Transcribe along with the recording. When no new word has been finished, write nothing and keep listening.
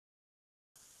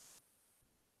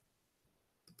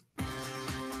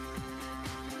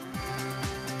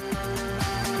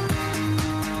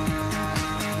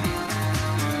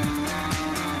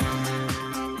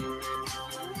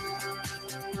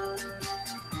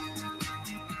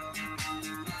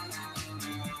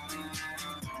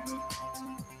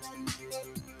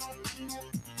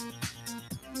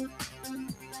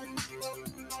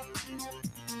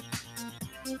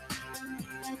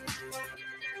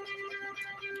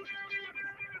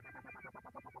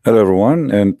Hello,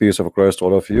 everyone, and peace of Christ to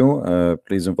all of you.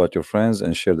 Please invite your friends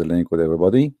and share the link with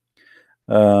everybody.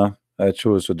 I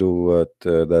choose to do it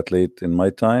that late in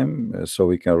my time, so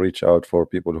we can reach out for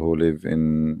people who live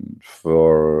in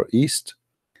far east.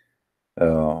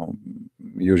 Uh,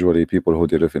 Usually, people who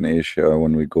live in Asia,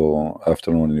 when we go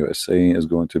afternoon in USA, is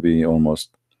going to be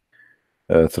almost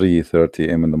 3:30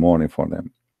 a.m. in the morning for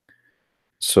them.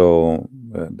 So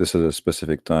this is a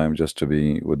specific time just to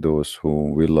be with those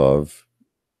who we love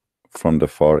from the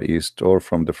far east or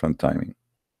from different timing.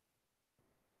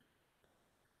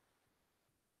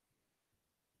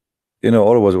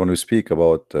 Always when we speak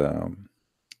about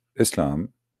Islam,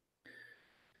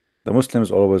 the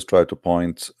Muslims always try to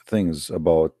point things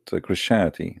about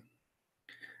Christianity,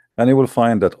 and you will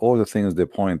find that all the things they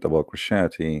point about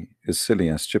Christianity is silly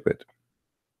and stupid.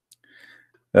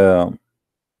 Um,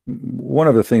 One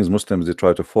of the things Muslims they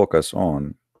try to focus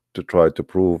on to try to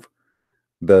prove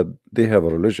that they have a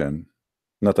religion,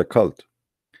 not a cult,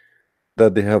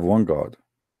 that they have one God.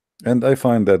 And I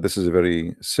find that this is a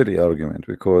very silly argument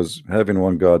because having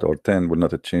one God or 10 will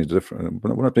not change different,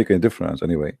 will not make any difference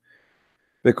anyway.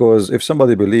 Because if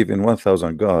somebody believe in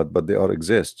 1,000 God, but they all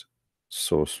exist,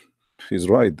 so he's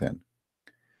right then.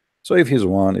 So if he's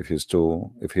one, if he's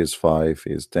two, if he's five, if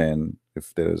he's 10,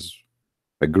 if there's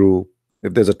a group,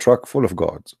 if there's a truck full of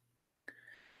gods,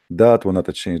 that will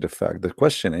not change the fact. The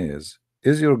question is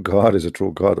your God is a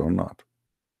true God or not?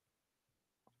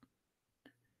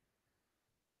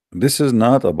 This is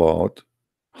not about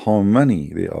how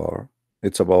many they are.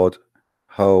 It's about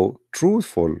how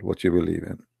truthful what you believe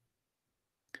in.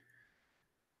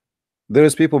 There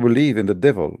is people believe in the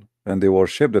devil and they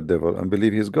worship the devil and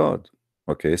believe he's God.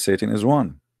 Okay, Satan is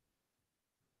one.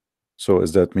 So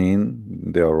does that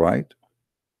mean they are right?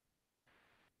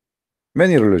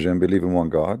 Many religions believe in one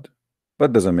God,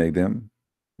 but doesn't make them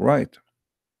right.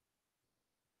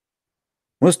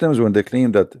 Muslims, when they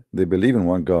claim that they believe in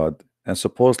one God, and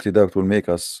supposedly that will make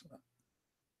us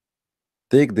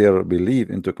take their belief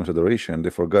into consideration,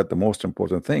 they forgot the most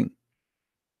important thing.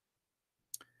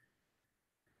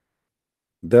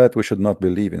 That we should not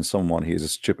believe in someone he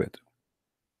is stupid.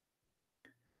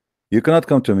 You cannot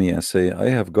come to me and say, I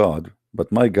have God,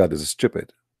 but my God is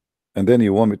stupid. And then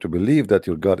you want me to believe that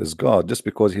your God is God just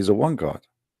because he's a one God.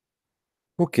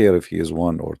 Who cares if he is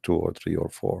one or two or three or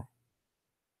four?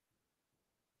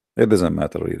 It doesn't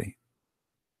matter really.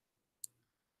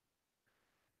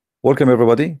 Welcome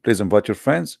everybody. Please invite your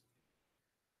friends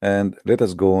and let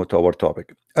us go to our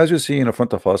topic. As you see in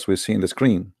front of us, we see in the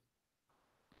screen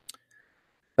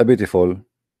a beautiful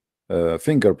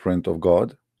fingerprint of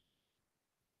God,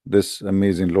 this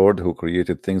amazing Lord who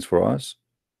created things for us.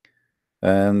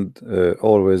 And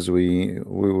always we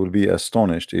will be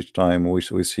astonished each time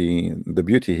we see the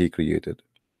beauty he created.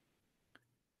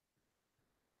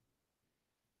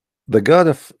 The God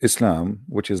of Islam,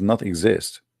 which is not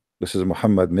exist, this is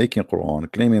Muhammad making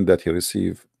Quran, claiming that he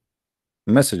received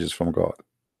messages from God.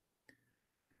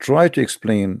 Try to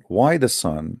explain why the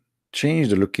sun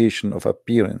changed the location of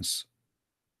appearance.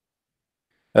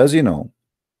 As you know,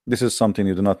 this is something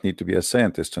you do not need to be a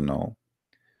scientist to know.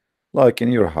 Like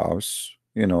in your house,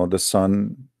 the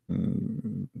sun,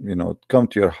 come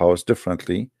to your house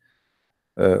differently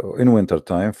in winter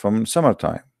time from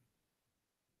summertime.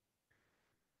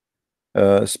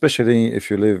 Especially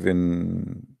if you live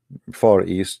in far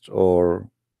east or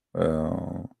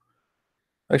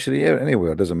actually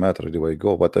anywhere, doesn't matter the way you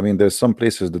go. But I mean, there's some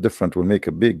places the different will make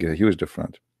a huge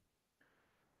difference.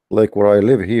 Like where I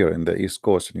live here in the East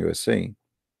Coast in USA,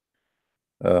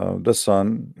 the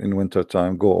sun in winter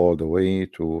time go all the way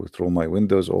to through my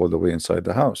windows all the way inside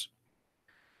the house.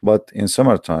 But in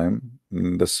summertime,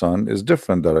 the sun is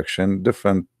different direction,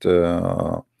 different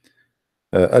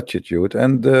attitude,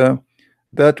 and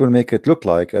that will make it look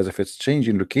like as if it's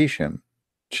changing location,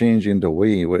 changing the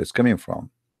way where it's coming from.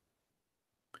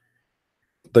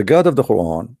 The God of the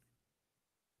Quran,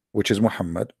 which is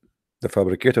Muhammad, the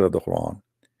fabricator of the Quran,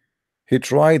 he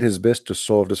tried his best to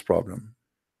solve this problem.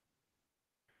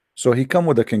 So he come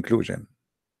with a conclusion.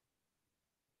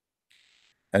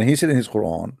 And he said in his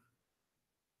Quran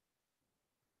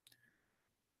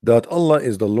that Allah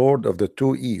is the Lord of the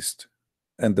two east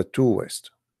and the two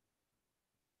west.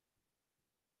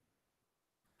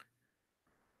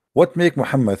 What make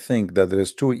Muhammad think that there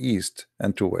is two east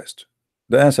and two west?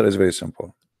 The answer is very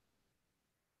simple.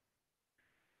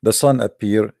 The sun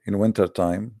appear in winter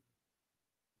time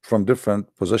from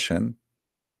different position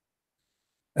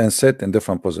and set in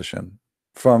different position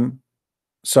from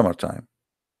summertime.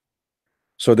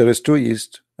 So there is two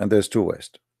east and there's two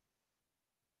west,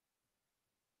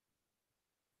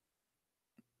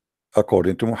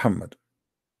 according to Muhammad.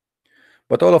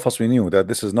 But all of us, we knew that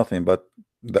this is nothing but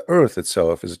the earth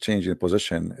itself is changing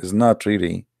position, is not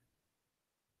really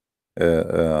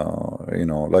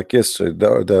like, yes,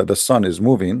 the sun is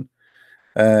moving,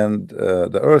 and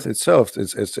the earth itself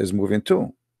is moving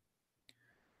too.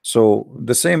 So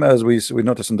the same as we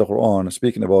notice in the Quran,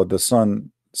 speaking about the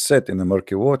sun set in the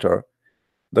murky water,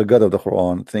 the God of the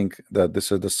Quran think that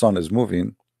this is the sun is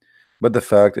moving, but the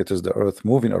fact it is the earth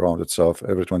moving around itself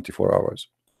every 24 hours.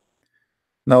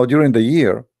 Now during the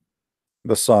year,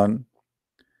 the sun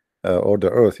or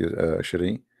the earth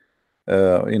actually,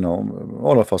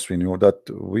 all of us, we knew that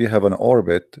we have an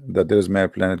orbit, that there is many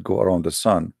planets go around the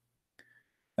sun,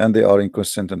 and they are in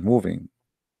constant moving.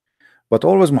 But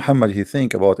always Muhammad, he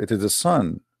think about it is the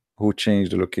sun who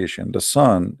changed the location. The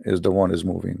sun is the one is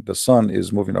moving. The sun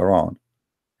is moving around.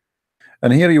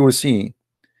 And here you will see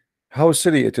how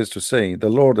silly it is to say the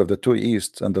Lord of the two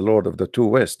east and the Lord of the two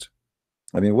west.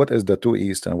 I mean, what is the two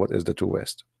east and what is the two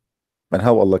west? And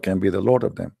how Allah can be the Lord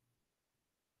of them?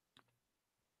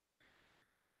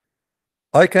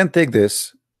 I can take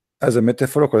this as a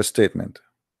metaphorical statement.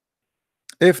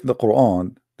 If the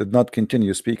Quran did not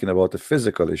continue speaking about the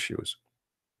physical issues,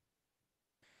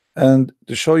 and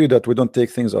to show you that we don't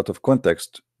take things out of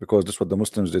context, because this is what the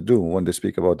Muslims they do when they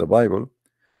speak about the Bible,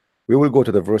 we will go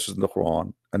to the verses in the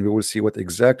Quran and we will see what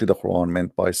exactly the Quran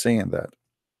meant by saying that.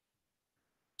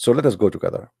 So let us go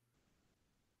together.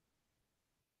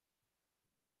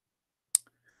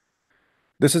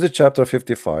 This is the chapter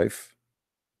 55,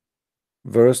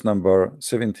 verse number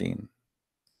 17.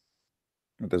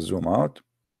 Let us zoom out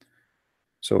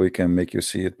so we can make you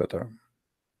see it better.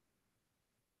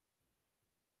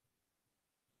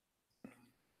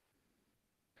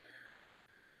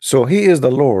 So he is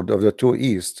the Lord of the two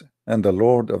east and the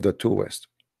Lord of the two west.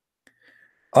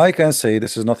 I can say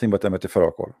this is nothing but a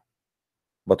metaphorical,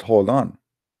 but hold on,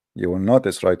 you will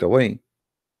notice right away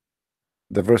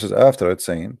the verses after it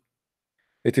saying,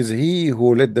 it is he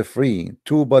who let the free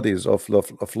two bodies of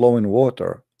flowing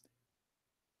water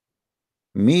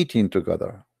meeting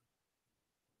together.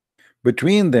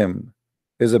 Between them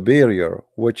is a barrier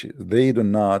which they do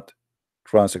not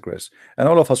transgress. And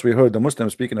all of us, we heard the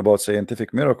Muslims speaking about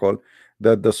scientific miracle,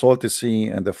 that the salty sea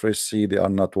and the fresh sea, they are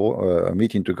not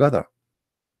meeting together.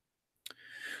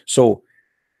 So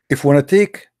if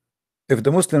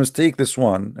the Muslims take this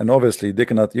one, and obviously you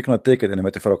cannot take it in a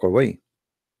metaphorical way.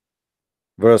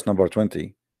 Verse number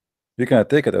 20, you cannot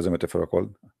take it as a metaphorical.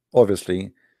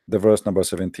 Obviously the verse number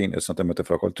 17 is not a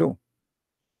metaphorical too.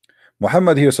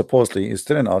 Muhammad here supposedly is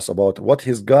telling us about what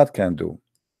his God can do.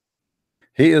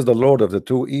 He is the Lord of the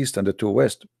two east and the two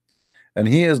west, and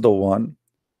he is the one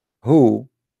who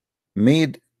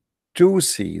made two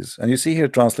seas. And you see here,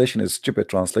 translation is stupid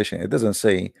translation. It doesn't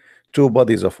say two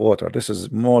bodies of water. This is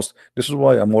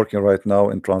why I'm working right now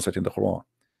in translating the Quran.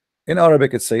 In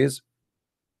Arabic it says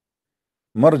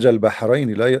مرج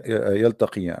البحرين لا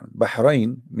يلتقيان.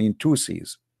 Bahrain mean two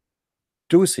seas.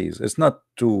 Two seas. It's not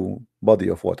two body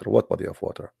of water. What body of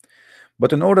water?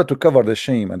 But in order to cover the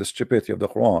shame and the stupidity of the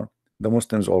Quran, the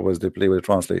Muslims always they play with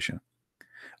translation.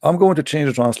 I'm going to change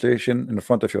the translation in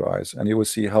front of your eyes, and you will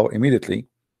see how immediately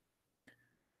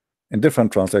in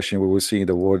different translation we will see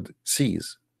the word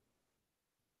seas.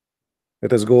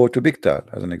 Let us go to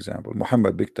Biktal as an example.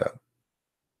 Muhammad Biktal.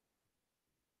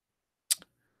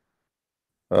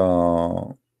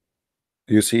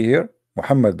 You see here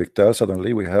Muhammad Biktal,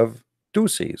 suddenly we have two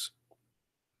seas.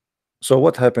 So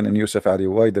what happened in Yusuf Ali?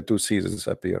 Why the two seas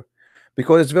disappear?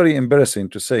 Because it's very embarrassing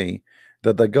to say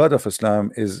that the God of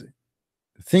Islam is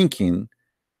thinking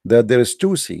that there is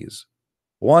two seas.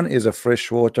 One is a fresh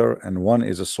water and one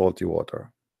is a salty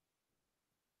water.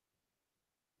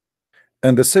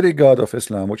 And the silly God of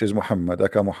Islam, which is Muhammad,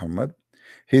 Aka Muhammad,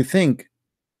 he think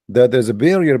that there's a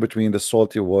barrier between the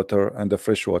salty water and the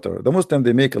fresh water. The Muslim,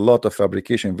 they make a lot of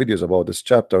fabrication videos about this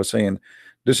chapter, saying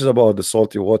this is about the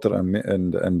salty water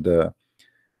and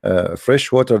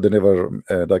fresh water. They never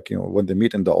when they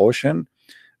meet in the ocean,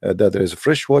 that there is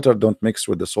fresh water don't mix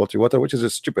with the salty water, which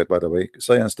is stupid, by the way.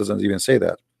 Science doesn't even say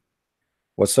that.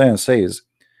 What science says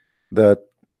that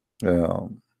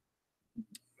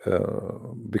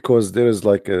because there is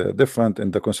like a different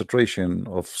in the concentration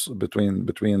of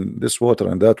between this water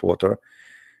and that water,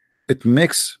 it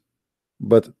mix,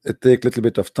 but it take a little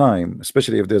bit of time,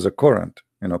 especially if there's a current,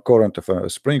 current of a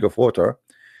spring of water,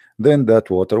 then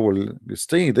that water will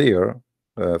stay there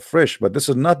fresh. But this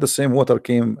is not the same water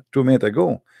came 2 minutes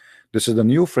ago. This is the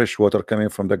new fresh water coming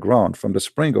from the ground, from the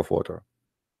spring of water.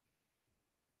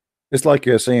 It's like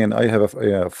you're saying I have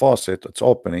a faucet, it's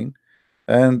opening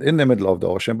and in the middle of the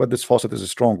ocean, but this faucet is a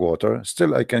strong water.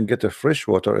 Still I can get a fresh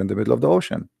water in the middle of the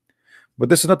ocean, But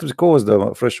this is not because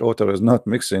the fresh water is not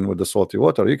mixing with the salty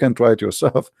water. You can try it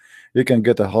yourself. You can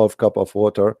get a half cup of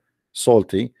water,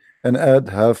 salty, and add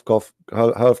half cup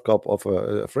of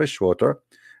fresh water,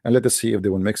 and let us see if they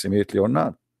will mix immediately or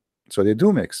not. So they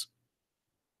do mix.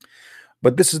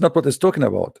 But this is not what it's talking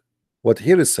about. What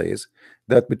here it says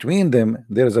that between them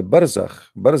there is a barzakh.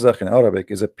 Barzakh in Arabic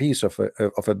is a piece of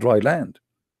a dry land.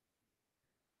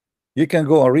 You can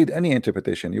go and read any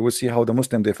interpretation. You will see how the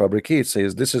Muslim they fabricate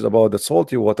says this is about the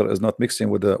salty water is not mixing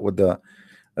with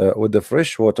the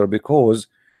fresh water because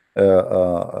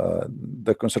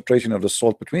the concentration of the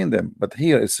salt between them. But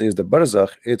here it says the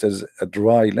barzakh, it is a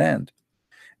dry land.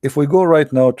 If we go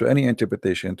right now to any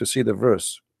interpretation to see the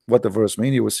verse, what the verse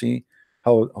mean, you will see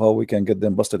how we can get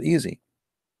them busted easy.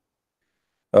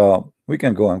 We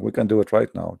can go and we can do it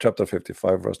right now. Chapter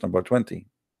 55, verse number 20.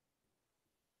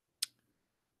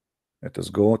 Let us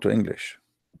go to English.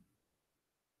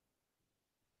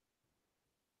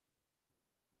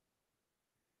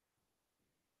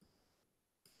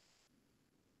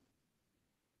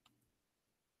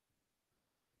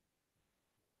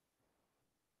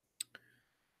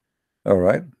 All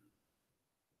right.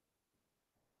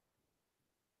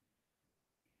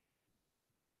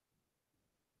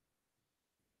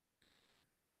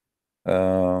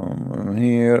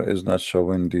 Here is not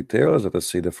showing details. Let us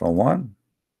see the from one.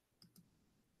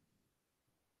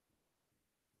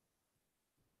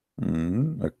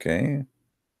 Okay.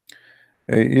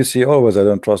 You see, always I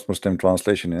don't trust Muslim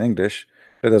translation in English.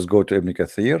 Let us go to Ibn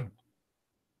Kathir.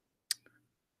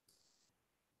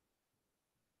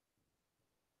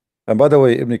 And by the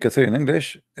way, Ibn Kathir in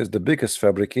English is the biggest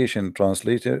fabrication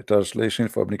translation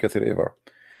for Ibn Kathir ever.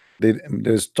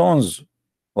 There's tons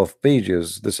of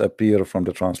pages disappear from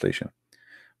the translation.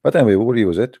 But anyway, we will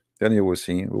use it. Then you will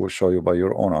see, we will show you by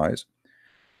your own eyes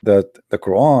that the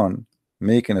Quran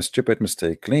making a stupid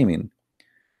mistake claiming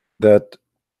that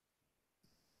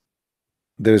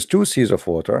there's two seas of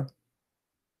water,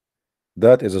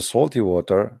 that is a salty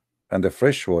water and a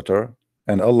fresh water,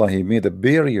 and Allah he made a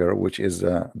barrier which is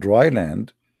a dry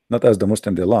land, not as the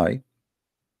Muslim they lie,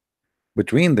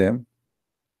 between them,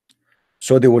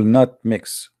 so they will not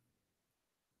mix.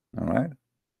 All right,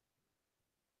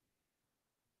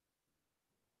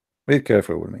 be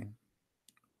careful with me.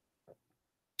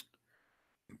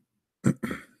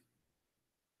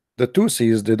 The two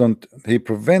seas, he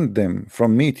prevent them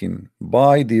from meeting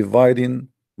by dividing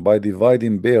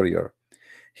barrier.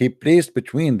 He placed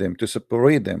between them to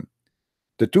separate them.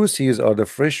 The two seas are the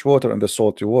fresh water and the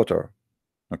salty water.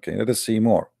 Okay, let us see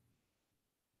more.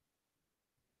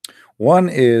 One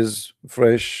is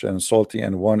fresh and salty,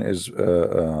 and one is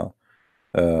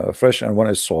fresh and one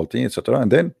is salty,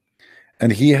 etc.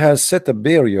 And he has set a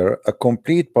barrier, a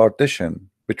complete partition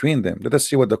between them. Let us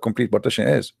see what the complete partition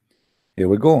is. Here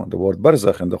we go. The word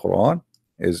barzakh in the Quran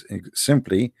is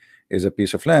simply is a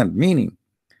piece of land, meaning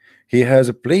he has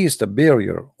placed a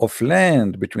barrier of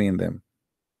land between them,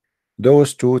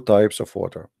 those two types of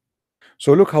water.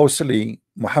 So look how silly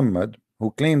Muhammad,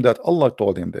 who claimed that Allah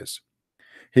told him this.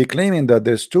 He claiming that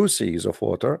there's two seas of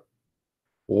water,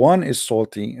 one is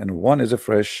salty and one is a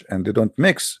fresh, and they don't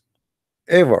mix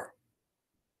ever.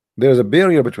 There's a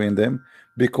barrier between them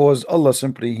because Allah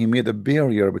simply he made a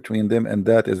barrier between them, and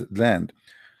that is land.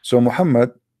 So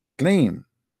Muhammad claimed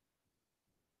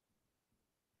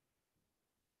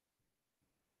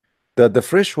that the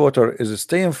fresh water is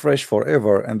staying fresh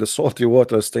forever and the salty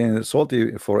water is staying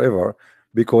salty forever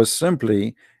because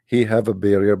simply he have a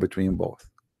barrier between both.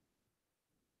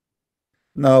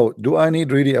 Now, do I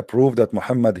need really a proof that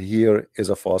Muhammad here is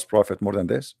a false prophet more than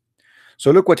this?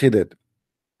 So look what he did.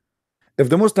 If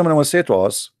the Muslim will say to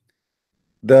us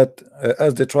that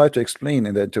as they try to explain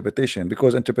in the interpretation,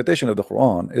 because interpretation of the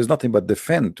Quran is nothing but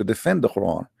to defend the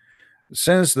Quran.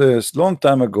 Since this long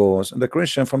time ago, the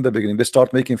Christian from the beginning, they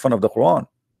start making fun of the Quran.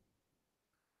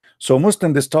 So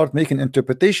Muslims they start making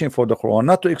interpretation for the Quran,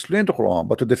 not to explain the Quran,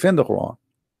 but to defend the Quran.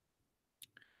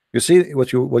 You see,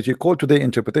 what you call today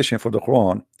interpretation for the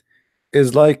Quran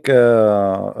is like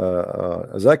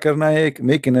Zakir Naik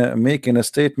making a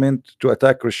statement to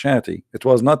attack Christianity. It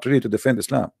was not really to defend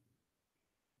Islam.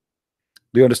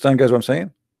 Do you understand, guys, what I'm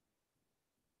saying?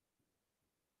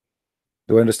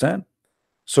 Do you understand?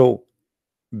 So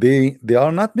they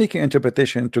are not making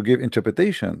interpretation to give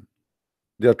interpretation.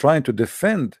 They are trying to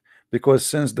defend, because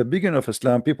since the beginning of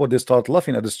Islam, people they start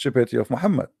laughing at the stupidity of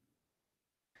Muhammad.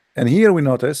 And here we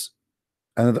notice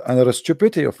another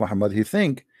stupidity of Muhammad. He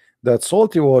think that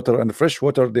salty water and fresh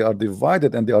water they are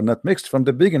divided and they are not mixed from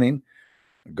the beginning.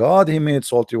 God he made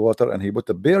salty water and he put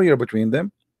a barrier between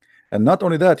them, and not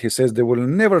only that, he says they will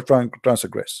never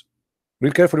transgress.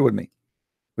 Real carefully with me.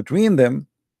 Between them,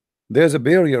 there's a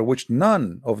barrier which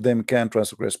none of them can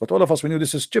transgress. But all of us, we knew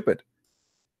this is stupid.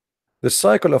 The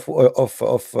cycle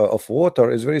of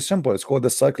water is very simple. It's called the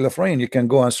cycle of rain. You can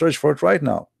go and search for it right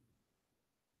now.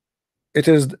 It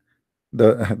is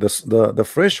the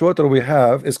fresh water we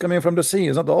have is coming from the sea.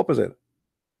 It's not the opposite.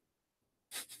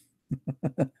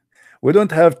 We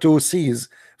don't have two seas.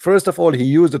 First of all, he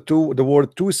used the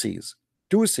word two seas.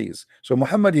 Two seas. So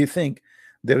Muhammad, you think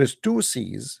there is two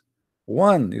seas.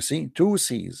 One, you see, two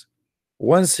seas.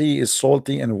 One sea is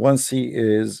salty and one sea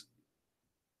is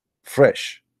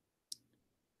fresh.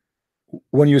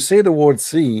 When you say the word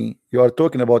sea, you are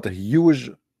talking about a huge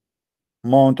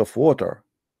amount of water.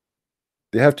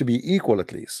 They have to be equal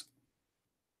at least.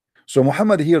 So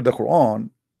Muhammad here, the Quran,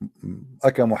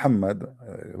 Aka Muhammad,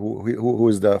 who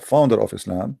is the founder of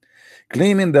Islam,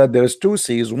 claiming that there is two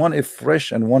seas, one is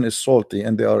fresh and one is salty,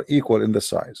 and they are equal in the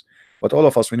size. But all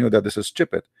of us, we knew that this is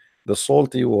stupid. The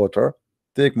salty water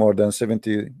take more than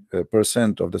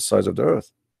 70% of the size of the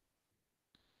earth.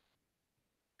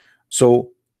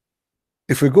 So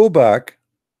if we go back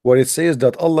where it says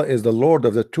that Allah is the Lord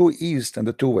of the two east and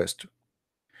the two west,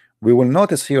 we will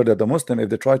notice here that the Muslim, if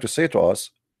they try to say to us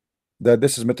that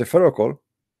this is metaphorical,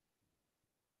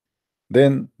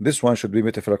 then this one should be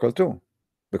metaphorical too,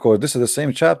 because this is the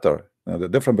same chapter. The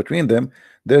difference between them,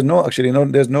 there's no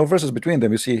verses between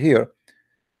them. You see here,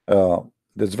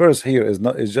 this verse here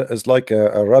is like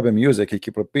a Arabian music. He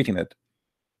keep repeating it.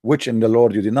 Which in the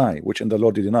Lord you deny? Which in the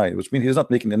Lord you deny? Which means he's not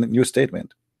making a new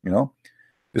statement.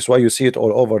 This is why you see it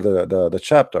all over the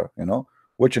chapter.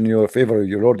 Which in your favor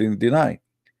your Lord you deny.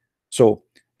 So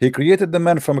he created the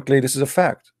man from clay. This is a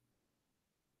fact.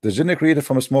 The jinn created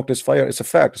from a smokeless fire. It's a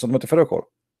fact. It's not metaphorical.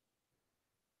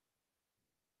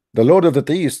 The Lord of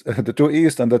the east, the two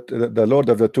east, and the Lord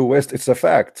of the two west. It's a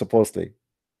fact. Supposedly,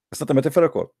 it's not a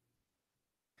metaphorical.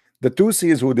 The two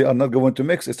seas who they are not going to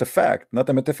mix. It's a fact, not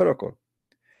a metaphorical.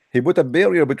 He put a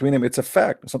barrier between them. It's a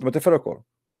fact. It's not metaphorical.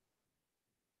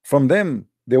 From them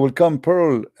there will come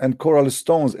pearl and coral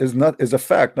stones. Is a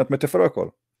fact, not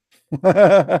metaphorical. You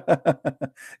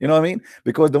know what I mean?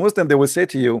 Because the Muslim, they will say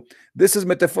to you, this is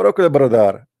metaphorical,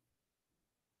 brother.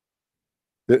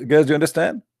 Guys, do you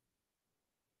understand?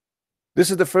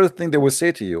 This is the first thing they will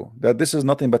say to you, that this is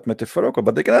nothing but metaphorical.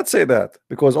 But they cannot say that,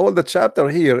 because all the chapter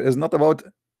here is not about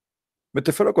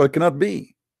metaphorical. It cannot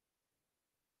be.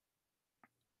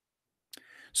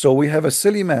 So we have a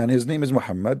silly man, his name is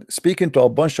Muhammad, speaking to a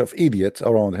bunch of idiots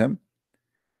around him,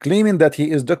 claiming that he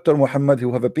is Dr. Muhammad,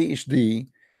 who have a PhD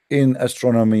in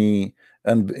astronomy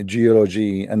and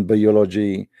geology and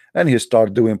biology, and he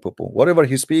start doing poo-poo. Whatever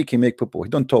he speak, he make poo-poo. He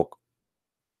don't talk.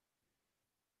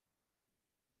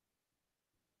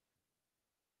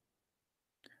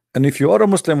 And if you are a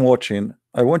Muslim watching,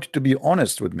 I want you to be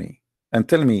honest with me and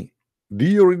tell me, do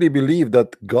you really believe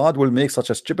that God will make such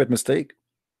a stupid mistake?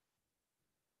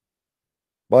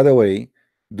 By the way,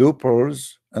 do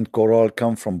pearls and coral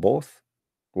come from both?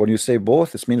 When you say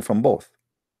both, it's mean from both.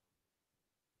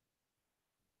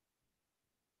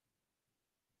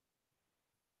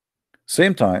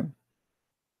 Same time,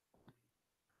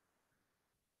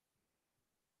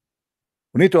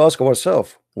 we need to ask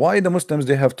ourselves, why the Muslims,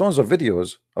 they have tons of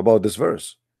videos about this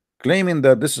verse, claiming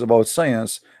that this is about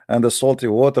science and the salty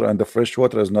water and the fresh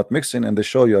water is not mixing, and they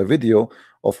show you a video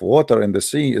of water in the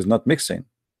sea is not mixing.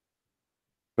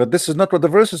 But this is not what the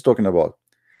verse is talking about.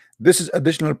 This is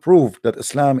additional proof that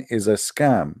Islam is a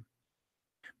scam.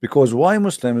 Because why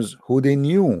Muslims, who they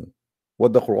knew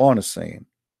what the Quran is saying,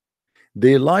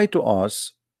 they lie to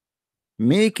us,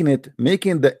 making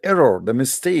the error, the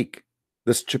mistake,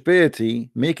 the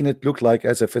stupidity, making it look like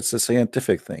as if it's a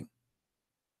scientific thing.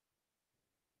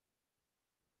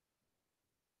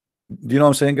 Do you know what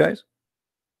I'm saying, guys?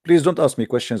 Please don't ask me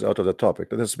questions out of the topic.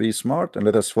 Let us be smart and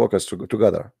let us focus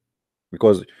together,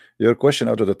 because your question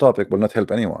out of the topic will not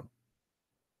help anyone.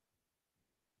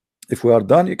 If we are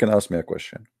done, you can ask me a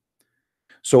question.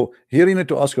 So here you need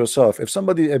to ask yourself, if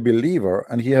somebody a believer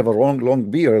and he have a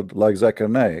long beard like Zakir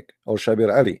Naik or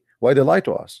Shabir Ali, why they lie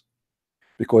to us?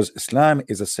 Because Islam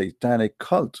is a satanic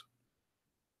cult.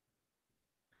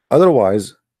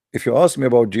 Otherwise, if you ask me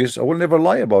about Jesus, I will never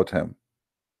lie about him,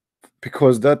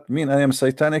 because that means I am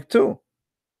satanic too.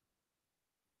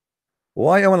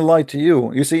 Why I want to lie to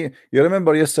you? You see, you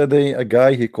remember yesterday a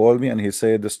guy, he called me and he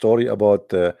said the story about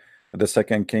the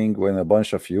second king, when a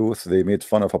bunch of youth, they made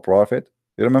fun of a prophet.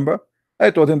 You remember? I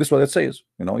told him this is what it says.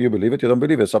 You believe it, you don't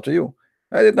believe it, it's up to you.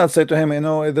 I did not say to him, it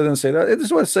doesn't say that. It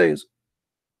is what it says.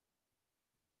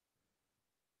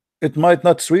 It might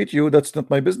not suit you, that's not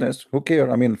my business. Who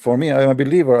cares? I mean, for me, I'm a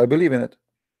believer, I believe in it.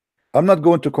 I'm not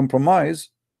going to compromise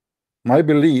my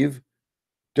belief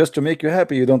just to make you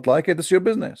happy. You don't like it, it's your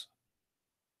business.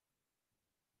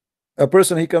 A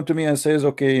person, he come to me and says,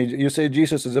 okay, you say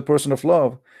Jesus is a person of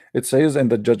love. It says in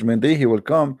the judgment day he will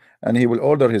come and he will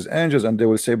order his angels and they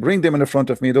will say, bring them in front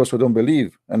of me, those who don't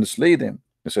believe, and slay them.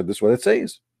 I said, this is what it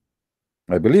says.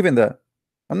 I believe in that.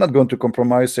 I'm not going to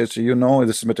compromise, say to you, no,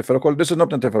 this is metaphorical. This is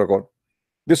not metaphorical.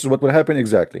 This is what will happen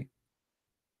exactly.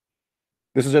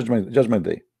 This is judgment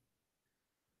day.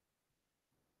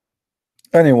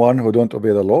 Anyone who don't obey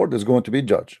the Lord is going to be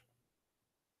judged.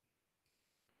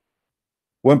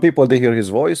 When people, they hear his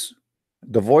voice,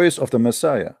 the voice of the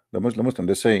Messiah, the Muslim,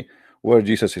 they say, where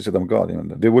Jesus, he said, I'm God. You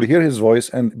know, they will hear his voice,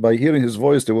 and by hearing his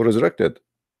voice, they were resurrected.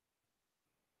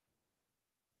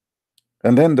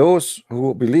 And then those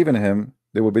who believe in him,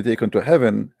 they will be taken to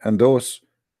heaven, and those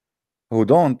who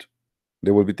don't,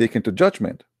 they will be taken to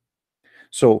judgment.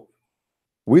 So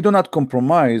we do not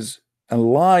compromise and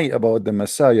lie about the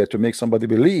Messiah to make somebody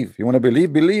believe. You want to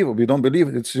believe, believe. If you don't believe,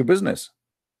 it's your business.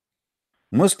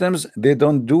 Muslims, they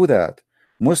don't do that.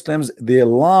 Muslims, they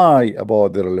lie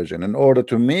about the religion in order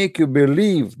to make you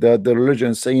believe that the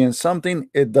religion is saying something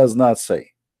it does not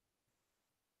say.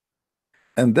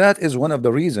 And that is one of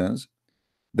the reasons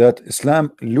that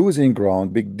Islam losing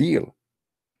ground, big deal.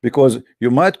 Because you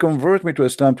might convert me to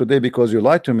Islam today because you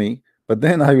lied to me, but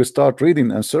then I will start reading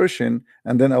and searching,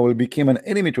 and then I will become an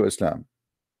enemy to Islam.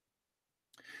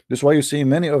 This is why you see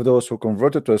many of those who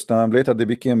converted to Islam, later they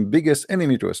became biggest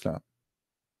enemy to Islam.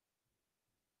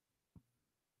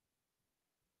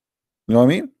 You know what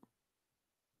I mean?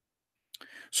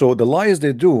 So the lies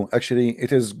they do, actually,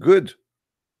 it is good.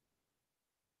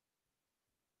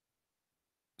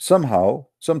 Somehow,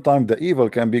 sometimes the evil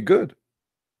can be good,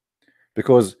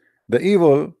 because the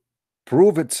evil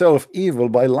prove itself evil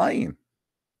by lying.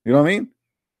 You know what I mean?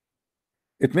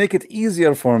 It make it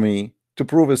easier for me to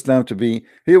prove Islam to be,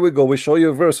 here we go, we show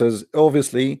you verses,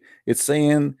 obviously it's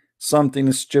saying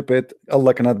something stupid,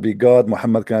 Allah cannot be God,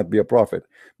 Muhammad cannot be a prophet.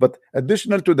 But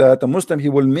additional to that, a Muslim, he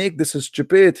will make this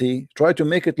stupidity, try to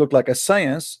make it look like a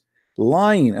science,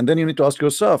 lying. And then you need to ask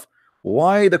yourself,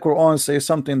 why the Quran says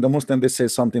something, the Muslim they say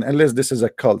something, unless this is a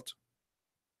cult.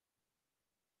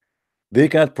 They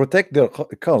cannot protect their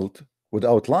cult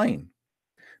without lying.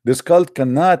 This cult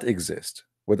cannot exist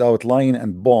without lying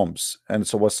and bombs and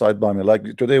suicide bombing. Like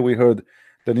today we heard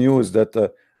the news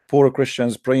that poor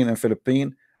Christians praying in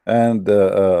Philippines, and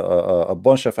a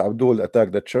bunch of Abdul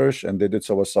attacked the church and they did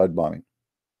suicide bombing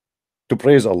to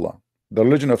praise Allah, the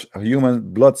religion of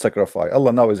human blood sacrifice.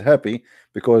 Allah now is happy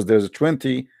because there's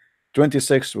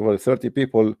 26 or 30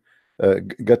 people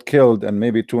got killed, and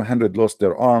maybe 200 lost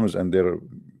their arms and their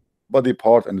body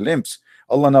part and limbs.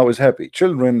 Allah now is happy.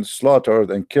 Children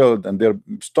slaughtered and killed and their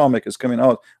stomach is coming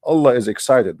out. Allah is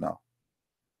excited now.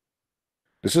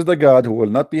 This is the God who will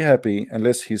not be happy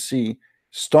unless he see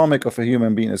stomach of a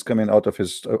human being is coming out of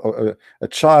his a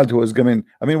child who is coming.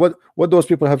 I mean, what those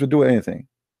people have to do anything?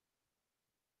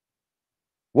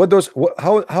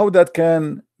 How that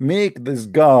can make this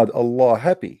God Allah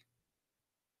happy?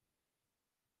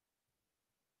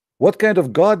 What kind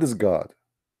of God is God?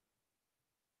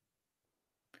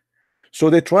 So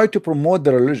they try to promote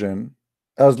the religion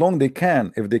as long they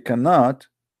can. If they cannot,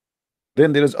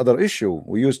 then there is other issue.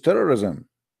 We use terrorism.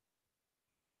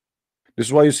 This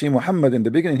is why you see Muhammad in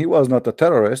the beginning, he was not a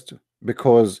terrorist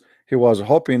because he was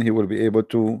hoping he will be able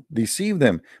to deceive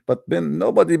them. But then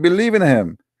nobody believed in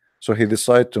him, so he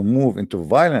decided to move into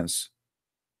violence.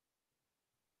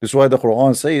 This is why the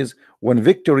Quran says when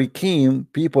victory came,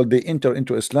 people they enter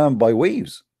into Islam by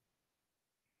waves.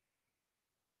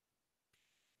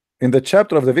 In the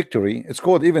chapter of the victory, it's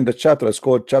called, even the chapter is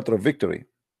called chapter of victory.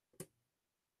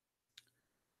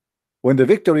 When the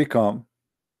victory come,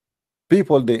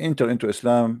 people they enter into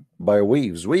Islam by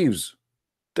waves,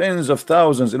 tens of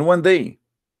thousands in one day.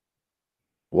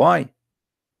 Why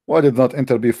did not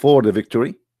enter before the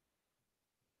victory?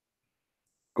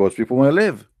 Because people want to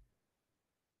live.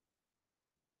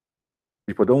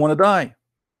 People don't want to die.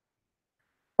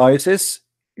 ISIS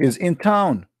is in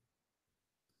town.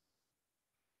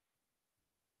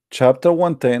 Chapter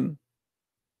 110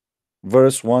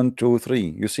 verse 1, 2,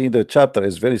 3. You see the chapter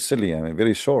is very silly, I mean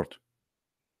very short.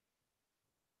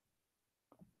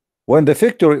 When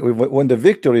the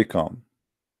victory come,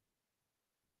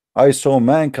 I saw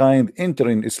mankind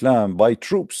entering Islam by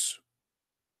troops,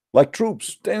 like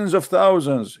troops, tens of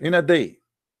thousands in a day,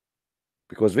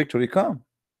 because victory come.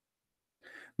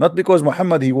 Not because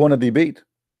Muhammad he won a debate,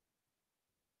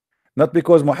 not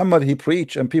because Muhammad he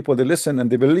preached and people they listen and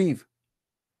they believe,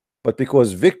 but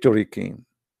because victory came.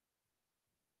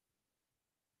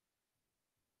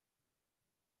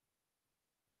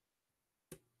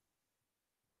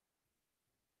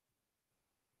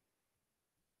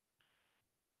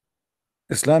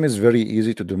 Islam is very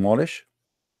easy to demolish,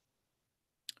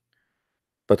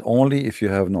 but only if you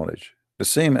have knowledge. The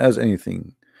same as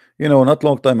anything. You know, not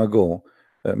long time ago,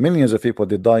 millions of people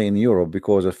did die in Europe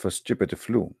because of a stupid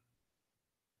flu.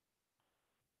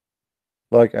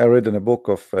 Like I read in a book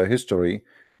of history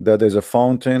that there's a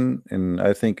fountain in,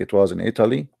 I think it was in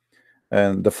Italy,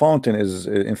 and the fountain is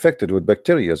infected with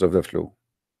bacteria of the flu,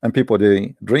 and people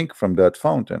they drink from that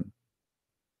fountain.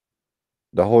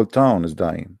 The whole town is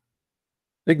dying.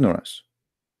 Ignorance.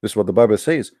 This is what the Bible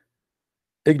says.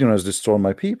 Ignorance destroy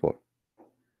my people.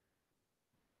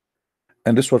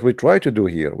 And this is what we try to do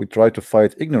here. We try to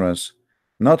fight ignorance,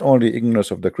 not only ignorance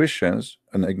of the Christians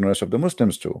and ignorance of the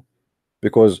Muslims too,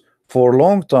 because for a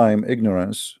long time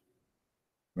ignorance,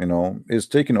 you know, is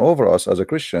taking over us as a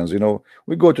Christians. You know,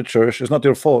 we go to church, it's not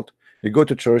your fault. You go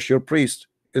to church, your priest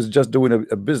is just doing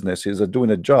a business, he's doing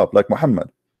a job like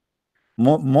Muhammad.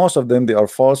 Most of them, they are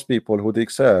false people who take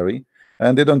salary,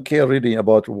 and they don't care really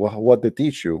about what they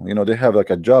teach you. You know, they have like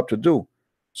a job to do.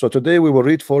 So today we will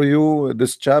read for you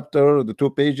this chapter, the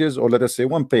 2 pages, or let us say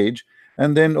 1 page,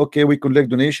 and then okay, we collect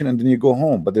donation, and then you go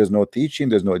home. But there's no teaching,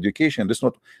 there's no education.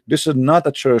 This is not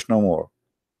a church no more.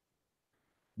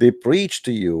 They preach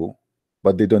to you,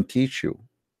 but they don't teach you.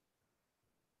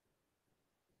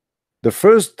 The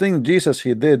first thing Jesus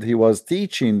he did, he was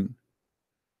teaching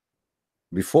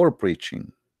before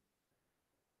preaching.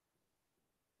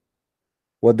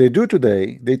 What they do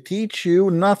today, they teach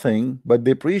you nothing, but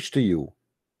they preach to you.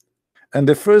 And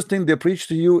the first thing they preach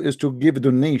to you is to give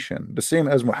donation, the same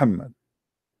as Muhammad.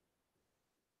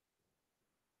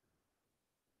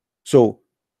 So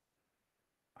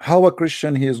how a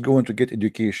Christian he is going to get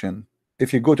education?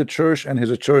 If you go to church and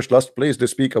his a church last place they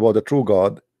speak about the true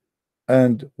God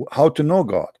and how to know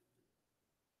God,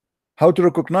 how to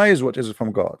recognize what is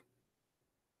from God.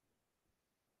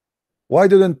 Why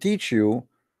didn't teach you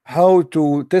how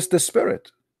to test the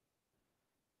spirit?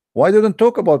 Why didn't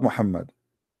talk about Muhammad?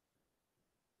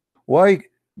 Why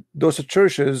those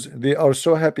churches they are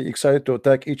so happy, excited to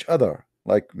attack each other?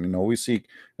 Like, you know, we see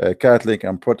Catholic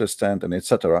and Protestant and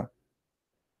etc.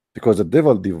 Because the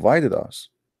devil divided us.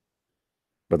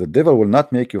 But the devil will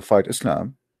not make you fight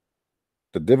Islam.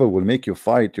 The devil will make you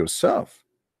fight yourself.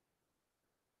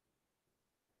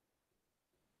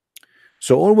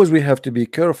 So always we have to be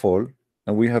careful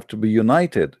and we have to be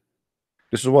united.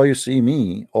 This is why you see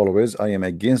me always, I am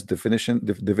against division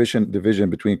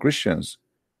between Christians.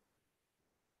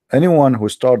 Anyone who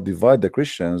start divide the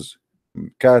Christians,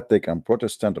 Catholic and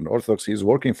Protestant and Orthodox, he is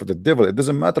working for the devil. It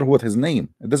doesn't matter what his name,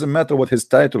 it doesn't matter what his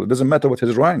title, it doesn't matter what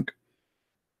his rank.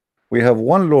 We have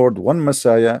one Lord, one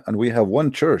Messiah, and we have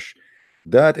one church.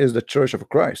 That is the church of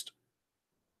Christ.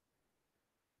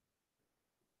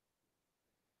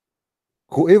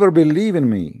 Whoever believe in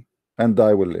me and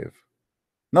I will live.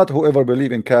 Not whoever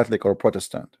believe in Catholic or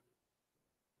Protestant.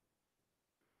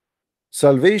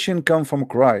 Salvation comes from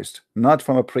Christ, not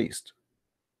from a priest,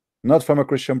 not from a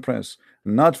Christian prince,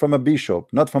 not from a bishop,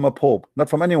 not from a pope, not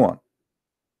from anyone.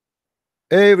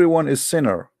 Everyone is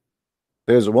sinner.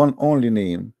 There's one only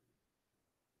name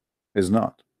is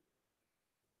not.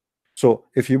 So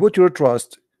if you put your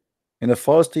trust in a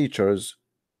false teachers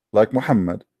like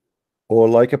Muhammad or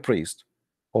like a priest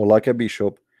or like a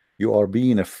bishop, you are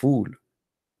being a fool.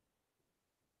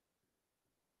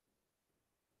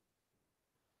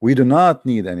 We do not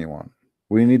need anyone.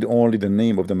 We need only the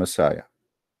name of the Messiah.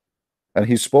 And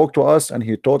he spoke to us and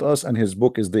he taught us and his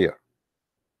book is there.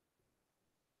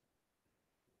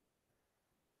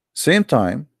 Same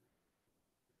time,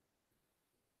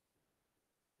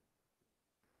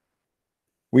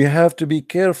 we have to be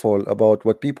careful about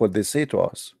what people they say to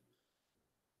us.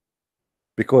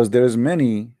 Because there is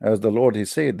many, as the Lord he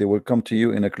said, they will come to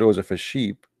you in the clothes of a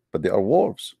sheep, but they are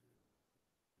wolves.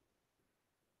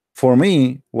 For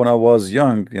me, when I was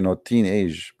young, you know,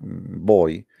 teenage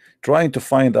boy, trying to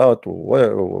find out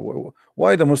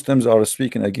why the Muslims are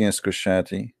speaking against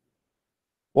Christianity,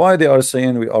 why they are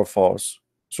saying we are false.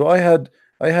 So I had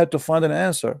to find an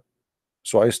answer.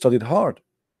 So I studied hard.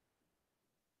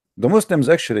 The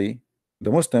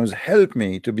Muslims helped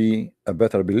me to be a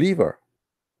better believer.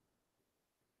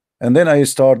 And then I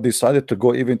decided to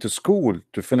go even to school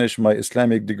to finish my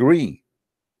Islamic degree,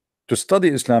 to study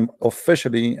Islam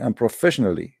officially and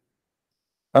professionally.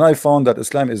 And I found that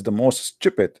Islam is the most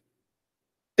stupid,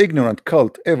 ignorant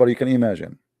cult ever you can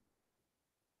imagine.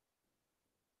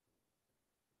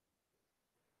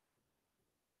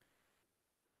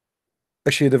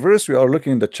 Actually, the verse we are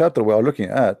looking, the chapter we are looking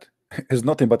at, is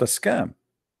nothing but a scam.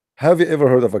 Have you ever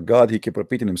heard of a God he keep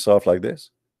repeating himself like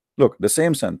this? Look, the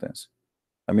same sentence.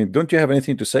 I mean, don't you have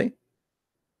anything to say?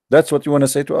 That's what you want to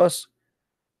say to us?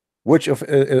 Which of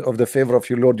the favor of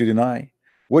your Lord you deny?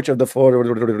 Which of the four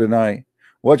deny?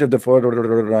 Which of the four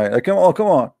deny? Come on, come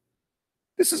on.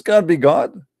 This is can't be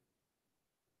God.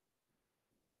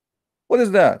 What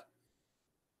is that?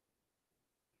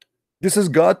 This is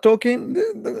God talking?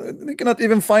 They cannot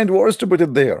even find words to put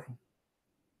it there.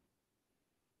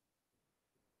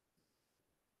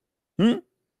 Hmm?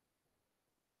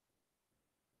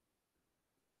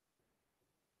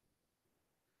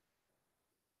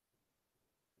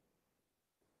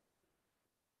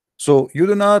 So you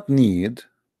do not need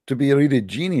to be really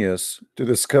genius to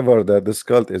discover that this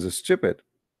cult is stupid.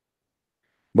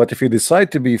 But if you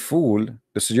decide to be fool,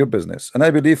 this is your business. And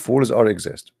I believe fools are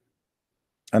exist,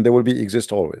 and they will be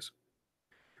exist always.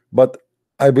 But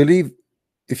I believe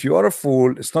if you are a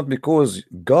fool, it's not because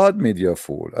God made you a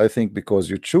fool. I think because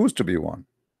you choose to be one.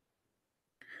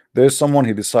 There's someone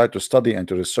he decided to study and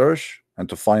to research and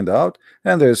to find out,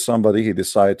 and there's somebody he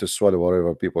decided to swallow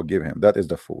whatever people give him. That is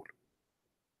the fool.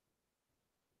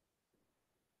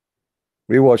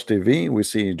 We watch TV, we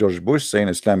see George Bush saying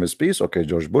Islam is peace. Okay,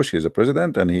 George Bush, he's a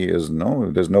president, and he is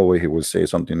there's no way he will say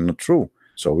something not true.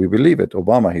 So we believe it.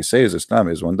 Obama, he says Islam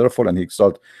is wonderful, and he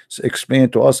starts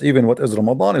explaining to us even what is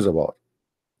Ramadan is about,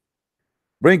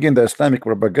 bringing the Islamic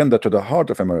propaganda to the heart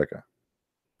of America.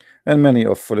 And many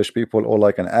of foolish people, or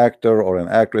like an actor or an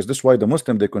actress, this is why the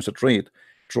Muslim, they concentrate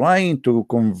trying to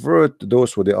convert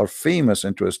those who they are famous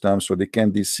into Islam, so they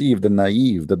can deceive the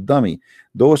naive, the dummy,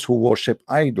 those who worship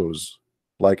idols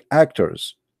like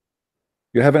actors.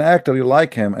 You have an actor, you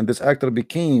like him, and this actor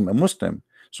became a Muslim.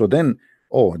 So then,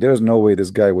 oh, there's no way this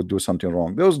guy would do something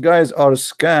wrong. Those guys are a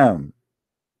scam.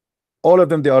 All of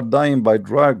them, they are dying by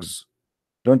drugs.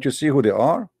 Don't you see who they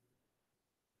are?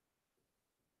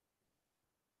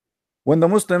 When the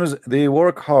Muslims, they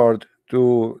work hard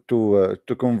to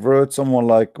convert someone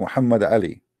like Muhammad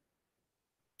Ali.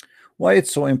 Why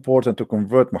it's so important to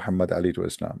convert Muhammad Ali to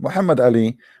Islam? Muhammad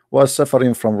Ali was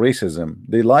suffering from racism.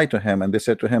 They lied to him and they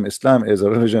said to him, Islam is a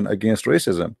religion against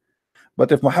racism.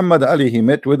 But if Muhammad Ali, he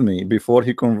met with me before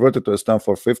he converted to Islam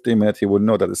for 50 minutes, he would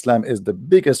know that Islam is the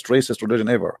biggest racist religion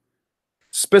ever,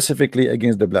 specifically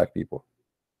against the black people.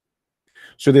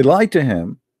 So they lied to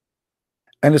him,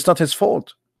 and it's not his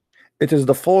fault. It is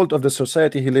the fault of the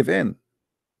society he live in.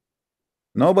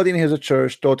 Nobody in his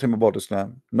church taught him about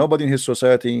Islam. Nobody in his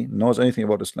society knows anything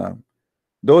about Islam.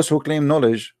 Those who claim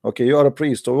knowledge, okay, you are a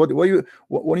priest. So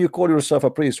when you call yourself a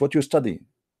priest, what you study?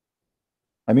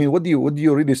 I mean, what do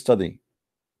you really study?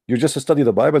 You just study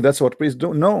the Bible? That's what priests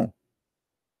do? No.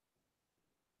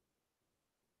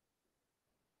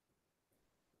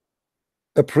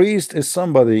 A priest is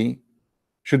somebody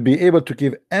should be able to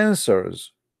give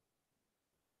answers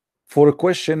for a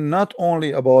question not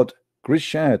only about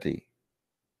Christianity,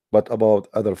 but about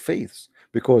other faiths,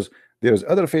 because there's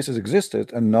other faiths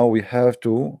existed, and now we have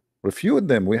to refute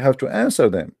them. We have to answer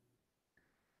them.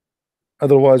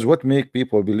 Otherwise, what make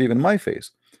people believe in my faith?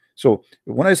 So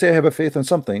when I say I have a faith in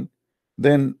something,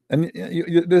 then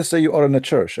let's say you are in a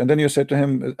church, and then you say to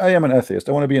him, I am an atheist,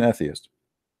 I want to be an atheist.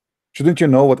 Shouldn't you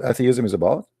know what atheism is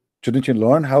about? Shouldn't you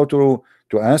learn how to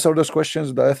answer those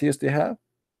questions the atheists they have?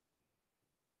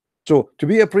 So to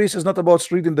be a priest is not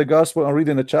about reading the gospel and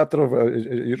reading a chapter of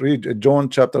read John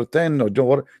chapter 10 or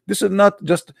John. This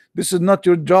is not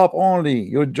your job only.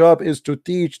 Your job is to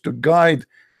teach, to guide,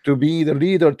 to be the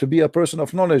leader, to be a person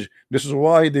of knowledge. This is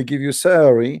why they give you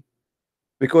salary,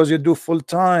 because you do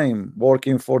full-time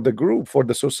working for the group, for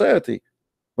the society.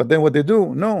 But then what they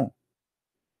do? No,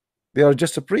 they are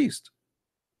just a priest.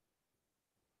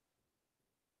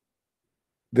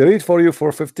 They read for you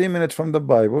for 15 minutes from the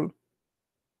Bible.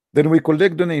 Then we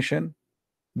collect donation.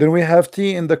 Then we have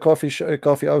tea in the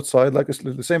coffee outside, like it's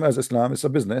the same as Islam. It's a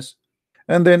business.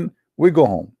 And then we go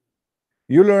home.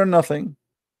 You learn nothing.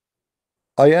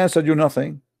 I answered you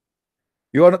nothing.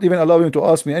 You are not even allowing to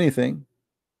ask me anything,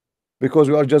 because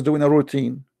we are just doing a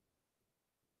routine.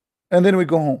 And then we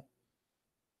go home.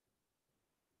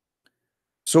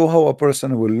 So how a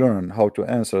person will learn how to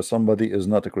answer somebody is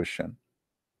not a Christian?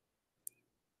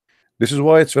 This is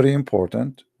why it's very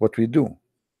important what we do.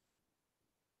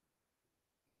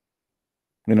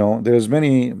 You know, there's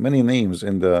many names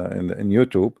in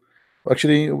YouTube.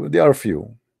 Actually, there are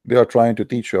few. They are trying to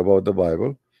teach you about the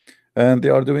Bible, and they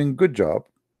are doing good job.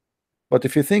 But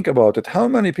if you think about it, how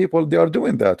many people they are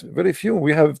doing that? Very few.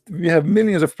 We have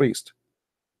millions of priests.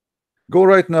 Go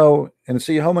right now and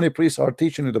see how many priests are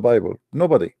teaching you the Bible.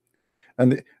 Nobody.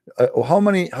 And how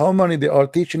many they are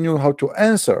teaching you how to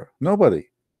answer? Nobody.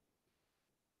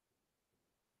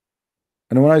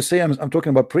 And when I say I'm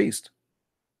talking about priests.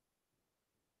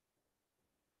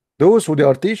 Those who they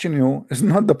are teaching you is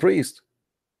not the priest.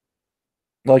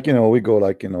 Like, we go,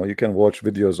 like, you can watch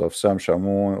videos of Sam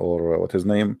Shamoun, or what his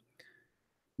name,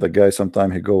 the guy,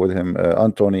 sometime he go with him,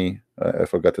 Anthony, I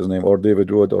forgot his name, or David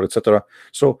Wood, or etc.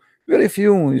 So very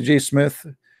few, J. Smith,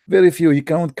 very few, you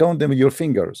can't count them with your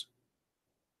fingers.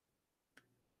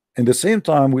 In the same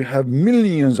time, we have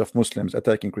millions of Muslims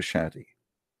attacking Christianity.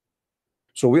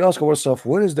 So we ask ourselves,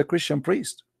 where is the Christian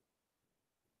priest?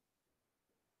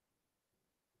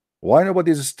 Why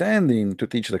nobody is standing to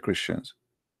teach the Christians?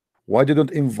 Why they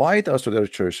don't invite us to their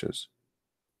churches?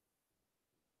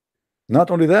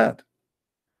 Not only that,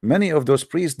 many of those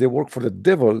priests, they work for the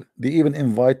devil. They even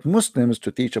invite Muslims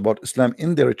to teach about Islam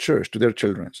in their church to their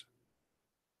children.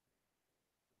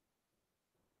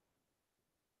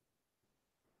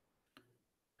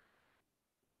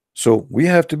 So we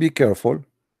have to be careful,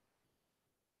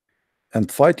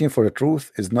 and fighting for the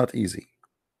truth is not easy,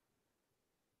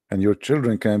 and your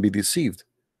children can be deceived.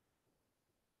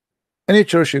 Any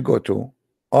church you go to,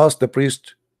 ask the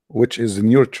priest which is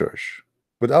in your church,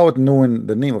 without knowing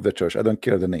the name of the church. I don't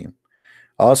care the name.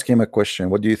 Ask him a question.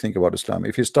 What do you think about Islam?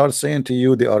 If he starts saying to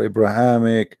you they are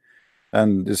Abrahamic,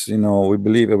 and this, we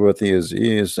believe everything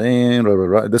is saying,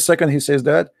 the second he says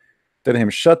that, tell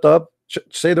him, shut up.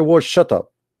 Say the word shut up.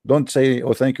 Don't say,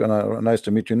 oh, thank you, and nice to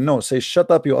meet you. No, say,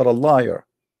 shut up, you are a liar.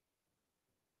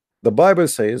 The Bible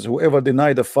says whoever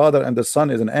denies the Father and the Son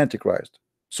is an antichrist.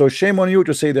 So shame on you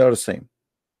to say they are the same.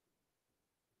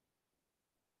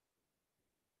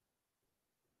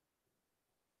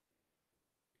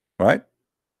 Right?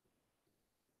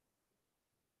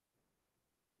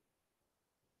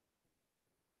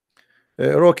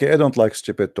 Rocky, I don't like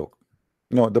stupid talk.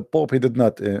 No, the Pope, he did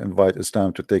not invite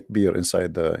Islam to take beer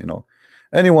inside the.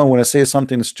 Anyone when I say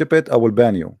something stupid, I will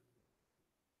ban you.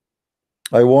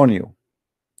 I warn you.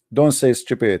 Don't say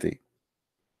stupidity.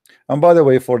 And by the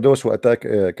way, for those who attack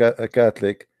a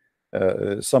Catholic,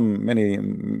 some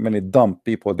many dumb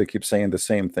people, they keep saying the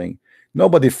same thing.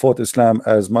 Nobody fought Islam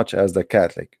as much as the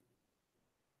Catholic.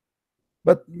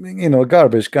 But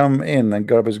garbage come in and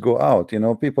garbage go out.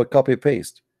 People copy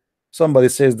paste. Somebody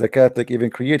says the Catholic even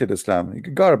created Islam.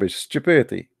 Garbage,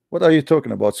 stupidity. What are you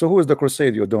talking about? So who is the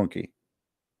crusade, you donkey?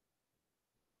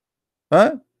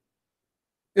 Huh?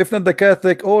 If not the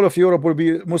Catholic, all of Europe will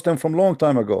be Muslim from long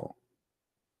time ago.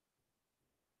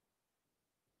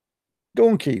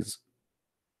 Donkeys.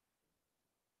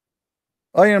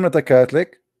 I am not a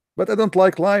Catholic, but I don't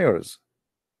like liars.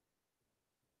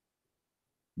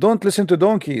 Don't listen to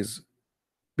donkeys.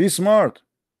 Be smart.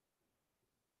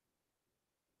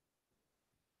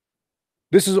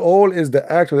 This is all is the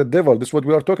act of the devil. This is what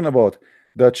we are talking about.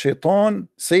 That Shaitan,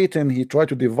 Satan, he tried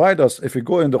to divide us. If we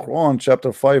go in the Quran,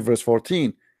 chapter 5, verse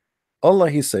 14, Allah,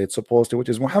 he said, supposedly, which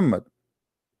is Muhammad,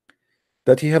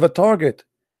 that he have a target.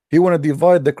 He want to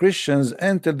divide the Christians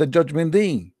until the judgment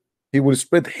day. He will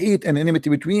spread hate and enmity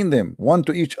between them, one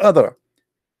to each other.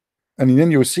 And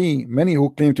then you see many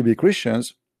who claim to be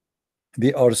Christians,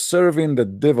 they are serving the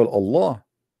devil Allah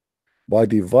by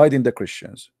dividing the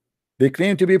Christians. They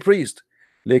claim to be priests,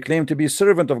 they claim to be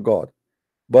servant of God,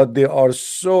 but they are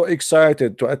so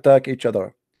excited to attack each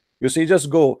other. You see, just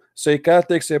go say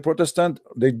Catholic, say Protestant,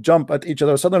 they jump at each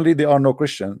other. Suddenly they are no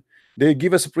Christian. They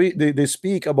give us they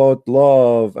speak about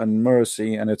love and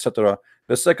mercy and etc.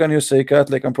 The second you say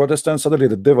Catholic and Protestant, suddenly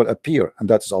the devil appear, and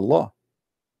that's Allah,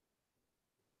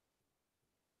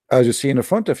 as you see in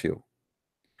front of you.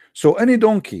 So any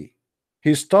donkey,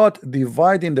 he start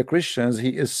dividing the Christians, he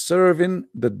is serving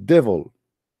the devil.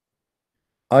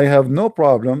 I have no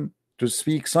problem to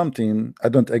speak something I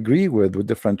don't agree with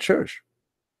different church,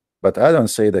 but I don't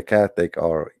say the Catholic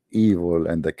are evil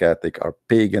and the Catholic are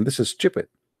pagan. This is stupid.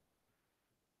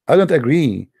 I don't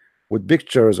agree with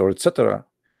pictures or etc.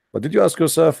 But did you ask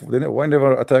yourself, why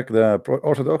never attack the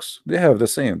Orthodox? They have the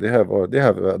same. They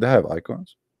have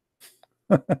icons.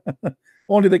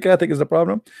 Only the Catholic is the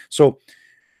problem. So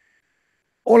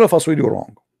all of us, we do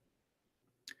wrong,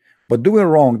 but doing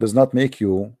wrong does not make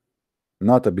you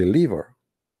not a believer,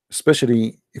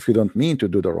 especially if you don't mean to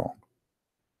do the wrong.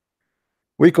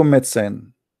 We commit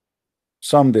sin.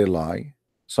 Some they lie,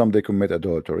 some they commit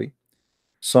adultery,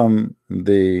 some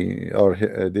they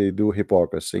do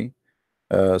hypocrisy,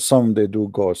 some they do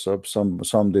gossip, some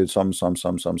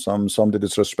they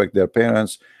disrespect their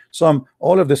parents. Some,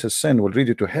 all of this is sin, will lead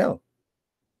you to hell.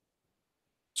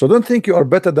 So don't think you are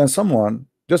better than someone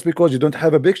just because you don't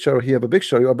have a picture, he have a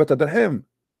picture, you are better than him,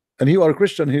 and you are a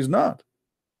Christian, he's not.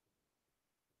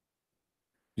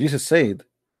 Jesus said,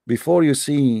 before you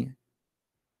see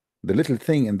the little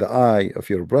thing in the eye of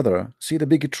your brother, see the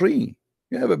big tree.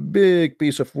 You have a big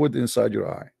piece of wood inside your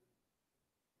eye.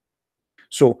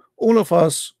 So all of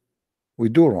us, we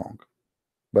do wrong,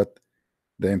 but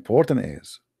The important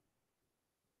is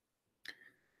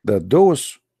that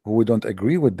those who don't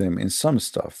agree with them in some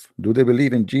stuff, do they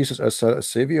believe in Jesus as a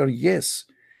savior? Yes.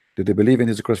 Do they believe in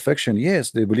his crucifixion? Yes.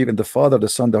 They believe in the Father, the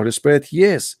Son, the Holy Spirit?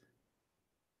 Yes.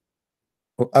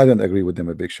 Well, I don't agree with them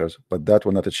in pictures, but that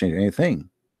will not change anything.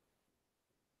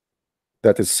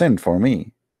 That is sin for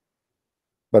me,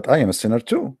 but I am a sinner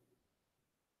too.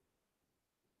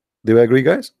 Do you agree,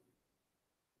 guys?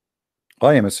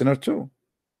 I am a sinner too.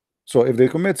 So if they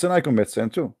commit sin, I commit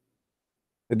sin too.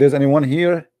 If there's anyone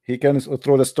here, he can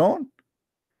throw the stone.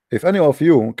 If any of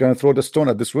you can throw the stone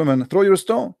at this woman, throw your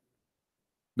stone.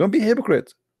 Don't be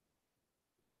hypocrite.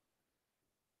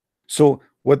 So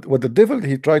what the devil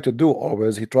he tried to do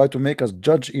always, he tried to make us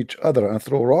judge each other and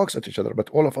throw rocks at each other. But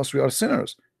all of us, we are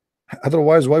sinners.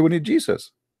 Otherwise, why we need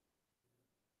Jesus?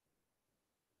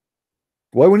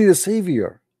 Why we need a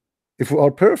savior if we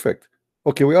are perfect?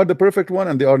 Okay, we are the perfect one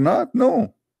and they are not?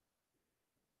 No.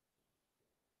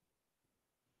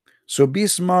 So be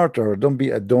smarter, don't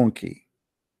be a donkey.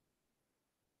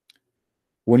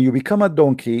 When you become a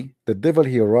donkey, the devil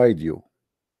he ride you.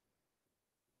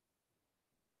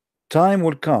 Time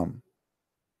will come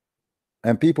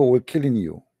and people will killing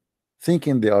you,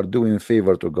 thinking they are doing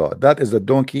favor to God. That is the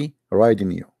donkey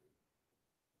riding you.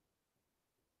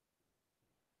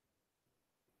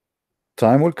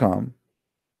 Time will come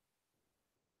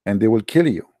and they will kill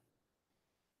you,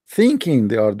 thinking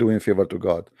they are doing favor to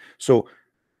God. So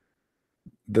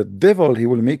the devil, he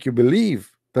will make you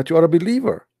believe that you are a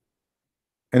believer,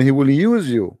 and he will use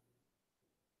you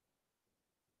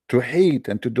to hate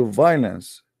and to do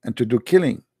violence and to do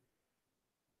killing,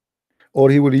 or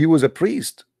he will use a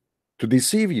priest to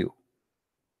deceive you.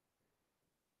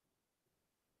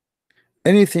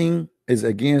 Anything is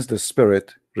against the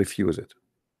spirit, refuse it.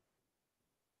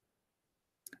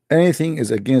 Anything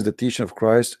is against the teaching of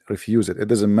Christ, refuse it. It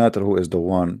doesn't matter who is the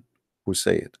one who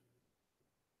say it.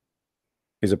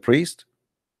 He's a priest,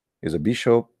 he's a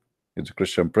bishop, he's a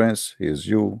Christian prince, he is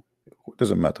you, it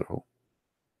doesn't matter who.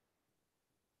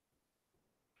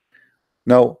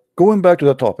 Now, going back to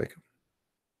the topic,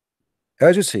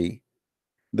 as you see,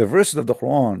 the verses of the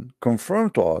Quran confirm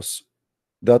to us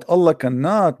that Allah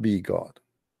cannot be God.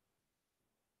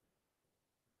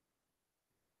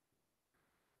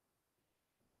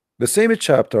 The same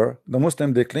chapter, the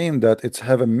Muslim, they claim that it's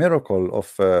have a miracle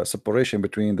of separation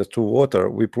between the two water.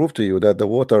 We prove to you that the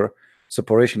water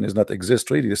separation is not exist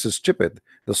really. This is stupid.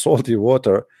 The salty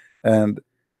water and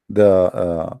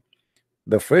the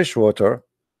fresh water,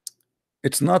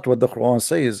 it's not what the Quran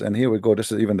says. And here we go.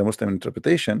 This is even the Muslim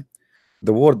interpretation.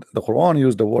 The Quran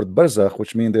used the word barzakh,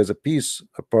 which means there's a piece,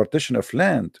 a partition of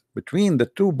land between the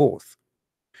two both.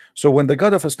 So when the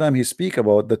God of Islam he speak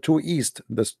about the two east,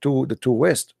 the two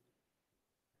west,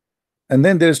 and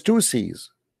then there's two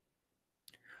seas.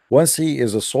 One sea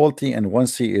is a salty and one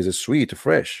sea is a sweet,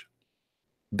 fresh.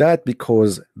 That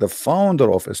because the founder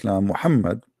of Islam,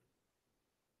 Muhammad,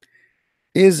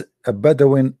 is a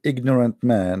Bedouin, ignorant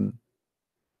man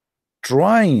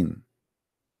trying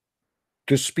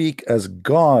to speak as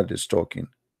God is talking.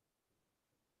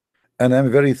 And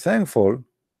I'm very thankful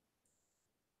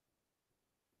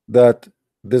that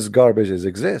this garbage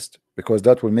exists, because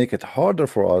that will make it harder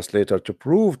for us later to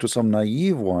prove to some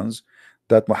naive ones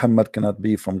that Muhammad cannot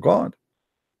be from God.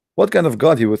 What kind of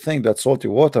God he would think that salty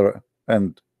water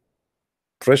and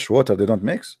fresh water they don't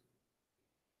mix?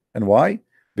 And why?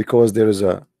 Because there is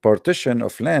a partition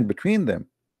of land between them.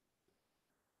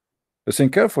 Listen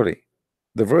carefully.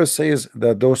 The verse says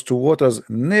that those two waters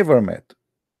never met.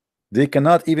 They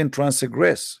cannot even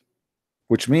transgress,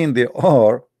 which means they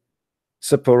are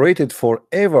separated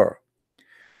forever.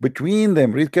 Between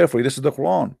them, read carefully, this is the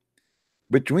Quran.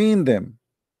 Between them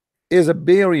is a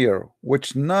barrier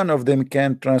which none of them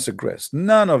can transgress.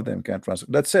 None of them can transgress.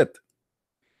 That's it.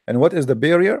 And what is the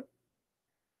barrier?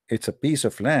 It's a piece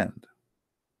of land.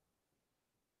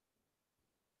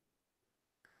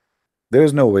 There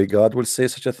is no way God will say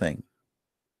such a thing.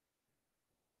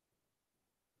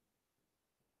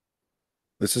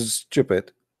 This is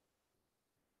stupid,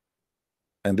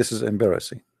 and this is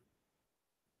embarrassing.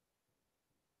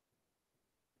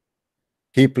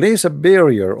 He placed a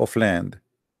barrier of land.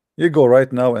 You go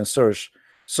right now and search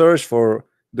for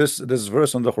this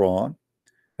verse on the Quran,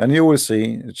 and you will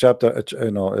see chapter,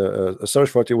 search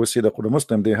for it. You will see the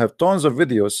Muslim, they have tons of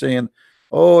videos saying,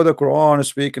 oh, the Quran is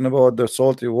speaking about the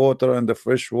salty water and the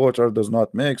fresh water does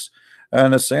not mix,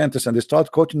 and a scientist, and they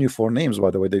start quoting you for names,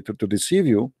 by the way, to deceive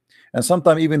you, and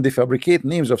sometimes even they fabricate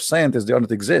names of scientists they do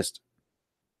not exist,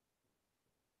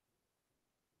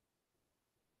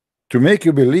 to make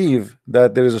you believe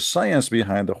that there is a science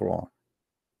behind the Quran.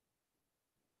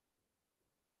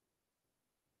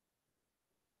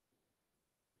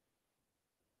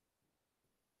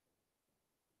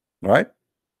 right?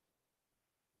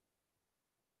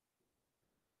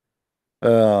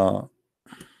 Uh,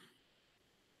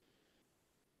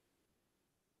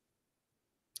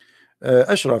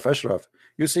 Ashraf,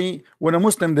 you see, when a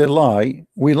Muslim they lie,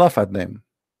 we laugh at them.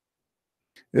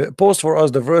 Post for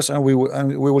us the verse, and we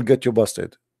will get you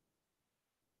busted.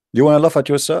 You want to laugh at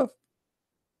yourself?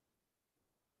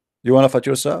 You want to laugh at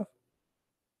yourself?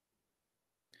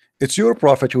 It's your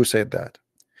prophet who said that.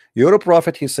 Your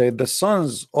prophet, he said, the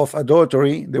sons of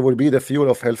adultery, they will be the fuel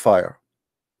of hellfire.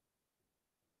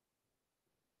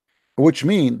 Which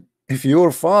means, if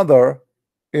your father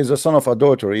is a son of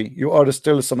adultery, you are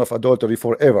still a son of adultery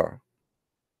forever.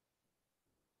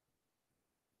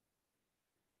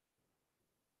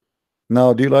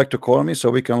 Now, do you like to call me so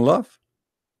we can laugh,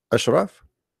 Ashraf?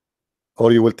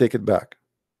 Or you will take it back?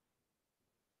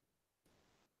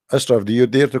 Ashraf, do you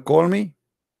dare to call me,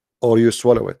 or you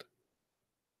swallow it?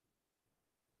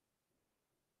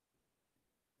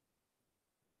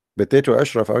 Potato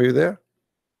Ashraf, are you there?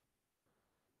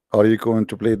 Are you going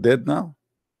to play dead now?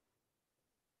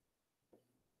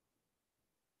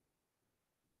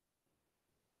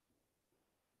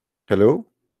 Hello?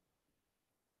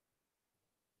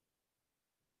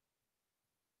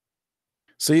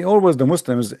 See, always the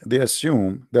Muslims, they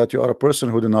assume that you are a person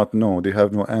who do not know, they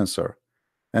have no answer,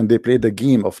 and they play the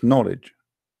game of knowledge.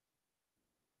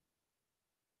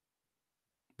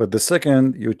 But the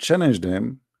second you challenge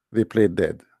them, they play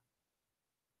dead.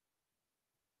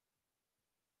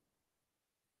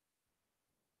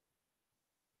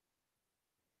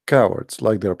 Cowards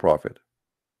like their prophet.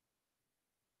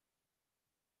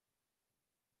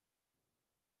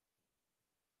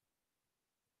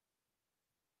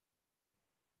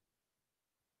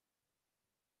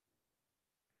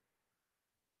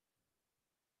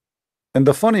 And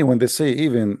the funny, when they say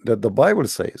even that the Bible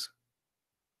says,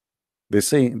 they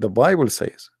say the Bible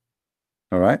says,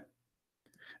 all right?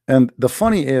 And the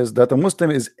funny is that a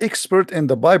Muslim is expert in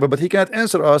the Bible, but he can't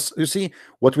answer us. You see,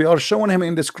 what we are showing him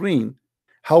in the screen,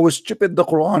 how stupid the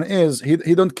Quran is,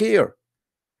 he don't care.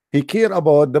 He care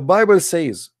about the Bible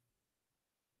says.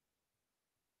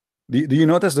 Do you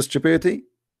notice the stupidity?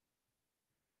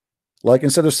 Like,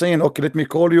 instead of saying, okay, let me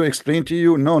call you, explain to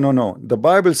you, no, the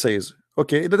Bible says.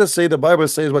 Okay, let us say the Bible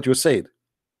says what you said.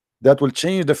 That will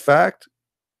change the fact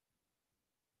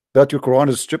that your Quran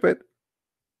is stupid,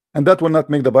 and that will not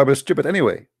make the Bible stupid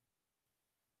anyway.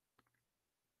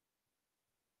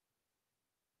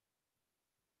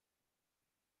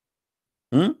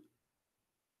 I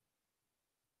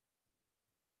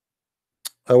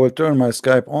will turn my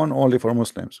Skype on only for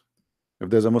Muslims if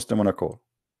there's a Muslim on a call.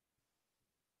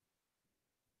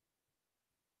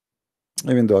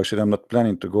 Even though actually I'm not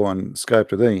planning to go on Skype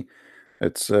today.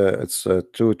 It's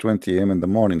 2:20 a.m. in the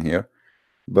morning here,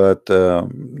 but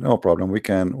no problem. We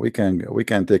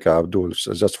can take Abdul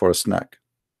just for a snack.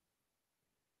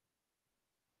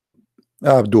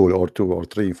 Abdul, or 2 or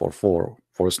 3 for 4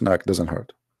 for a snack doesn't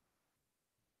hurt,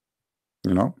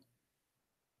 you know.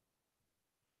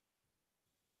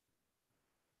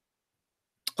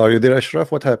 Are you there,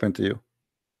 Ashraf? What happened to you?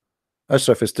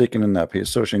 Ashraf is taking a nap. He's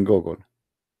searching Google.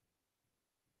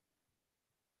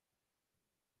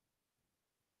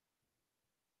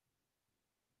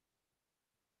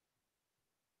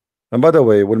 And by the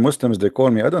way, when Muslims they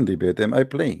call me, I don't debate them. I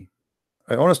play.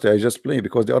 I just play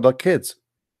because they are like kids.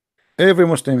 Every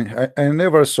Muslim, I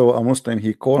never saw a Muslim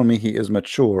he called me he is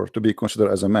mature to be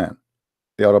considered as a man.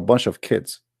 They are a bunch of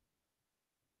kids.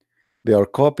 They are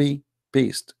copy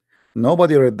paste.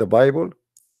 Nobody read the Bible.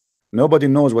 Nobody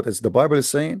knows what the Bible is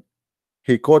saying.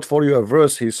 He quote for you a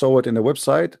verse, he saw it in the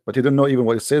website, but he didn't know even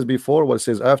what it says before, what it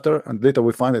says after, and later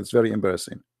we find it's very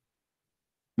embarrassing.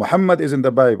 Muhammad is in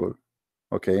the Bible.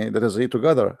 Okay, let us read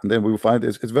together, and then we find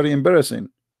it's very embarrassing.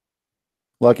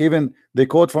 Like, even they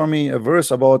quote for me a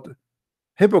verse about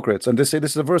hypocrites, and they say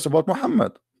this is a verse about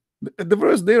Muhammad. The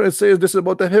verse there, it says this is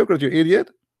about the hypocrite, you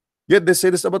idiot. Yet they say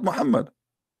this about Muhammad.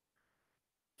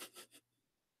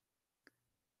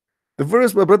 The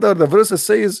verse, my brother, the verse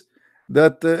says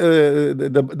that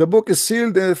the book is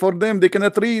sealed for them, they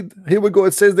cannot read. Here we go,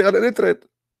 it says they are illiterate.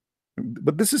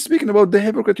 But this is speaking about the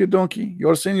hypocrite, you donkey. You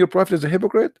are saying your prophet is a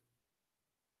hypocrite?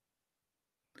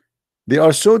 They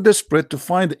are so desperate to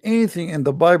find anything in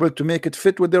the Bible to make it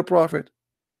fit with their prophet.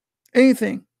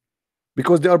 Anything.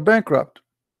 Because they are bankrupt.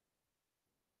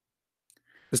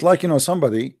 It's like, you know,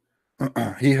 somebody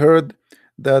he heard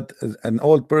that an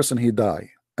old person he died,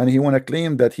 and he want to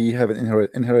claim that he have an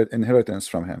inheritance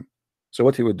from him. So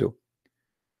what he would do?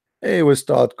 He would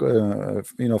start you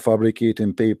know,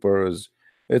 fabricating papers,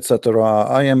 etc.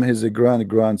 I am his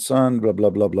grandson, blah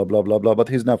blah blah blah blah blah blah, but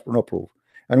he's not no proof.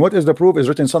 And what is the proof is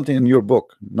written something in your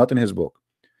book, not in his book.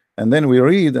 And then we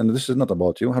read, and this is not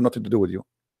about you, have nothing to do with you.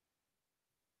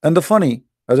 And the funny,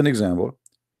 as an example,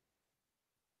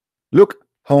 look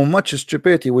how much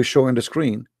stupidity we show in the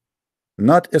screen.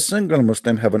 Not a single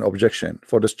Muslim have an objection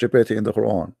for the stupidity in the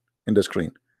Quran in the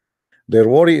screen. Their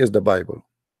worry is the Bible.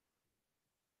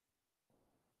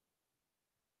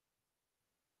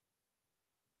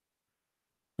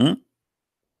 Hmm?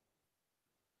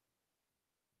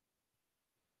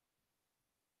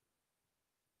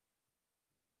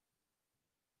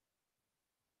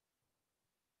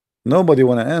 Nobody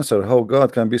want to answer how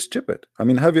God can be stupid. I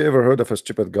mean, have you ever heard of a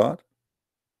stupid God?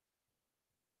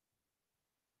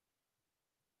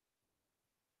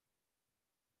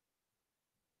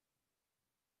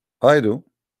 I do.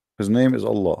 His name is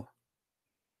Allah.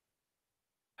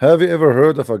 Have you ever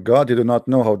heard of a God you do not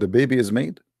know how the baby is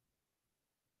made?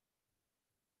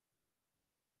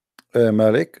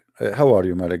 Malik, how are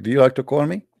you, Malik? Do you like to call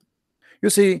me?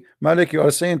 You see, Malik, you are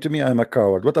saying to me I'm a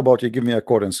coward. What about you give me a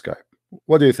call in Skype?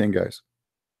 What do you think, guys?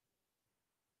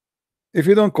 If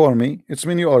you don't call me, it's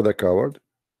mean you are the coward.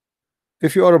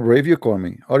 If you are brave, you call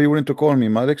me. Are you willing to call me,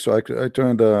 Malik, so I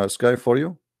turn the Skype for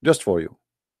you? Just for you.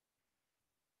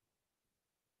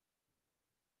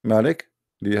 Malik,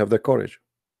 do you have the courage?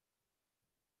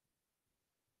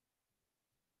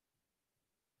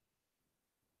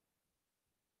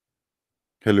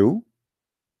 Hello?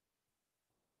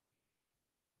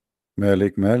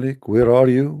 Malik, Malik, where are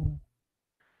you?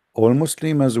 All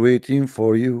Muslims waiting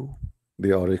for you.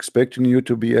 They are expecting you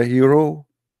to be a hero.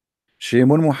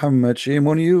 Shame on Muhammad, shame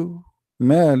on you.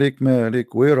 Malik,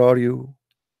 Malik, where are you?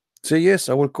 Say yes,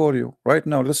 I will call you right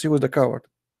now. Let's see who's the coward.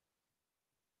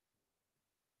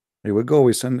 Here we go.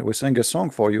 We sang a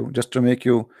song for you just to make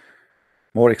you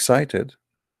more excited.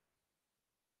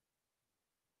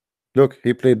 Look,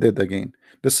 he played dead again.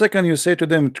 The second you say to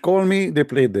them, call me, they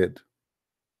play dead.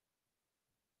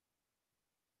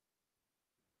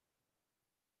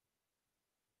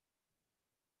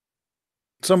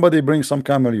 Somebody bring some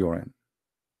camel urine.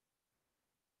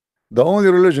 The only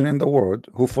religion in the world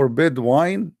who forbid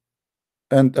wine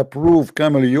and approve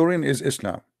camel urine is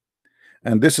Islam.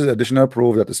 And this is additional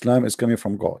proof that Islam is coming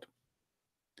from God.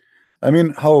 I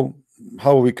mean, how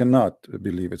we cannot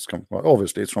believe it's come from God?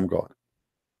 Obviously, it's from God.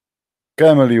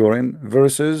 Camel urine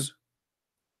versus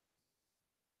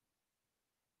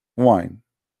wine.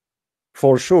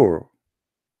 For sure,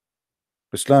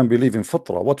 Islam believe in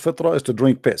fitra. What fitra is to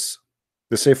drink piss.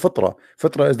 They say fitra.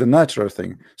 Fitra is the natural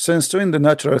thing. Since doing the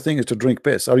natural thing is to drink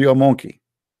piss, are you a monkey?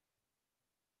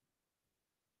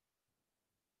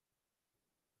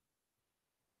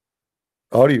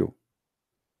 Are you?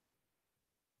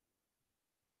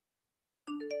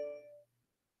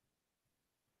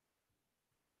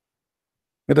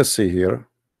 Let us see here.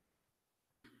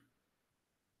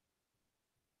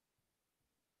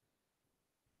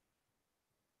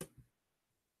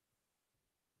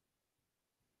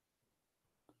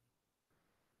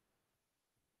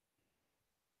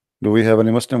 Do we have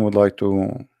any Muslim would like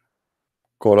to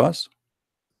call us?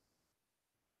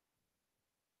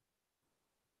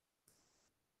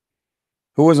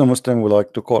 Who is a Muslim would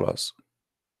like to call us?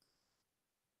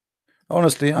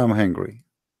 Honestly, I'm hungry.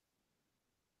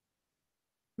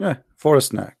 Yeah, for a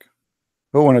snack.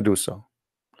 Who want to do so?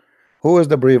 Who is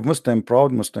the brave Muslim,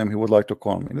 proud Muslim who would like to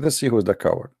call me? Let us see who is the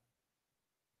coward.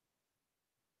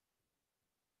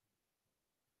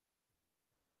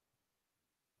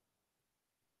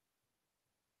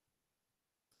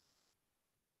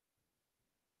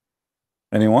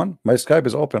 Anyone? My Skype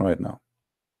is open right now.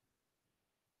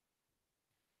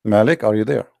 Malik, are you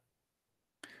there?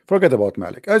 Forget about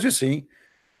Malik. As you see,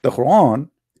 the Quran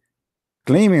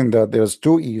claiming that there's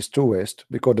two east, two west,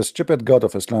 because the stupid God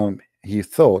of Islam, he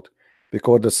thought,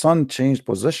 because the sun changed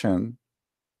position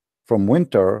from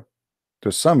winter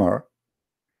to summer,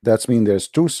 that means there's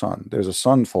two sun. There's a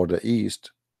sun for the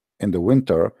east in the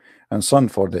winter, and sun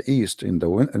for the east in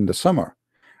the summer,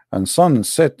 and sun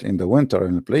set in the winter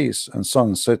in a place, and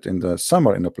sun set in the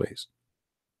summer in a place.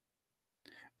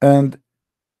 And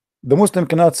the Muslim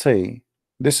cannot say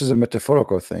this is a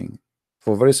metaphorical thing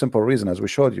for a very simple reason, as we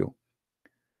showed you.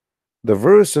 The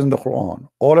verse in the Quran,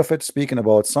 all of it speaking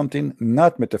about something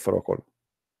not metaphorical,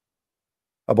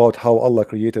 about how Allah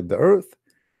created the earth,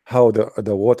 how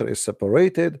the water is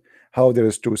separated, how there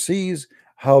is two seas,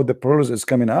 how the pearls is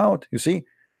coming out. You see,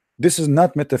 this is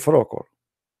not metaphorical.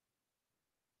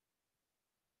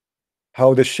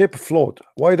 How the ship float.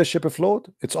 Why the ship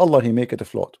float? It's Allah, he make it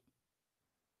float.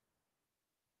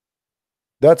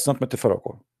 That's not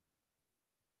metaphorical.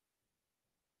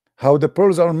 How the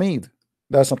pearls are made,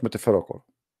 that's not metaphorical.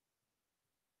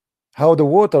 How the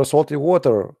water, salty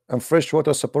water and fresh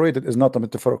water separated is not a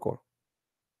metaphorical.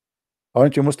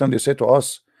 Aren't you Muslim? They say to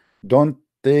us, don't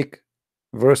take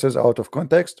verses out of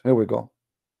context. Here we go.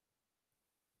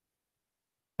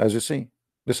 As you see,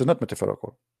 this is not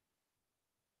metaphorical.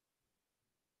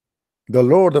 The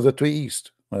Lord of the Three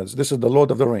East. This is the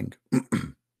Lord of the Ring.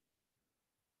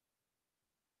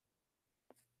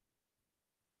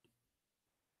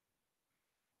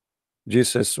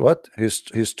 Jesus, what? He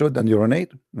stood and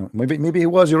urinated? No, maybe he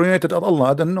was urinated at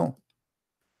Allah. I don't know.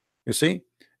 You see,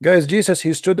 guys, Jesus,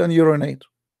 he stood and urinated.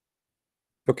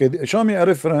 Okay, show me a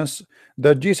reference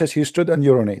that Jesus, he stood and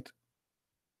urinated.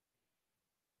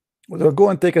 Well, go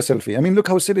and take a selfie. I mean, look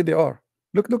how silly they are.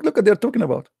 Look what they're talking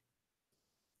about.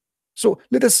 So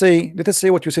let us say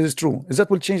what you say is true. Is that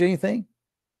will change anything?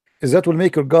 Is that will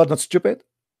make your God not stupid?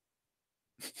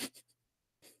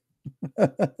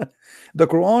 The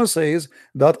Quran says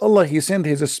that Allah, he sent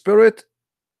his spirit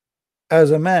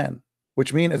as a man,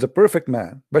 which means as a perfect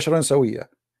man, basharan sawiya.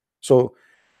 So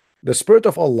the spirit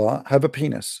of Allah have a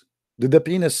penis. Did the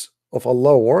penis of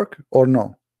Allah work or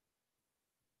no?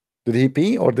 Did he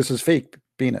pee or this is fake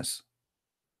penis?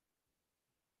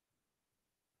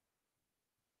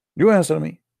 You answer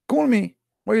me. Call me.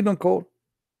 Why you don't call?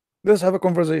 Let's have a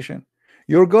conversation.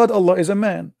 Your God Allah is a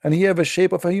man and he have a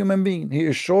shape of a human being. He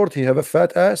is short, he have a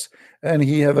fat ass, and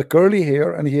he have a curly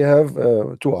hair, and he have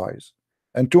 2 eyes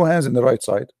and 2 hands in the right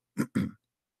side.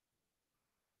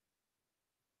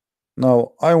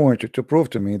 Now I want you to prove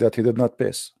to me that he did not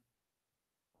piss.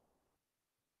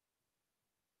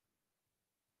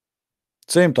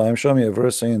 Same time, show me a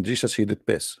verse saying Jesus he did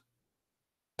piss.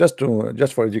 Just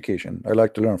for education. I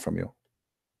like to learn from you.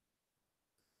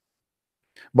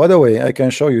 By the way, I can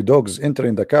show you dogs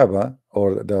entering the Kaaba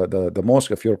or the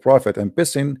mosque of your prophet and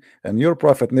pissing, and your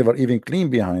prophet never even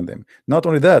cleaned behind them. Not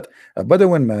only that, a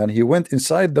Bedouin man, he went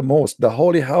inside the mosque, the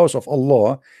holy house of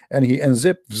Allah, and he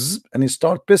unzipped and he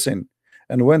started pissing.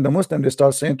 And when the Muslim, they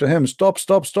start saying to him, stop,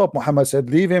 Muhammad said,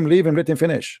 leave him, let him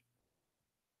finish.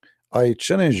 I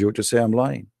challenge you to say I'm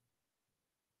lying.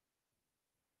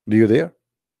 Do you dare?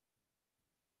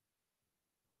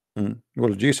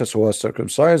 Well, Jesus was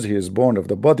circumcised. He is born of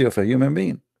the body of a human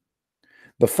being.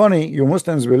 The funny, you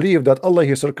Muslims believe that Allah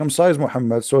he circumcised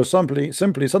Muhammad, so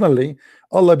suddenly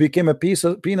Allah became a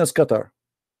penis cutter.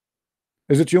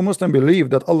 Is it you Muslim believe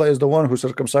that Allah is the one who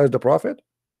circumcised the prophet?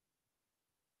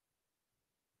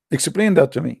 Explain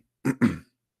that to me.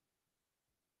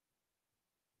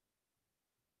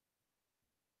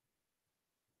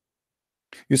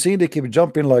 You see, they keep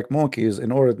jumping like monkeys in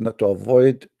order not to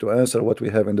avoid to answer what we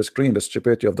have in the screen, the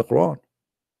stupidity of the Quran.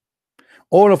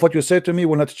 All of what you say to me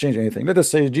will not change anything. Let us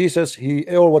say Jesus, he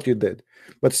all what you did,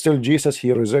 but still Jesus,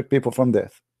 he resurrect people from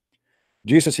death.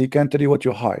 Jesus, he can tell you what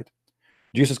you hide.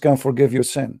 Jesus can forgive your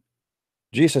sin.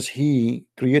 Jesus, he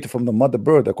created from the mother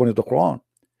bird according to the Quran.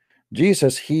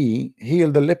 Jesus, he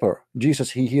healed the leper.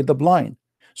 Jesus, he healed the blind.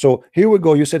 So here we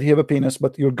go. You said he have a penis,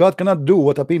 but your God cannot do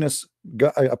what a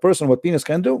person with penis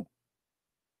can do.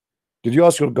 Did you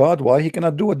ask your God why he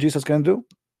cannot do what Jesus can do?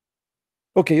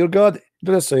 Okay, your God,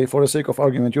 let's say for the sake of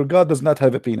argument, your God does not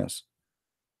have a penis,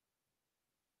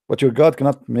 but your God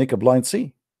cannot make a blind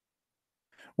see.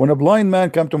 When a blind man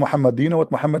came to Muhammad, do you know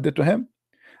what Muhammad did to him?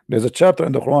 There's a chapter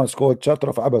in the Quran, it's called chapter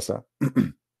of Abasa.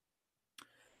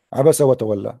 Abasa wa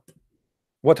tawalla.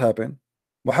 What happened?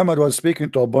 Muhammad was speaking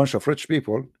to a bunch of rich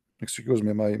people. Excuse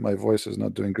me, my voice is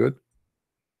not doing good.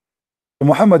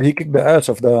 Muhammad, he kicked the ass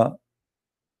of the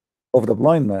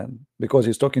blind man because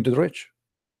he's talking to the rich.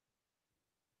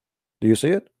 Do you see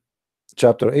it?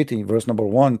 Chapter 18, verse number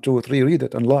 1, 2, 3. Read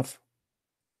it and laugh.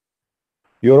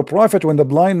 You're a prophet. When the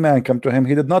blind man came to him,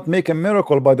 he did not make a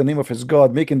miracle by the name of his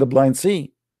God, making the blind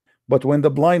see. But when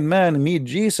the blind man meet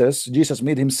Jesus, Jesus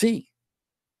made him see.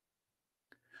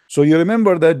 So you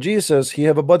remember that Jesus, he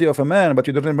have a body of a man, but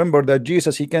you don't remember that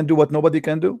Jesus, he can do what nobody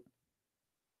can do.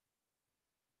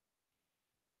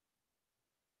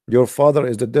 Your father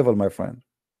is the devil, my friend.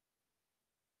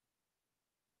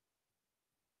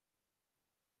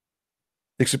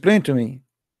 Explain to me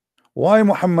why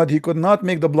Muhammad, he could not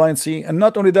make the blind see, and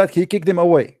not only that, he kicked him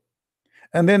away.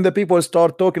 And then the people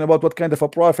start talking about what kind of a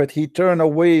prophet. He turned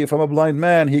away from a blind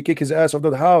man. He kicked his ass out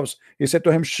of the house. He said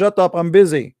to him, shut up, I'm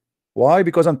busy. Why?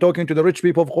 Because I'm talking to the rich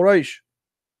people of Quraysh.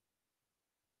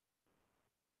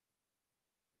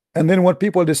 And then when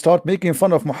people, they start making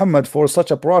fun of Muhammad for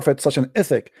such a prophet, such an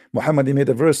ethic, Muhammad, he made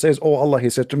a verse, says, oh Allah, he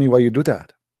said to me, why you do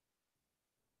that?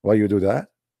 Why you do that?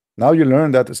 Now you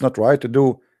learn that it's not right to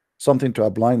do something to a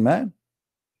blind man.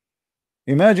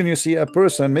 Imagine you see a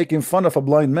person making fun of a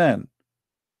blind man.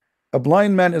 A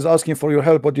blind man is asking for your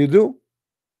help. What do?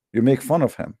 You make fun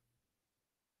of him.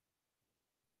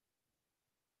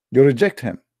 You reject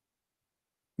him.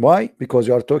 Why? Because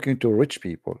you are talking to rich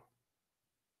people.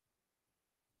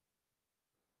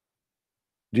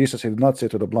 Jesus did not say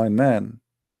to the blind man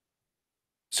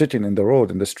sitting in the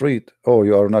road, in the street, oh,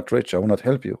 you are not rich, I will not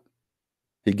help you.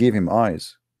 He gave him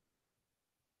eyes.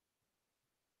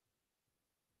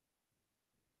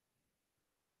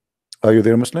 Are you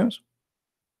there, Muslims?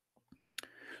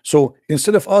 So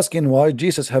instead of asking why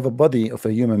Jesus have a body of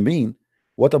a human being,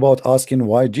 what about asking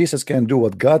why Jesus can do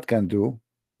what God can do,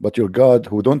 but your God,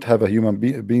 who don't have a human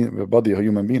body, a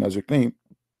human being as you claim,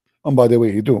 and by the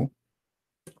way, he do,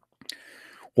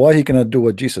 why he cannot do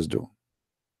what Jesus do?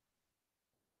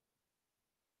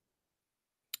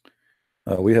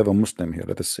 We have a Muslim here.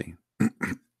 Let us see.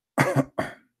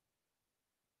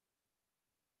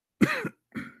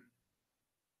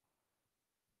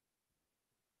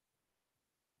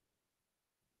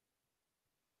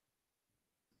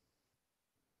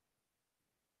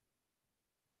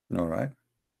 All right.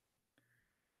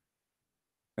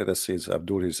 Let us see. It's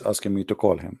Abdul is asking me to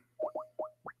call him.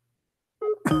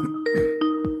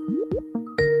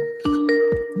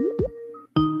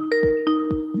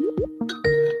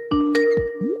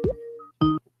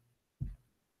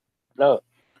 Hello.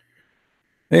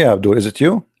 Hey, Abdul, is it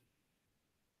you?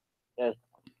 Yes.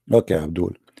 Okay,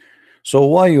 Abdul. So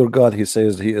why your God, he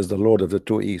says he is the Lord of the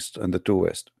two east and the two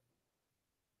west?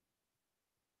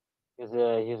 He's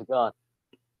God.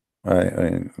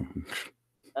 I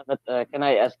But can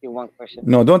I ask you one question?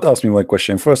 No, don't ask me my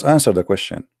question. First, answer the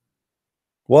question.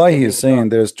 Why he is He's saying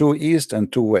God. there's two east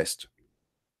and two west?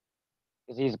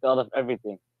 Because he's God of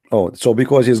everything. Oh, so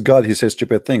because he's God, he says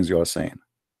stupid things, you are saying.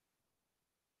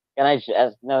 Can I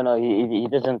ask? No, he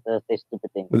doesn't say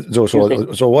stupid things.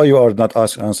 So why you are not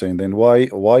answering then?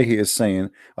 Why he is saying,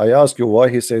 I ask you why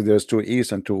he says there's two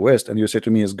east and two west, and you say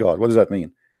to me is God. What does that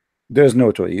mean? There's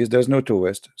no two east, there's no two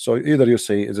west. So either you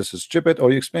say this is stupid or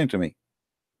you explain to me.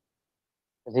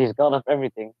 Because he's God of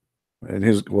everything.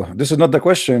 And well, this is not the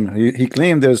question. He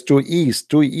claimed there's two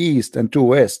east and two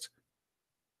west.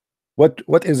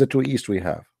 What is the two east we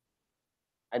have?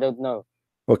 I don't know.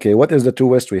 Okay, what is the two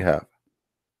west we have?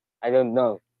 I don't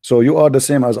know. So you are the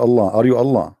same as Allah. Are you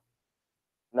Allah?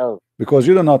 No. Because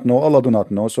you do not know, Allah do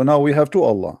not know. So now we have two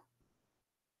Allah.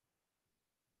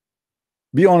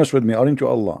 Be honest with me, aren't you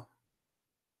Allah?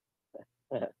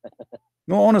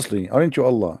 No, honestly, aren't you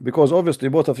Allah? Because obviously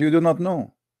both of you do not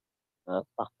know.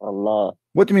 Astaghfirullah.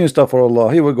 What do you mean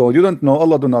astaghfirullah? Here we go. You don't know,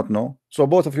 Allah do not know. So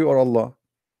both of you are Allah.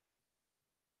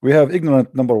 We have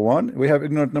ignorant number one, we have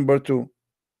ignorant number two.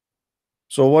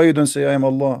 So why you don't say I am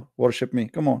Allah? Worship me.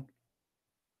 Come on.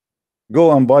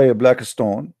 Go and buy a black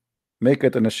stone, make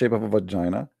it in the shape of a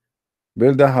vagina,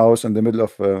 build a house in the middle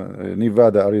of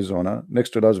Nevada, Arizona, next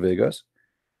to Las Vegas,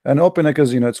 and open a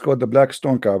casino. It's called the Black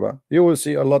Stone Kaaba. You will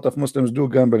see a lot of Muslims do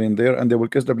gambling there, and they will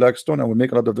kiss the black stone and will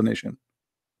make a lot of donation.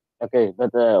 Okay, but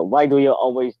why do you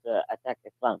always attack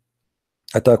Islam?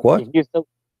 Attack what?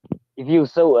 If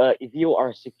you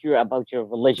are secure about your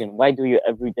religion, why do you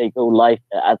every day go live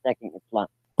attacking Islam?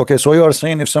 Okay, so you are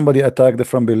saying if somebody attacked the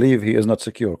from belief, he is not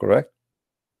secure, correct?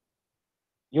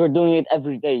 You're doing it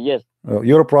every day, yes.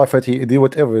 Your prophet, he do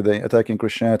it every day, attacking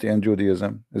Christianity and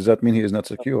Judaism. Does that mean he is not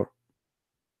secure?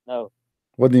 No.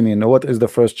 What do you mean? What is the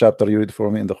first chapter you read for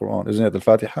me in the Quran? Isn't it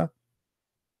Al-Fatiha?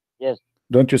 Yes.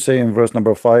 Don't you say in verse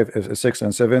number 5, 6,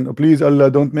 and 7, please Allah,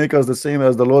 don't make us the same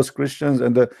as the lost Christians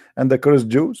and the cursed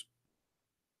Jews?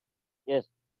 Yes.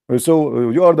 So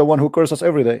you are the one who curses us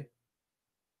every day.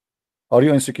 Are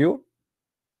you insecure?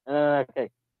 Okay.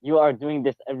 You are doing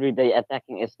this every day,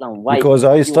 attacking Islam. Why? Because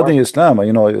I study Islam.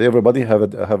 You know, everybody have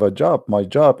a job. My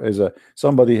job is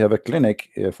somebody have a clinic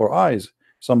for eyes.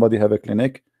 Somebody have a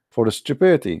clinic for the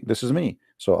stupidity. This is me.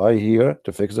 So I here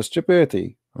to fix the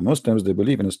stupidity. Muslims, they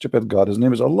believe in a stupid God. His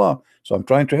name is Allah. So I'm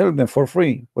trying to help them for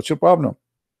free. What's your problem?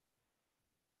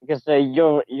 Because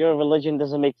your religion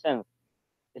doesn't make sense.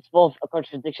 It's full of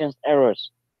contradictions,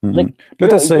 errors.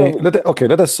 Let us say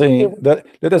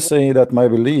that my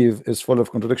belief is full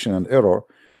of contradiction and error,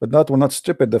 but that will not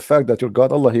stupid the fact that your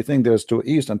God Allah, he think there's two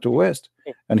east and two west,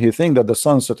 and he think that the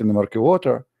sun set in the murky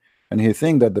water, and he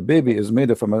think that the baby is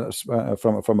made from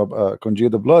a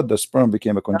congealed blood. The sperm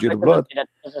became a congealed blood.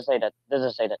 Doesn't say that.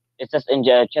 Doesn't say that. It says in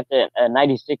chapter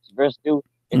 96, verse 2.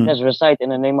 It says, "Recite in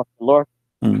the name of the Lord,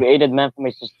 who created man from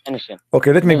a suspension."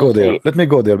 Okay, let me go there. Let me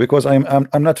go there because I'm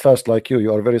not fast like you.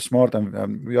 You are very smart,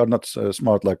 and we are not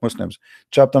smart like Muslims.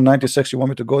 Chapter 96. You want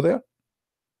me to go there?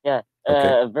 Yeah.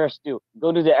 Okay. Verse 2.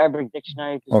 Go to the Arabic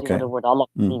dictionary to see what the word Allah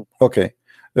means. Okay.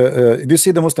 Do you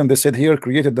see the Muslim? They said here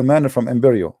created the man from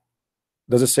embryo.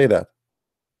 Does it say that?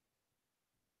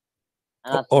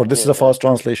 Or this is a false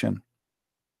translation?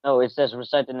 No, it says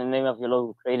recite in the name of your Lord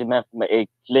who created man from a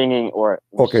clinging or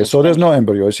Okay, so there's suspension. no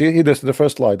embryo. See, this is the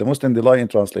first lie. The Muslim, they lie in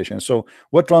translation. So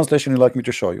what translation you like me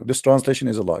to show you? This translation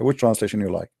is a lie. Which translation you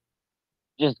like?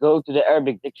 Just go to the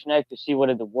Arabic dictionary to see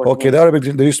what the word Okay, means. the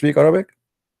Arabic. Do you speak Arabic?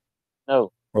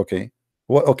 No, Okay.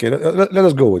 What? Okay, let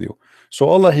us go with you. So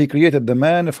Allah, He created the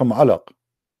man from alaq.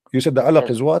 You said the alaq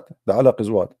yes, is what? The alaq is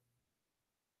what?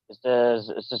 it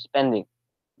says suspending.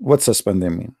 What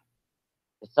suspending mean?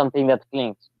 It's something that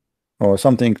clings. Or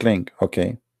something cling.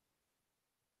 Okay.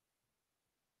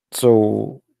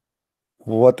 So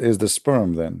what is the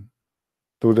sperm then?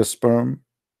 To the sperm,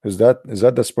 is that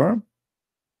the sperm?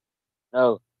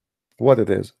 No, What it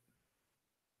is?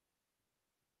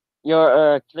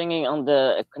 you're clinging on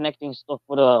the connecting stuff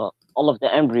for all of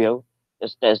the embryo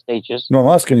the stages. No,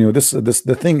 I'm asking you. This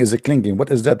the thing is a clinging.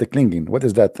 What is that? The clinging. What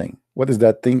is that thing? What is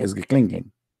that thing? Is It's,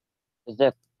 clinging? it's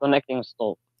the connecting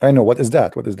stuff. I know. What is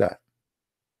that? What is that?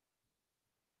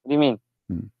 What do you mean?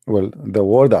 Well, the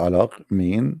word alaq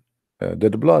mean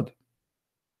dead blood.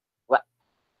 What?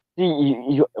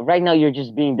 See, right now you're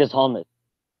just being dishonest.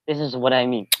 This is what I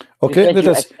mean. You Okay, said you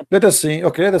accept. let us see.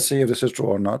 Okay, let us see if this is true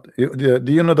or not.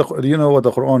 Do you know do you know what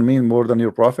the Quran mean more than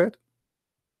your prophet?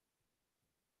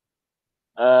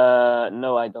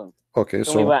 No, I don't. Okay,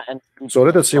 Show me so what and read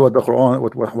let us see from. what the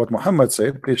Quran, what Muhammad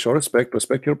said. Please show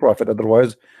respect your prophet.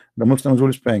 Otherwise, the Muslims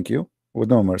will spank you with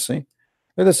no mercy.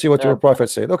 Let us see what your Fine. prophet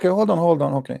said. Okay, hold on.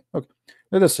 Okay,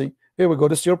 let us see. Here we go.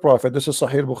 This is your prophet. This is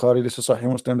Sahih Bukhari. This is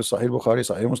Sahih Muslim. This is Sahih Bukhari.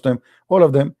 Sahih Muslim. All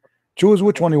of them. Choose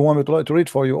which Okay. one you want me to read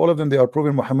for you. All of them, they are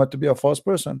proving Muhammad to be a false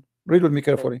person. Read with me Okay.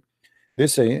 carefully. They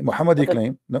say Muhammad, he But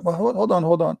claimed. No, hold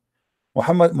on.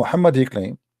 Muhammad, he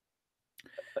claimed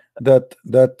that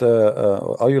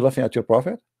are you laughing at your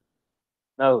prophet?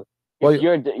 no, if Why?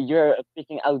 you're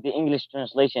picking out the English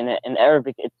translation in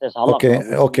Arabic, it says Okay, halaqa,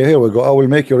 which okay, here we go. I will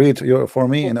make you read for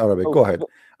me people, in Arabic. oh, Go ahead. people,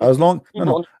 As long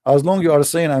people on as long you are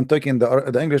saying I'm taking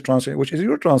the English translation, which is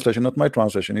your translation, not my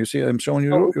translation. You see, I'm showing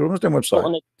you no, your Muslim people website.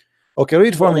 on it, Okay,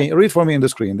 people on it. read for me in the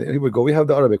screen. Here we go. We have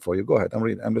the Arabic for you. Go ahead. I'm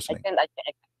reading. I'm listening. I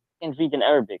can't read in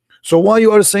Arabic. So why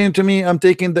you are saying to me I'm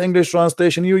taking the English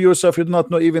translation? You yourself you do not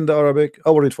know even the Arabic. I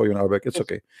will read for you in Arabic. It's It's,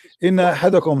 okay. it's إن people on it.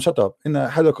 أحدكم shut up. إن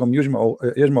أحدكم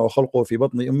يجمع خلقه في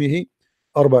بطن أمه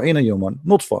 40 يوما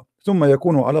نطفة ثم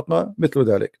يكون علقة مثل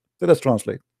ذلك. So let's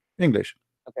translate English.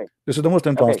 Okay, This is the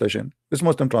Muslim okay. translation. This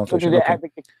Muslim Go to translation. the Okay.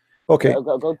 Arabic. Okay.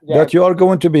 Go to the That you Arabic. are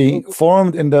going to be English.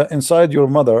 formed in the inside your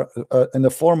mother in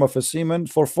the form of a semen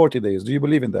for 40 days. Do you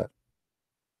believe in that?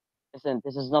 Listen,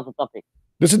 this is not the topic.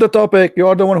 This is the topic. You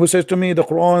are the one who says to me the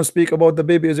Quran speak about the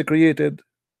baby is created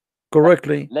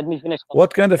correctly. Let me finish.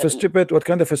 What kind of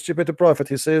a stupid prophet?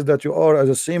 He says that you are as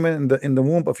a semen in the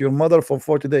womb of your mother for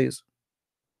 40 days.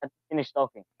 Let me finish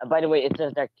talking. By the way, it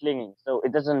says they're clinging, so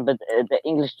it doesn't. But the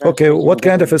English Okay, translation what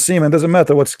kind of doesn't. a semen? Doesn't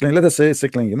matter what's clean. Let us say it's a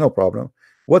clinging, no problem.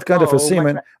 What kind of a Oh, my semen?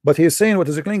 friend, But he's saying what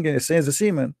is a clinging? He's saying the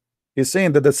semen. He's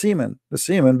saying that the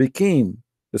semen became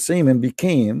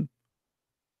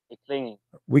it's clinging.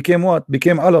 what?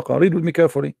 Became alaqa. Read with me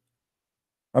carefully.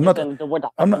 Listen, the word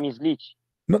I'm halaqa not means leech.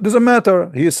 no, doesn't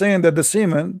matter. He is saying that the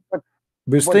semen But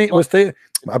we the word stay we stay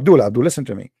Abdul, listen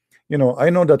to me. You know, I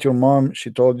know that your mom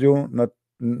she told you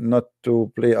not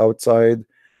to play outside.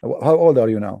 How old are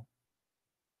you now?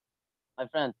 my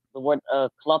friend, the word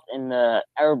clot in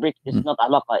Arabic is Hmm. not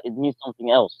alaqa. It means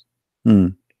something else. Hmm.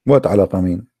 What alaqa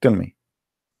mean? Tell me.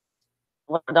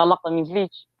 Word alaqa means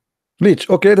leech. Leech.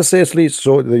 Okay, let's say it's leech.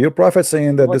 So your prophet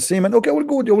saying The that the word, semen. Okay, we'll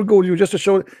go with you just to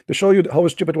show you how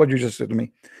stupid what you just said to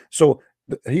me. So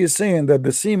he is saying that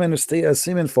the semen stay as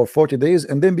semen for 40 days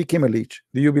and then became a leech.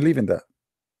 Do you believe in that?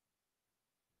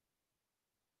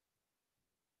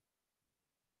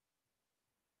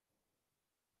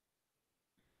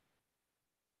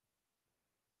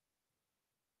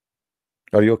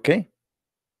 Are you okay?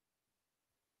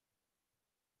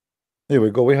 Here we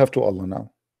go. We have to Allah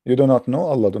now. You do not know.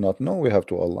 Allah do not know. We have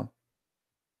to Allah.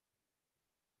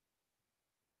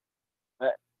 uh,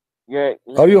 you're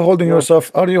Are you listen. holding You're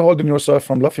yourself? Are you holding yourself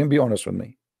from laughing? Be honest with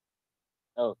me.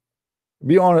 no.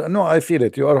 Be honest. No, I feel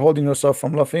it. You are holding yourself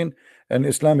from laughing, and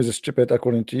Islam is stupid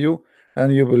according to you,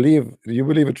 and you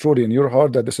believe it truly in your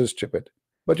heart that this is stupid.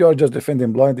 But you are just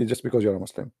defending blindly just because you're a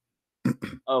Muslim.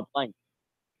 Oh, fine.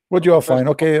 What you Okay, are first fine.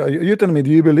 of all, Okay, you tell me.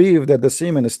 Do you believe that the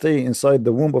semen stay inside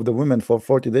the womb of the woman for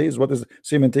 40 days? What is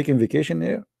semen taking vacation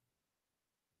here?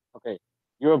 okay,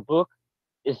 your book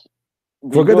is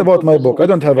Forget your about book my doesn't book. I even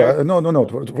don't have dare. a no. Don't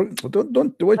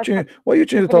My friend, why you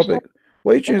let me change the finish topic? talking.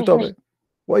 Why you change Let the me finish. topic?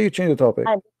 Why you change the topic?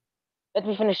 And let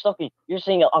me finish talking. You're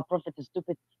saying our prophet is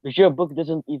stupid, but your book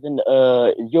doesn't even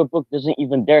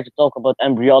dare to talk about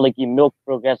embryology, milk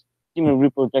progress, human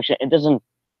reproduction. It doesn't.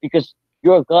 because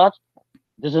your God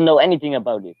doesn't know anything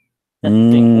about it. That's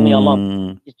the thing. Only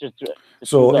Allah is the true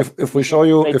So God. if we He's show not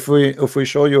you fake. if we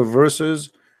show you verses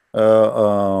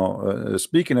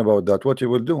speaking about that, what you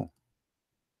will do?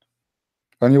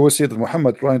 And you will see that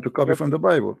Muhammad trying to copy Your, from the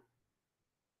Bible.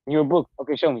 your book.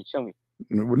 Okay, show me. Show me.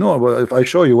 No, but if I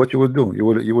show you, what you will do?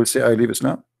 You will say I leave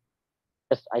Islam.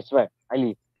 Yes, I swear. I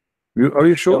leave. Are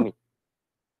you Show sure? me.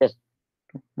 Yes.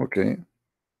 Okay.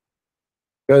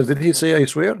 Guys, did he say I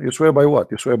swear? You swear by what?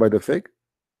 You swear by the fig?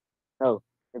 No.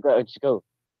 Just go.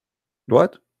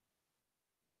 What?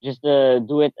 Just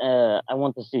do it. I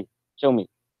want to see. Show me.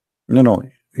 No.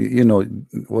 You know,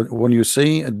 when you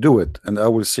say do it, and I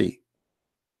will see.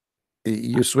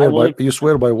 You I swear will by leave Islam.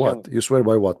 Show me. what? You swear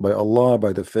by what? By Allah,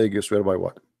 by the fig, you swear by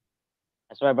what?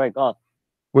 I swear by God.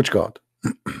 Which God?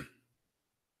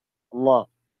 Allah.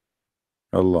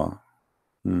 Allah.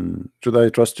 Should I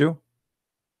trust you?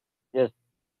 Yes.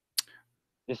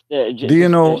 Just show me.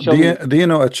 Do you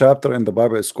know a chapter in the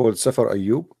Bible is called Safar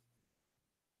Ayub?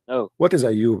 No. What is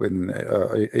Ayub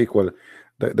in equal?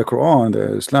 The Quran,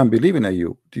 the Islam believe in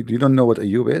Ayub. You don't know what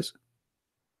Ayub is?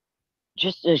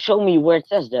 Just show me where it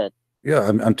says that. Yeah,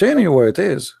 I'm telling you where it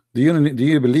is. Do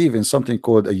you believe in something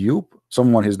called Ayub?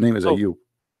 Someone, his name is No. Ayub.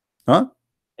 Huh?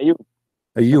 Ayub.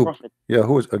 Ayub. Prophet. Yeah,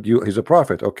 who is Ayub? He's a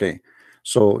prophet. Okay.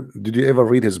 So did you ever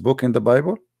read his book in the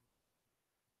Bible?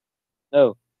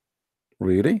 No.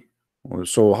 Really?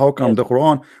 So how come Yes. the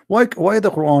Quran? Why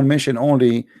the Quran mention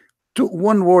only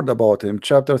one word about him?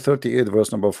 Chapter 38,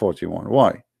 verse number 41.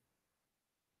 Why?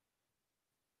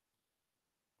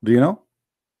 Do you know?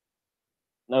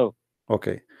 No.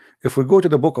 Okay. If we go to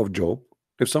the book of Job,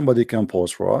 if somebody can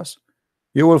pause for us,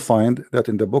 you will find that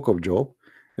in the book of Job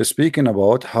is speaking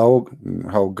about how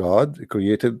God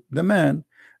created the man,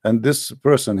 and this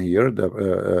person here,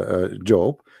 the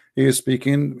Job, he is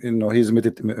speaking. You know, he's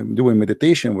doing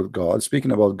meditation with God,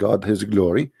 speaking about God, His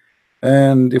glory.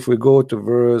 And if we go to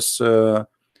verse, you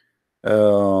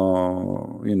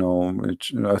know,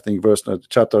 I think verse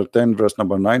chapter 10, verse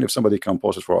number 9. If somebody can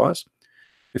pause it for us,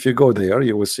 if you go there,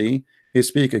 you will see he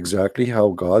speak exactly how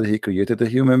God he created the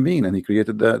human being, and he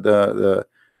created the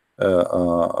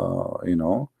you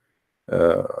know,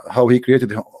 how he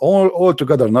created all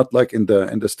together, not like in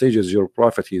the stages your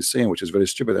prophet he is saying, which is very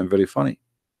stupid and very funny.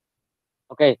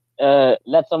 Okay.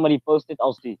 Let somebody post it.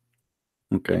 I'll see.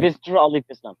 Okay. If it's true, I'll leave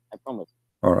Islam. I promise.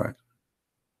 All right.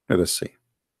 Let us see.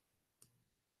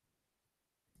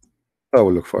 I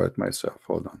will look for it myself.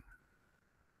 Hold on.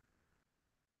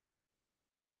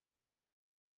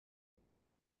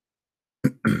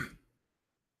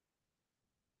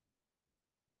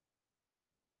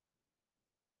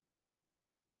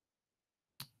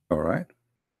 All right.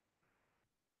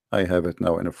 I have it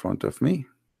now in front of me,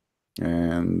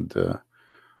 and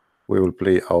we will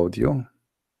play audio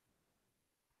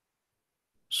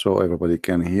so everybody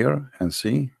can hear and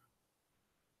see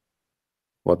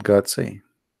what God say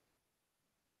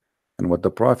and what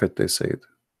the prophet they said.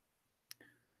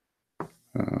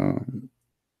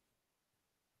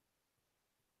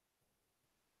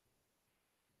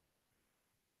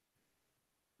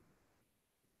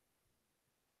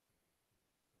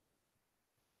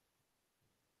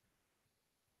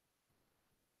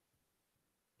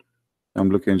 I'm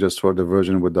looking just for the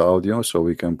version with the audio so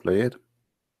we can play it.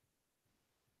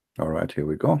 All right, here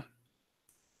we go.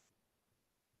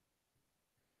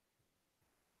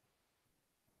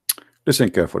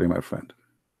 Listen carefully, my friend.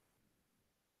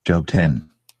 Job 10.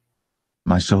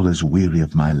 My soul is weary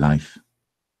of my life.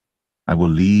 I will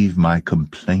leave my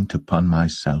complaint upon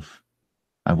myself.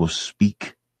 I will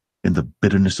speak in the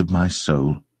bitterness of my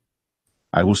soul.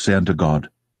 I will say unto God,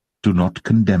 do not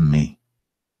condemn me.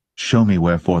 Show me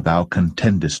wherefore thou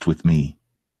contendest with me.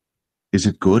 Is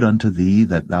it good unto thee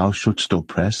that thou shouldst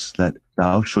oppress, that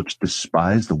thou shouldst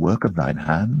despise the work of thine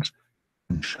hands,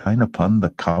 and shine upon the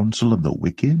counsel of the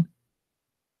wicked?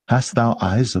 Hast thou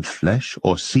eyes of flesh,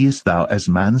 or seest thou as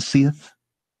man seeth?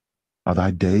 Are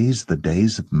thy days the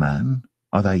days of man?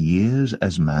 Are thy years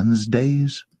as man's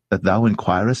days, that thou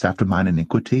inquirest after mine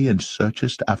iniquity, and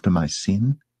searchest after my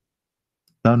sin?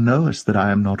 Thou knowest that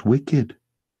I am not wicked,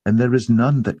 and there is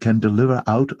none that can deliver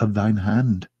out of thine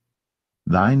hand.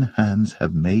 Thine hands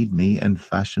have made me and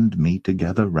fashioned me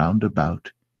together round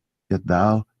about, yet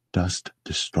thou dost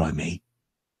destroy me.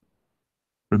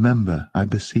 Remember, I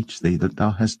beseech thee, that thou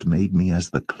hast made me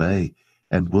as the clay,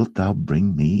 and wilt thou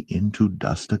bring me into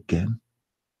dust again?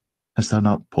 Hast thou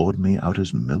not poured me out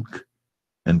as milk,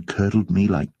 and curdled me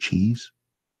like cheese?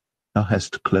 Thou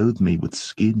hast clothed me with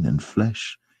skin and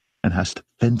flesh, and hast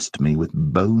fenced me with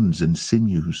bones and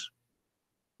sinews.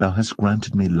 Thou hast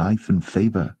granted me life and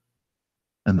favor.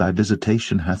 and thy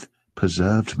visitation hath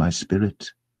preserved my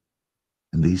spirit.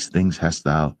 And these things hast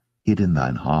thou hid in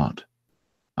thine heart.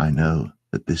 I know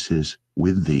that this is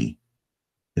with thee.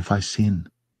 If I sin,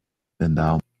 then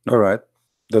thou... All right.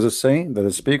 Does it say? Does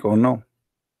it speak or no?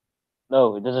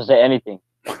 No, it doesn't say anything.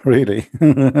 Really?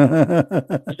 It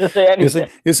doesn't say anything.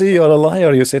 You see, you're a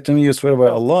liar. You said to me, you swear by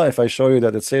Allah if I show you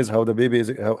that it says how the baby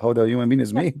is, how the human being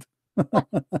is made. My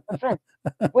friend,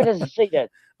 where does it say that?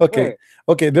 Okay. Where?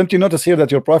 Okay. Don't you notice here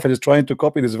that your prophet is trying to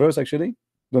copy this verse actually?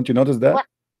 Don't you notice that?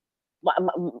 What?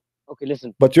 Okay,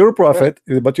 listen. But your prophet,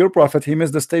 he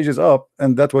missed the stages up,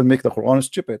 and that will make the Quran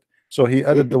stupid. So he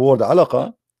added the word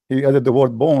alaqa, he added the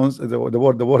word bones, the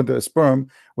word sperm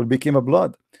will become a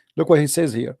blood. Look what he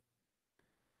says here.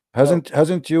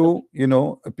 Hasn't you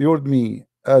appeared me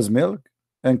as milk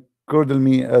and curdled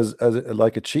me as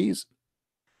like a cheese,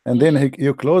 and then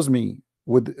you clothe me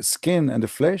with skin and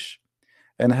flesh,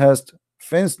 and hast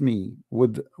fenced me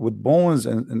with bones,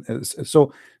 and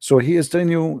so he is telling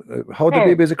you how the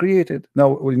baby is created.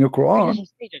 Now in your Quran,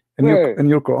 in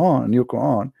your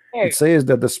Quran, it says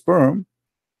that the sperm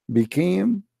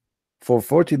became for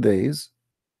 40 days.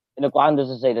 In the Quran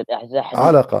doesn't say that.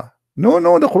 Alaqa. No,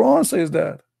 the Quran says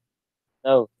that.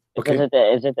 No,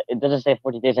 it doesn't say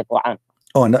 40 days in Quran.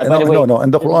 Oh, no,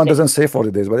 and the Quran doesn't say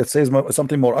 40 days, but it says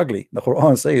something more ugly. The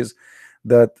Quran says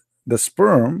that the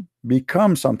sperm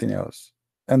becomes something else,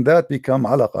 and that become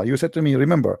alaqa. You said to me,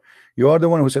 remember, you are the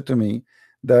one who said to me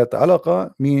that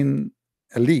alaqa mean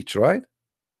a leech, right?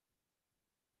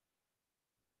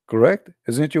 Correct?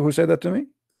 Isn't it you who said that to me?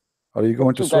 Are you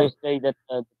going to guys say that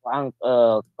the Quran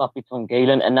copied from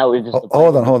Galen, and now it is the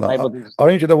Bible? Hold on.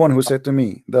 Aren't you the one who said to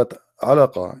me that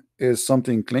alaqa is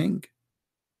something cling?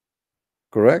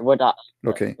 Correct?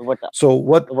 Okay. So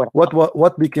what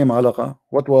became alaqa?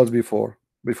 What was before?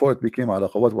 Before it became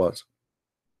alaqa, what was?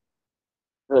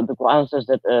 The Quran says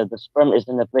that the sperm is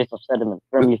in the place of sediment.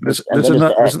 This is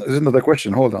not the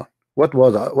question. Hold on. What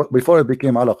was what before it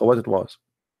became alaqa? What it was?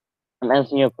 I'm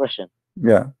answering your question.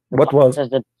 Yeah. What was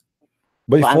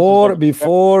before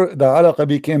the alaqa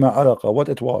became alaqa? What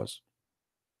it was?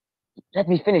 Let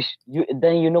me finish.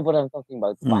 Then you know what I'm talking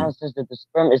about. The Quran says that the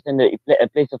sperm is in a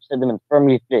place of sediment,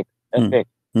 firmly fixed, and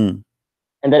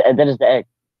that is the egg.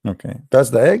 Okay, that's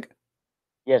the egg.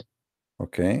 Yes.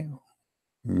 Okay.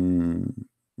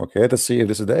 Okay, let's see if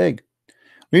this is the egg.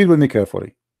 Read with me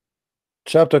carefully.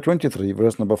 Chapter 23,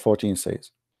 verse number 14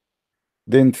 says,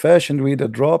 "Then fashioned we the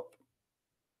drop."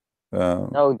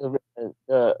 No,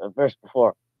 the verse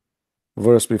before.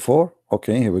 Verse before.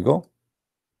 Okay, here we go.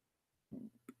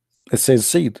 It says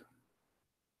seed.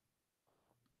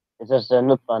 It says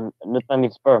nutfa. Nutfa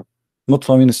means sperm.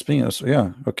 Nutfa means sperm.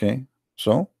 Yeah. Okay.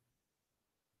 So.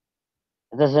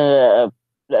 It is a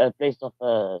place of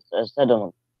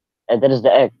sediment, and that is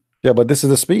the egg. Yeah, but this is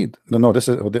the speed. No, this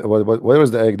is where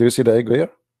is the egg? Do you see the egg here?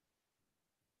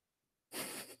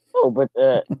 Oh, but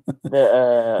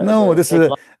no, this is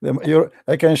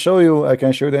I can show you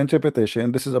the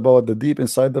interpretation. This is about the deep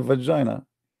inside the vagina.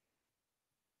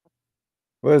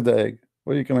 Where's the egg?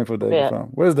 Where are you coming for the egg from?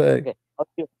 Where's the egg?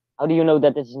 Okay. How do you know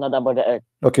that this is not about the egg?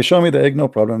 Okay, show me the egg. No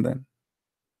problem then.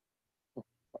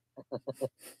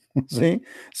 See,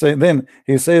 so then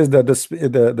he says that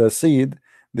the seed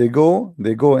they go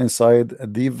inside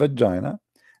the vagina,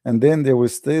 and then they will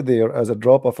stay there as a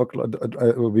drop of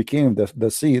will became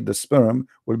the seed, the sperm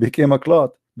will become a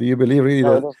clot. Do you believe really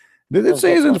that? It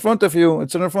says in front of you.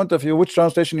 It's in front of you. Which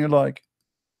translation you like?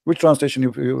 Which translation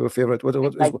your favorite? What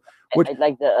I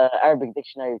like the Arabic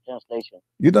dictionary translation.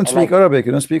 You don't speak Arabic.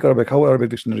 You don't speak Arabic. How Arabic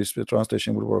dictionary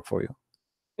translation will work for you?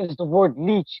 Because the word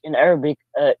leech in Arabic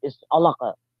is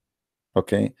alaqa.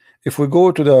 Okay. If we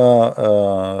go to the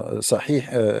Sahih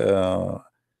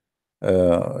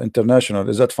International,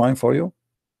 is that fine for you?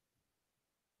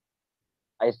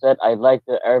 I said I like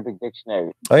the Arabic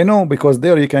dictionary. I know, because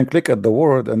there you can click at the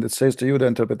word and it says to you the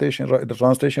interpretation, the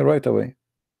translation right away.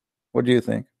 What do you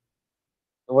think?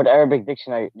 The word Arabic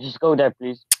dictionary. Just go there,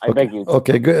 please. I beg you.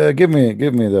 Okay, give me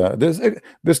the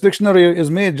this dictionary is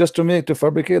made just to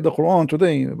fabricate the Quran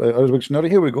today. Arabic dictionary.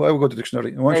 Here we go. I will go to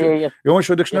dictionary. You want to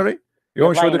show dictionary? You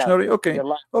want to show dictionary? Okay.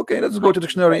 Okay, let's go to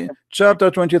dictionary.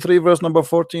 Chapter 23, verse number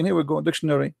 14. Here we go.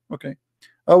 Dictionary. Okay.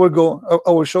 I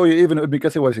will show you even Ibn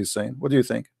Kathir what he's saying. What do you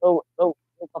think?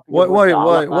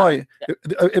 Why?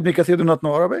 Ibn Kathir do not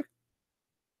know Arabic?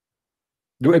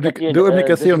 Do Ibn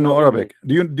Kathir know Arabic?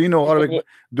 Do you know Arabic?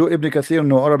 Do Ibn Kathir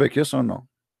know Arabic? Yes or no?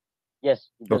 Yes.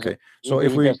 Okay. So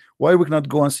why we cannot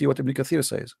go and see what Ibn Kathir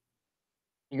says?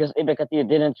 Because Ibn Kathir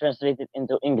didn't translate it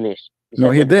into English.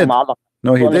 No, he did.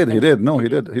 No, he did. He did. No, he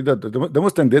did. He did. The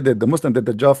Muslim did it. The Muslim did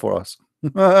the job for us.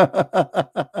 In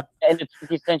the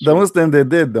 20th century. The Muslim they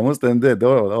did. The Muslim did.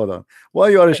 Hold on. Why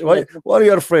you are why are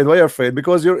you afraid? Why are you afraid?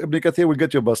 Because your Ibn Kathir will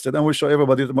get you busted and will show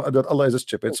everybody that Allah is a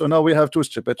stupid. So now we have two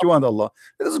stupid. You and Allah.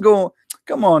 Let us go.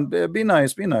 Come on, be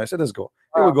nice. Be nice. Let us go.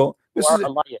 Here we go. This is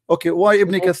okay. Why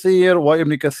Ibn Kathir? Why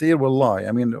Ibn Kathir will lie?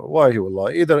 I mean, why he will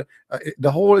lie? Either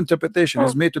the whole interpretation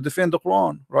is made to defend the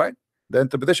Quran, right? The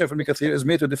interpretation of Ibn Kathir is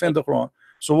made to defend the Quran.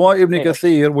 So why Ibn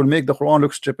Kathir will make the Quran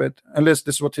look stupid unless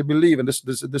this is what he believes and this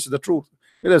is the truth?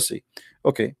 Let's see.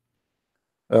 Okay.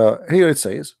 Here it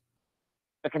says,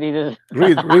 read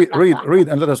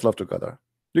and let us laugh together.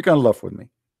 You can laugh with me.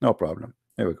 No problem.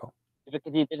 Here we go.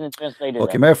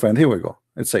 Okay, my friend, here we go.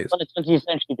 It says, the 20th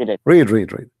century did it. Read.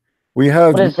 We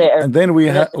have, and then we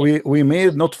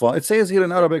made nutfa. It says here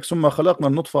in Arabic, ثم خلقنا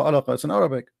النطفة علقة. It's in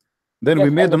Arabic. Then we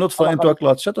made the nutfa into a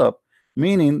clot. Shut up.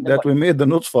 Meaning that we made the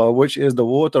nutfa, which is the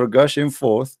water gushing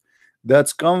forth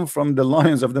that's come from the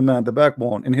loins of the man, the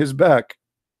backbone, in his back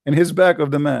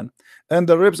of the man, and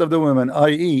the ribs of the woman,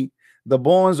 i.e. the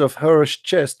bones of her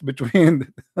chest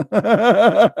between.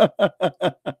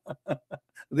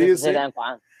 Do you see?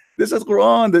 This is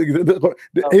Quran.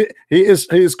 He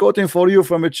is quoting for you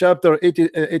from a chapter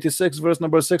 86 verse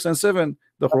number 6 and 7.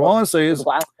 The Quran says,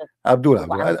 Abdul,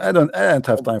 I don't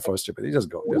have time for stupid. Just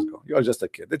go. You are just a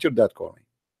kid. Let your dad call me.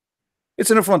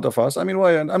 It's in front of us. I mean,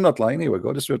 why? I'm not lying. Here we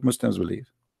go. This is what Muslims believe.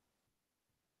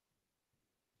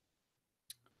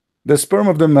 The sperm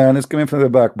of the man is coming from the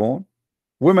backbone.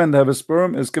 Women that have a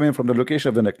sperm is coming from the location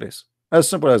of the necklace. As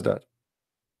simple as that.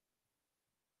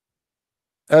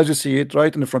 As you see it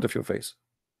right in the front of your face.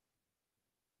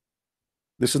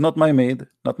 This is not my made,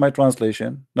 not my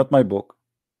translation, not my book.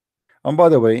 And by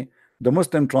the way, the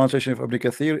Muslim translation of Ibn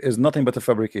Kathir is nothing but a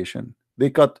fabrication.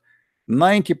 They cut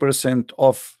 90%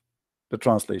 of the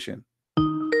translation.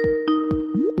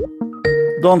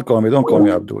 Don't call me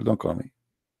Abdul, don't call me.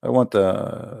 I want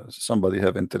somebody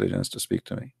have intelligence to speak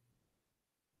to me.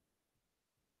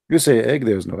 You say egg,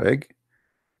 there's no egg.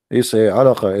 You say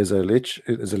alaqa is a leech.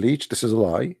 This is a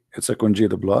lie. It's a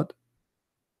congealed blood.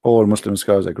 All Muslim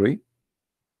scholars agree.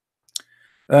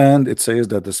 And it says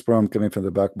that the sperm coming from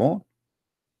the backbone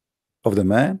of the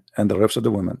man and the ribs of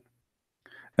the woman.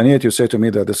 And yet you say to me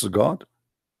that this is God.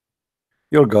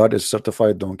 Your God is a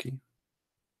certified donkey.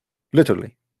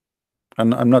 Literally.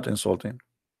 And I'm not insulting.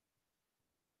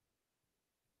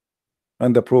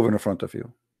 And the proof in front of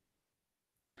you.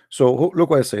 So look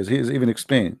what it says. He is even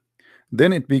explaining.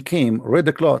 Then it became red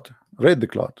the clot,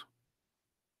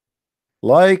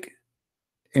 like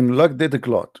in luck did the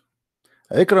clot.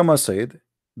 Ikrama said,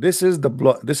 this is the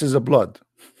blood, this is a blood.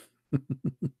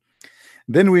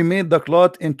 Then we made the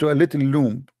clot into a little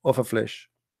loom of a flesh,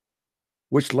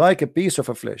 which like a piece of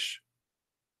a flesh,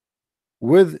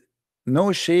 with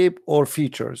no shape or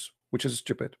features, which is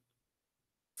stupid.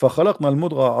 فخلقنا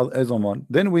المضغة عظاما.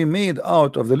 Then we made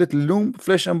out of the little loom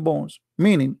flesh and bones,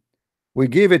 meaning we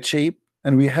gave it shape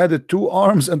and we had it 2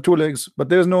 arms and 2 legs, but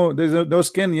there's no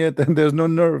skin yet and there's no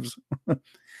nerves.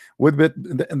 with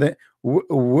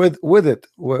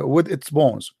its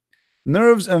bones,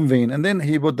 nerves and vein, and then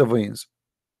he put the veins.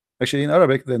 Actually in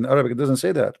Arabic, it doesn't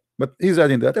say that, but he's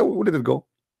adding that. Oh, where did it go?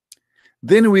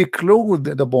 Then we clothed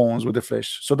the bones with the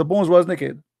flesh, so the bones was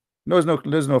naked.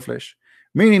 There's no flesh,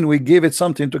 meaning we gave it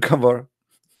something to cover.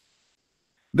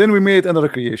 Then we made another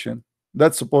creation.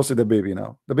 That's supposedly the baby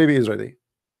now. The baby is ready.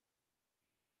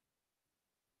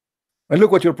 And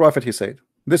look what your prophet he said.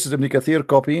 This is Ibn Kathir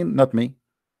copying, not me.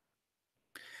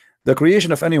 The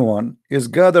creation of anyone is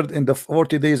gathered in the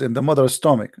 40 days in the mother's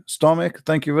stomach. Stomach,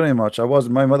 thank you very much. I was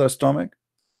in my mother's stomach.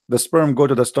 The sperm go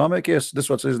to the stomach. Yes, this is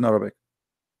what it says in Arabic.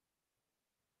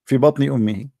 في بطن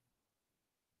أمه.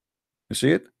 You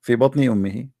see it? في بطن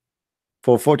أمه.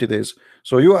 For 40 days.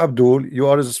 So you, Abdul, you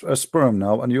are a sperm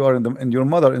now, and you are in your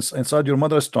mother, inside your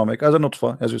mother's stomach as a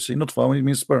nutfa, as you see. Nutfa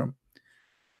means sperm.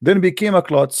 Then became a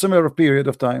clot, similar period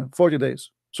of time, 40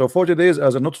 days. So 40 days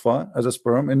as a nutfa, as a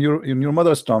sperm in your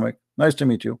mother's stomach. Nice to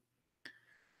meet you.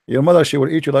 Your mother, she will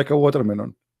eat you like a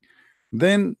watermelon.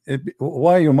 Then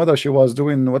why your mother, she was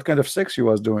doing, what kind of sex she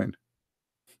was doing?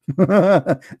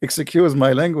 Excuse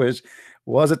my language.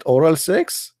 Was it oral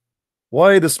sex?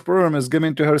 Why the sperm is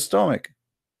given to her stomach?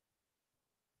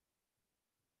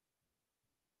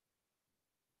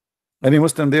 Any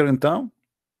Muslim there in town?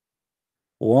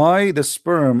 Why the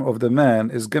sperm of the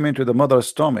man is given to the mother's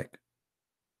stomach?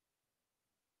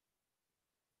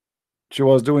 She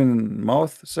was doing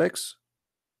mouth sex?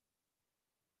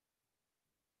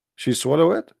 She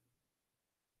swallow it?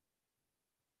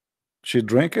 She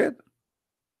drink it?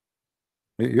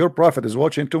 Your prophet is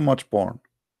watching too much porn.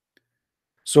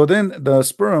 So then the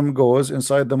sperm goes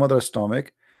inside the mother's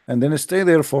stomach and then stay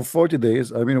there for 40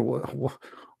 days. I mean,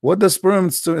 what the sperm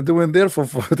doing there for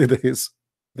 40 days?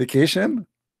 Vacation?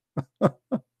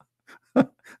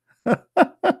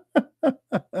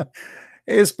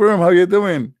 Hey sperm, how you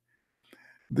doing?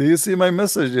 Do you see my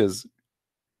messages?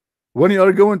 When you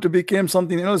are going to become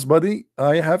something else, buddy,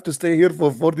 I have to stay here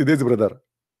for 40 days, brother.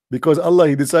 Because Allah,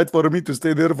 He decided for me to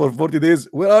stay there for 40 days.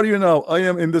 Where are you now? I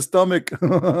am in the stomach.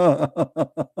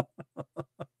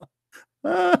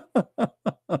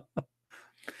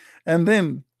 And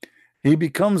then he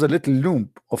becomes a little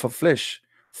lump of a flesh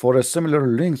for a similar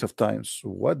length of time. So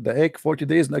what the heck, 40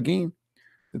 days again?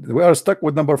 We are stuck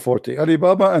with number 40,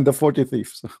 Alibaba and the 40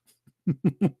 thieves.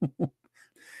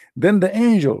 Then the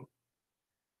angel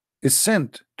is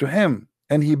sent to him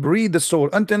and he breathed the soul.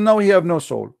 Until now he have no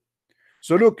soul.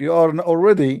 So look, you are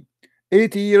already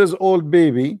 80 years old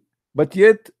baby, but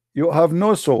yet you have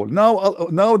no soul. Now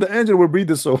the angel will breathe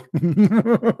the soul.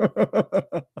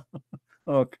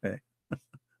 Okay.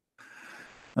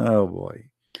 Oh boy.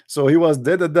 So he was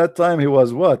dead at that time. He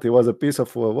was what? He was a piece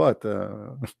of what?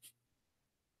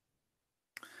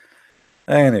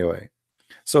 Anyway,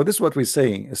 so this is what we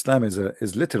say. Islam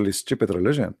is literally stupid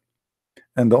religion,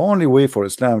 and the only way for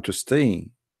Islam to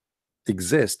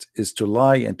exist is to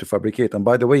lie and to fabricate. And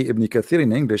by the way, Ibn Kathir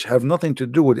in English have nothing to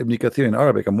do with Ibn Kathir in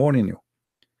Arabic. I'm warning you.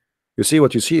 You see,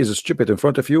 what you see is stupid in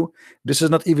front of you. This is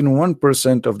not even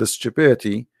 1% of the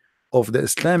stupidity of the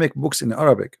Islamic books in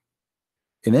Arabic.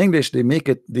 In English, they make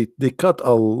it, they cut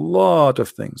a lot of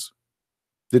things.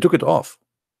 They took it off.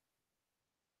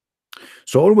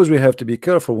 So always we have to be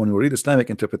careful when we read Islamic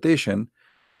interpretation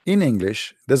in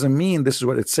English. Doesn't mean this is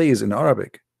what it says in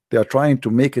Arabic. They are trying to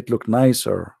make it look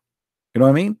nicer. You know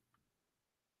what I mean?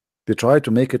 They try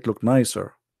to make it look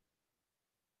nicer.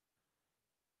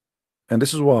 And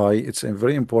this is why it's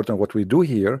very important what we do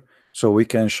here, so we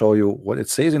can show you what it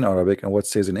says in Arabic and what it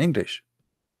says in English.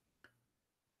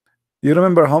 You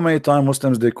remember how many times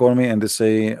Muslims they call me and they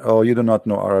say, "Oh, you do not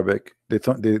know Arabic." They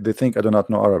think I do not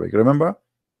know Arabic. Remember?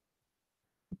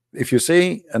 If you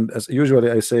say, and as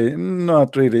usually I say,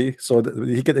 not really. So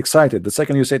he get excited. The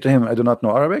second you say to him, "I do not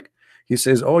know Arabic," he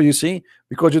says, "Oh, you see,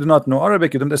 because you do not know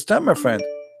Arabic, you don't understand, my friend.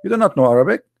 You do not know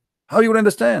Arabic. How you will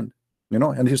understand?" You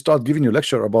know, and he start giving you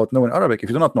lecture about knowing Arabic. If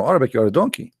you do not know Arabic, you are a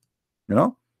donkey. You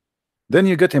know. Then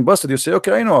you get him busted. You say,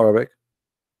 "Okay, I know Arabic."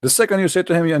 The second you say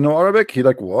to him, "You know Arabic," he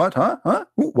like, "What? Huh? Huh?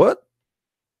 What?"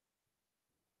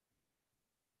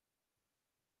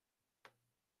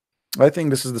 I think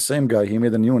this is the same guy. He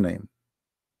made a new name.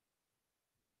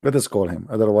 Let us call him.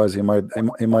 Otherwise, he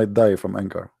might die from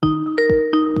anger.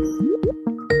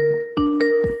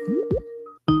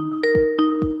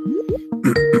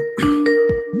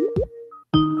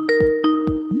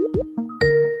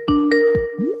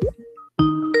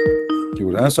 You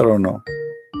will answer or no?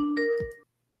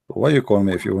 Why you call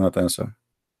me if you will not answer?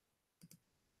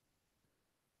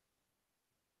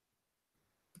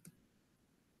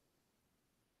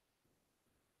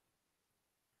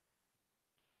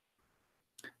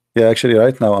 Yeah, actually,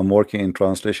 right now I'm working in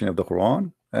translation of the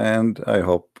Quran, and I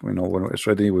hope, you know, when it's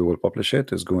ready, we will publish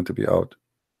it. It's going to be out.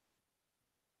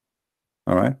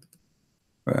 All right,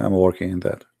 I'm working in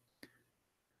that.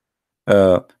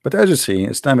 But as you see,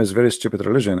 Islam is a very stupid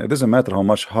religion. It doesn't matter how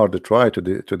much hard they try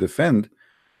to defend,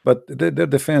 but their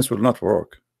defense will not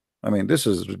work. I mean, this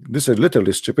is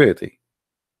literally stupidity.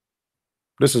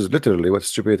 This is literally what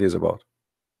stupidity is about.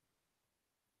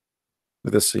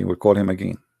 Let us see. We'll call him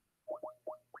again.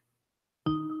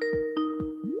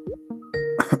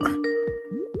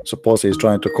 Suppose he's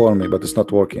trying to call me, but it's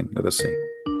not working. Let us see.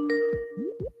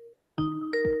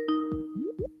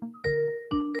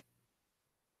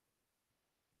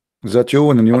 Is that you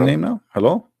in a new name now?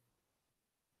 Hello?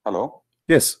 Hello?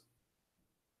 Yes.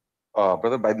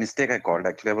 Brother, by mistake I called.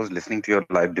 Actually, I was listening to your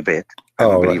live debate. I'm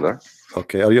a believer. Right.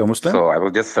 Okay. Are you a Muslim? So I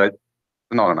was just search.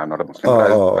 No, I'm not a Muslim.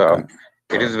 Okay.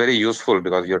 It is very useful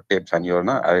because your tips and your,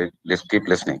 I just keep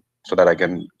listening so that I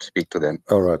can speak to them.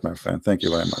 All right, my friend. Thank you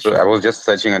very much. So I was just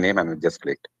searching a name and it just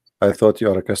clicked. I thought you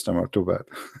are a customer. Too bad.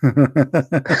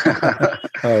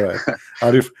 All right.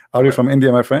 Are you from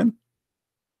India, my friend?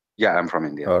 Yeah, I'm from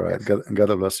India. All right. Yes.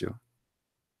 God bless you.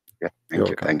 Yeah. Thank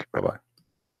you. Thank you. Bye-bye.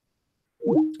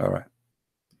 All right.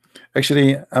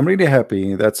 Actually, I'm really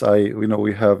happy that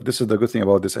we have, this is the good thing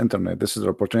about this internet. This is an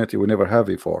opportunity we never have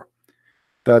before.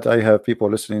 That I have people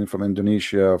listening from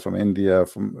Indonesia, from India,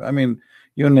 I mean,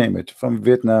 you name it, from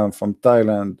Vietnam, from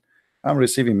Thailand. I'm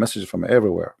receiving messages from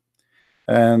everywhere.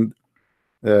 And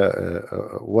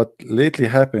what lately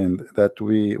happened that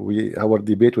our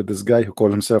debate with this guy who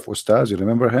called himself Ustaz, you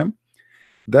remember him?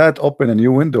 that opened a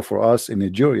new window for us in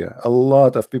Nigeria. A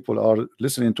lot of people are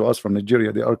listening to us from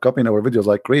Nigeria. They are copying our videos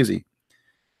like crazy.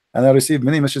 And I received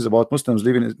many messages about Muslims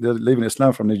leaving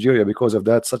Islam from Nigeria because of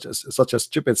that, such a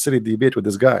stupid, silly debate with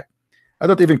this guy. I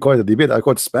don't even call it a debate, I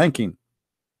call it spanking.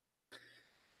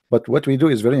 But what we do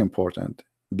is very important.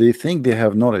 They think they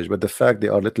have knowledge, but the fact they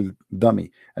are little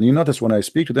dummy. And you notice when I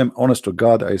speak to them, honest to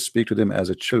God, I speak to them as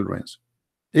a children's.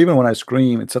 Even when I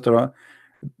scream, etc.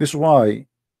 This is why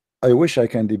I wish I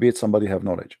can debate somebody have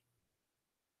knowledge.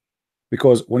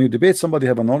 Because when you debate somebody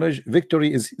have a knowledge,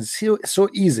 victory is so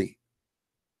easy.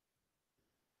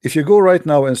 If you go right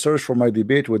now and search for my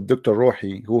debate with Dr.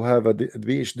 Rohi, who have a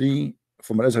PhD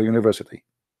from Al-Azhar University,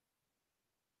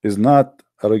 is not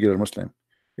a regular Muslim,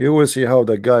 you will see how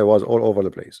the guy was all over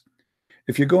the place.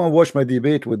 If you go and watch my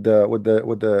debate with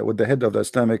the head of the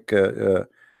Islamic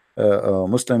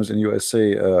Muslims in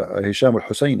USA, Hisham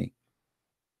al-Husseini,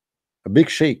 a big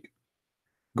sheikh,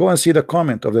 go and see the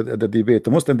comment of the debate.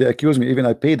 The Muslim, they accuse me, even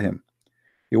I paid him.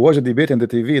 He watched the debate in the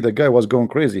TV. The guy was going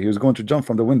crazy. He was going to jump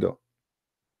from the window.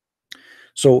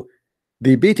 So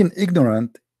debating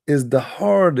ignorant is the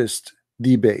hardest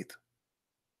debate,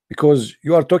 because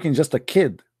you are talking just a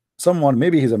kid. Someone,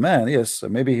 maybe he's a man, yes,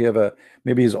 maybe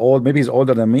he's old, maybe he's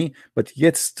older than me, but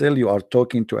yet still you are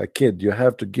talking to a kid. You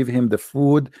have to give him the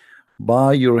food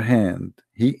by your hand.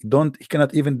 He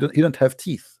cannot even do, he don't have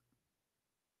teeth.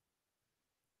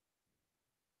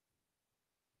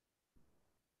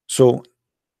 So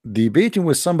debating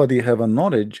with somebody have a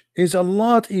knowledge is a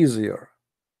lot easier.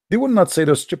 They will not say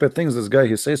those stupid things this guy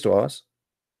he says to us.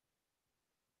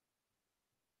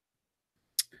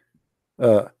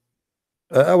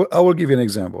 I will give you an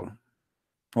example.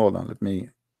 Hold on, let me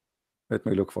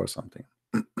look for something.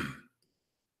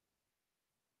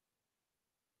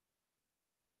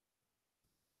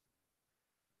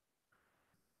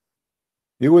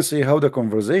 You will see how the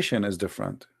conversation is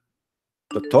different.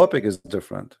 The topic is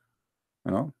different,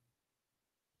 you know.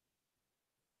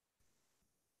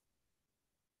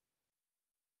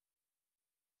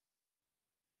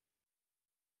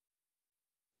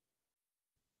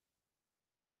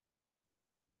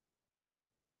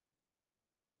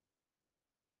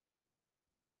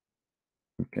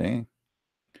 Okay,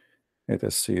 let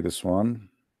us see this one.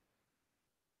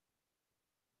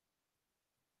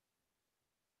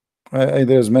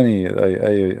 There's many.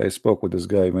 I spoke with this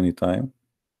guy many times.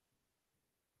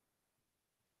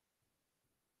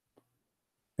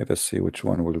 Let us see which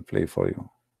one will play for you.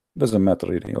 Doesn't matter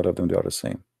really. All of them, they are the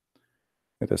same.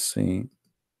 Let us see.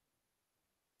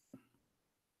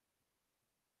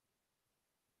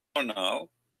 For now,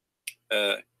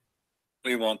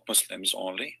 we want Muslims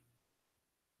only.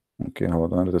 Okay,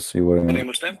 hold on. Let us see when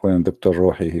Dr.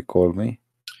 Rohi he called me.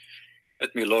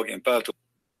 Let me log in.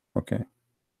 Okay.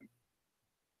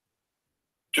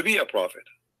 To be a prophet.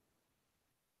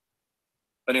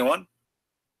 Anyone?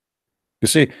 You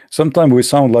see, sometimes we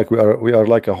sound like we are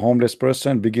like a homeless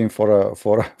person begging for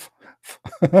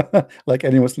like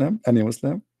any Muslim.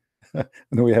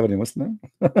 Do we have any Muslim?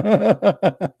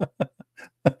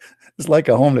 It's like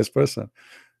a homeless person.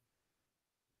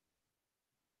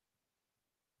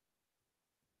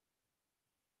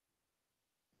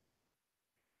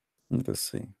 Let's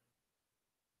see.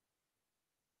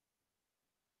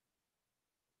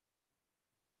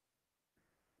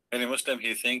 Any Muslim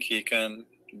he think he can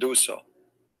do so.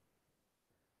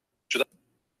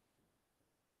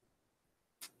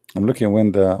 I'm looking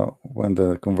when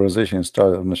the conversation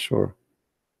started. I'm not sure.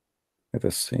 Let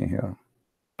us see here.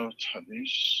 Oh,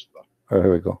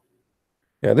 here we go.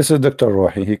 Yeah, this is Dr.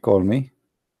 Rohi. He called me.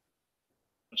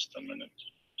 Just a minute.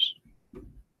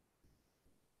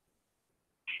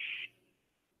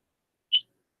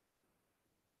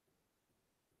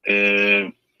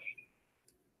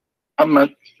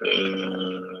 Muhammad,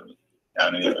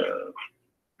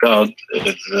 God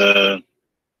is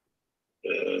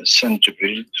sent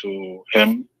Jibril to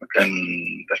him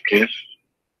in the cave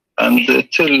and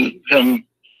tell him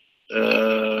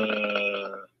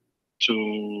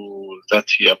that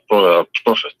he is a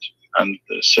prophet, and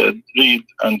said, read,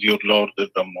 and your Lord is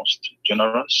the most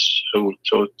generous, who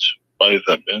taught by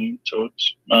the pen taught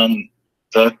man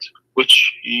that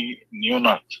which he knew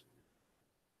not.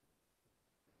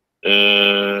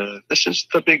 This is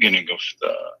the beginning of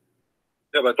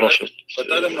the prophet.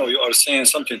 But I don't know, you are saying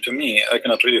something to me. I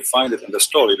cannot really find it in the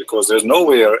story, because there's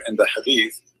nowhere in the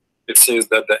hadith it says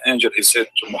that the angel he said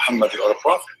to Muhammad, you are a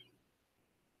prophet.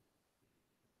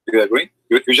 Do you agree?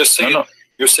 You just say no.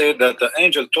 You said that the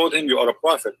angel told him you are a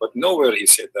prophet, but nowhere he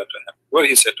said that to him. Where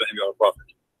he said to him you are a prophet?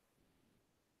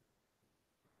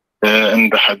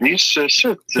 And the hadith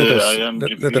said, I am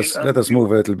let us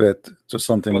move a little bit to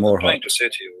something more. I'm trying to say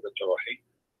to you, Dr. Wahi,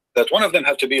 that one of them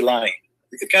have to be lying.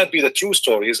 It can't be the true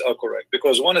stories are correct,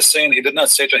 because one is saying he did not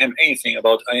say to him anything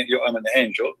about I'm an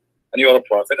angel and you are a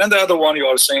prophet, and the other one you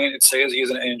are saying it says he is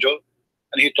an angel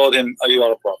and he told him you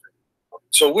are a prophet.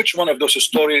 So which one of those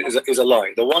stories is a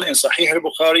lie? The one in Sahih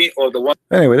al-Bukhari or the one?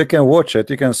 Anyway, they can watch it.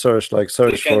 You can search for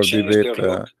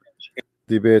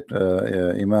debate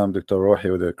Imam Dr.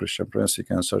 Rohi with the Christian Prince. You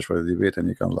can search for the debate and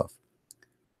you can laugh.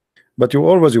 But you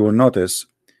will notice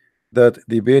that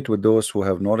debate with those who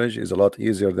have knowledge is a lot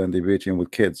easier than debating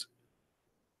with kids.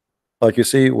 Like you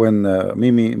see when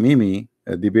Mimi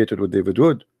debated with David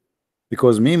Wood,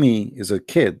 because Mimi is a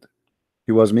kid,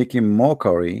 he was making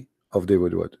mockery of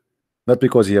David Wood, not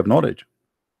because he have knowledge.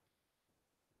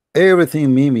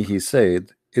 Everything Mimi he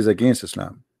said is against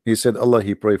Islam. He said Allah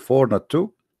he prayed for, not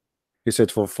two. He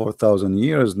said for 4,000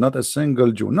 years, not a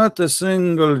single Jew,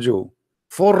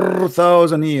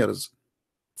 4,000 years.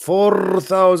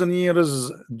 4,000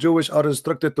 years Jewish are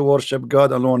restricted to worship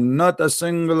God alone, not a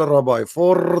single rabbi.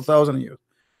 4,000 years.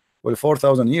 Well,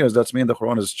 4,000 years, that's mean the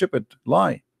Quran is stupid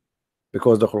lie,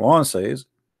 because the Quran says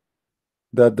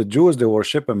that the Jews, they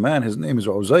worship a man, his name is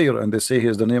Uzair, and they say he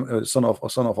is the name son of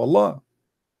Allah.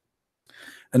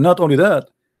 And not only that,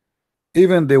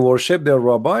 even they worship their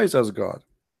rabbis as God.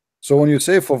 So when you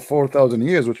say for 4,000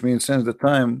 years, which means since the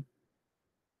time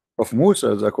of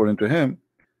Moses, according to him,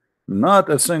 not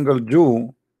a single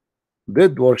Jew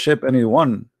did worship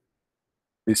anyone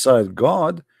besides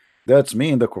God, that's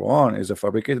mean the Quran is a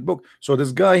fabricated book. So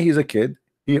this guy, he's a kid,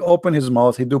 he opened his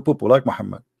mouth, he do poo-poo like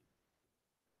Muhammad.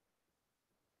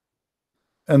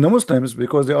 And the Muslims,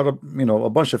 because they are a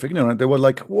bunch of ignorant, they were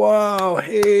like, wow,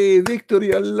 hey,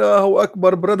 victory, Allahu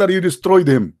Akbar, brother, you destroyed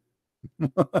him.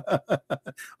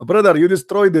 Brother, you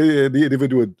destroyed the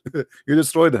David Wood. You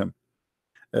destroyed him.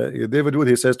 David Wood,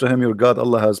 he says to him, your God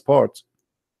Allah has parts.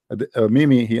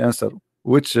 Mimi, he answered,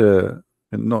 which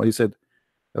no, he said,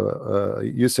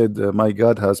 you said my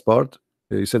God has part.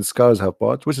 You said scars have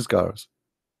parts. Which scars?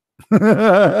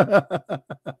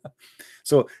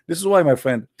 So this is why, my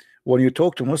friend, when you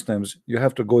talk to Muslims, you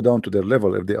have to go down to their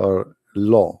level if they are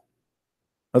low.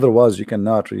 Otherwise, you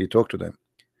cannot really talk to them.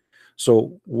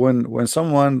 So when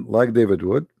someone like David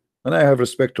Wood, and I have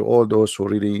respect to all those who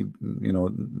really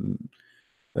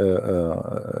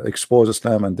expose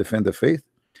Islam and defend the faith,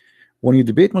 when you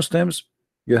debate Muslims,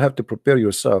 you have to prepare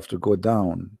yourself to go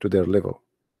down to their level.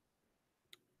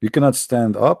 You cannot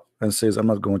stand up and say I'm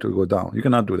not going to go down. You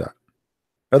cannot do that.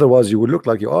 Otherwise, you will look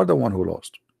like you are the one who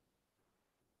lost.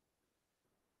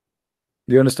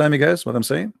 Do you understand me, guys, what I'm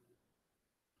saying?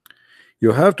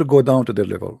 You have to go down to their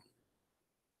level.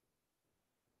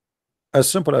 As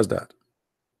simple as that.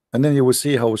 And then you will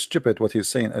see how stupid what he's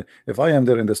saying. If I am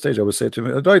there in the stage, I will say to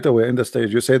him right away in the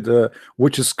stage, you said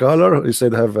which scholar? You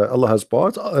said have Allah has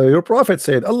parts. Your prophet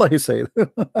said Allah, he said.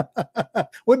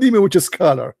 What do you mean which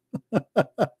scholar?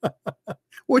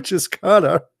 Which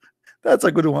scholar? That's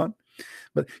a good one.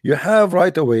 But you have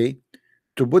right away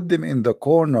to put them in the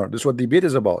corner. This is what debate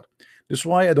is about. This is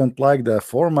why I don't like the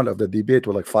format of the debate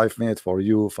with like 5 minutes for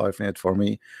you, 5 minutes for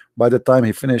me. By the time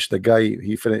he finished, the guy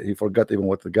he forgot even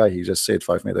what the guy he just said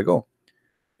 5 minutes ago.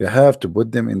 You have to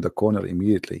put them in the corner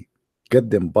immediately. Get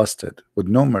them busted with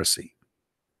no mercy.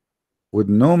 With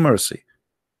no mercy.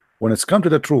 When it's come to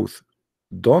the truth,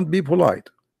 don't be polite.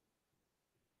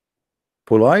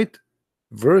 Polite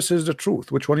versus the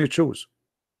truth. Which one you choose?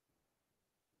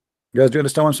 Guys, do you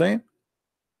understand what I'm saying?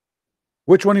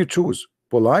 Which one you choose?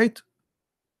 Polite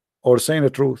or saying the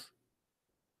truth?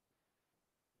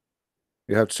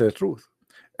 You have to say the truth.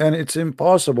 And it's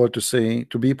impossible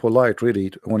to be polite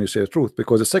really when you say the truth,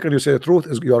 because the second you say the truth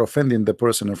is you are offending the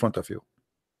person in front of you.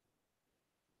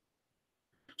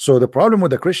 So the problem with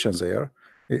the Christians there,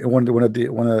 when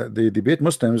they debate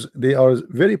Muslims, they are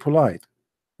very polite,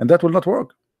 and that will not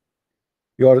work.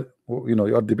 You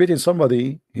are debating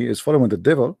somebody, he is following the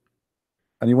devil,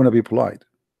 and you want to be polite.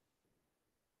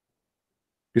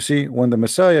 You see, when the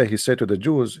Messiah, he said to the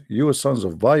Jews, you sons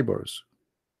of vipers,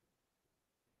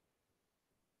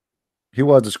 he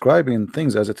was describing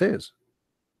things as it is.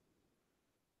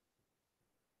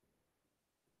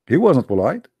 He wasn't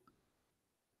polite.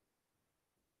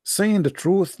 Saying the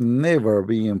truth, never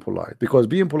being polite, because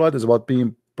being polite is about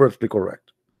being perfectly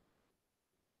correct.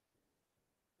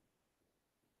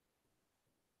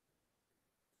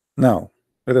 Now,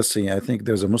 let us see. I think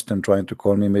there's a Muslim trying to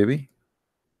call me, maybe.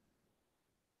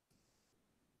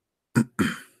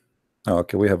 Oh,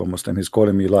 okay, we have a Muslim. He's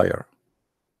calling me liar.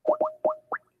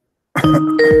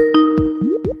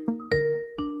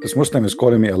 This Muslim is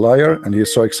calling me a liar, and he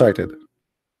is so excited.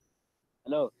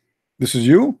 Hello. This is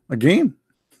you again?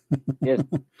 Yes.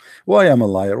 Why I'm a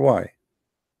liar? Why?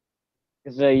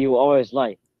 Because you always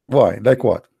lie. Why? Like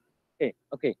what?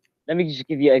 Okay. Let me just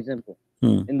give you an example.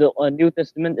 Hmm. In the New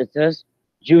Testament, it says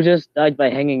Judas died by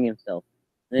hanging himself.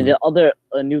 And in the other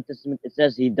New Testament, it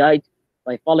says he died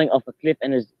by falling off a cliff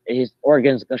and his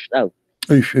organs gushed out.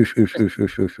 Ish. Is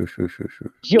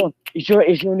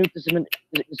your New Testament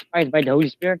inspired by the Holy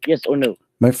Spirit? Yes or no?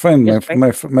 My friend, Yes, right?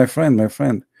 my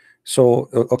friend. So,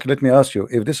 okay, let me ask you,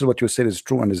 if this is what you said is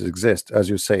true and is exist, as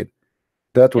you said,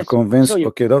 that will Yes, convince, show you.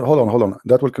 okay, hold on.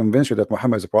 That will convince you that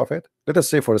Muhammad is a prophet? Let us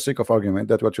say, for the sake of argument,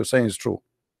 that what you're saying is true.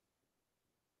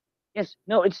 Yes,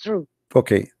 no, it's true.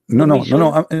 Okay, no,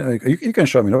 you can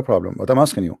show me, no problem. But I'm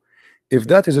asking you, if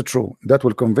that is true, that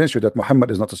will convince you that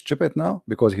Muhammad is not stupid now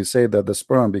because he said that the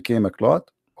sperm became a clot,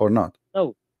 or not?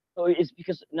 No, it's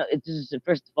because it is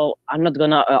first of all, I'm not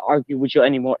gonna argue with you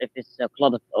anymore if it's a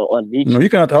clot or leech. No, you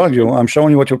cannot argue. I'm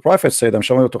showing you what your prophet said. I'm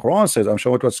showing you what the Quran says. I'm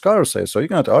showing you what scholars say. So you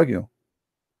cannot argue.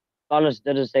 Scholars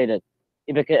doesn't say that.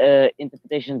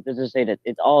 Interpretation doesn't say that.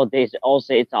 They all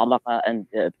say it's alaqa and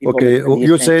people. Okay,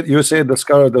 you said the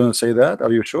scholar doesn't say that.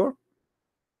 Are you sure?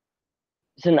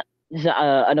 Listen,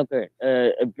 I don't care.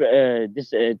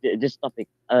 This topic.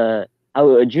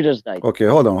 How Judas died. Okay,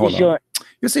 hold on.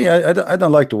 You see, I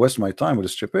don't like to waste my time with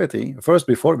stupidity. First,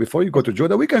 before you go to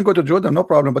Jordan, we can go to Jordan, no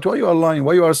problem. But why you are lying?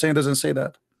 Why you are saying doesn't say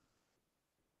that?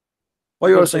 Why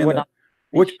you are saying that?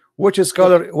 Which is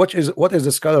scholar? What is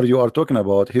the scholar you are talking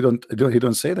about? He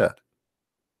don't say that.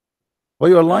 Why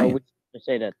you are lying?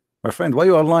 Say that, my friend. Why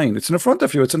you are lying? It's in front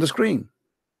of you. It's in the screen.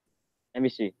 Let me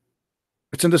see.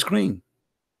 It's in the screen.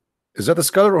 Is that a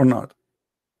scholar or not?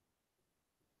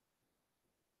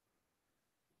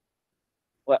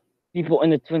 Well, people in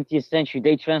the 20th century,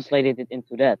 they translated it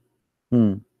into that.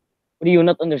 What do you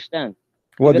not understand?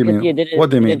 What do you mean? What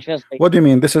do you mean? What do you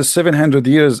mean? This is 700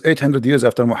 years, 800 years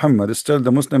after Muhammad. It's still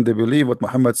the Muslim, they believe what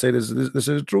Muhammad said is this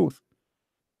is the truth.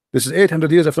 This is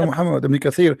 800 years after Muhammad. Ibn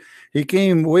Kathir, he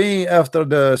came way after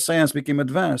the science became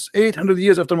advanced. 800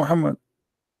 years after Muhammad.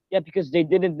 Yeah, because they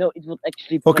didn't know it would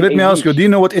actually. Okay, let me ask you. Do you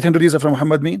know what 800 years after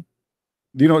Muhammad mean?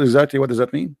 Do you know exactly what does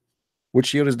that mean?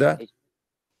 Which year is that?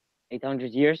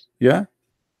 800 years. Yeah.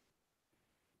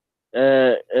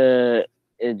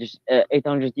 Just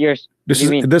 800 years. This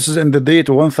is in the date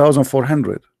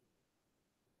 1400.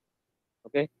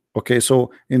 Okay. Okay,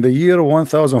 so in the year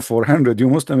 1400, you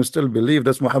Muslims still believe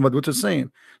that's Muhammad what is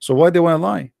saying. So why they want to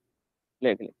lie?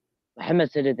 Look, Muhammad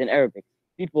said it in Arabic.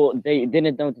 People, they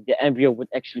didn't know that the embryo would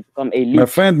actually become a leech. My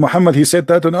friend Muhammad, he said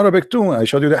that in Arabic too. I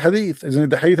showed you the hadith. Isn't it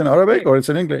the hadith in Arabic or it's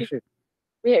in English?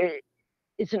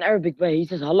 It's in Arabic, but he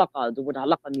says halaqa. The word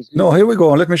halaqa means leech. No, here we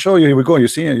go. Let me show you. Here we go. You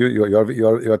see,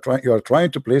 you are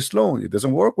trying to play slow. It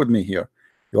doesn't work with me here.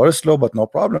 You are slow, but no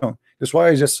problem. That's why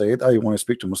I just said I want to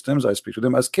speak to Muslims. I speak to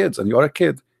them as kids, and you are a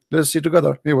kid. Let's see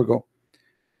together. Here we go.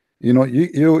 You know,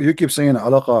 you keep saying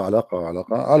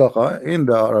alaqa in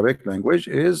the Arabic language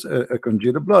is a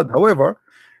congealed blood. However,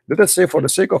 let us say for the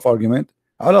sake of argument,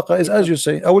 alaqa is as you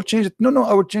say. I will change it. No,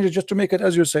 I will change it just to make it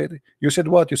as you said. You said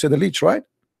what? You said a leech, right?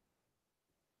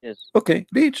 Yes. Okay,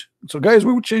 leech. So guys,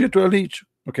 we would change it to a leech.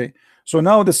 Okay. So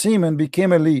now the semen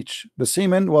became a leech. The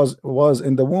semen was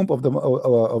in the womb of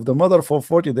the mother for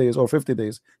 40 days or 50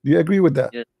 days. Do you agree with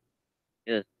that? Yes.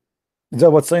 Yes. Is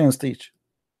that what science teach?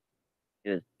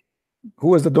 Yes.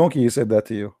 Who is the donkey? He said that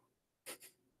to you.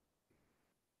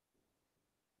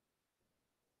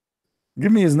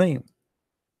 Give me his name.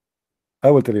 I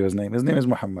will tell you his name. His name is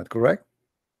Muhammad, correct?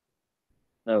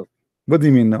 No. What do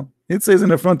you mean no? It says in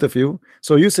the front of you.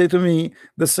 So you say to me,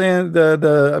 the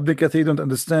Ibn Kathir don't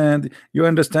understand. You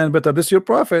understand better. This is your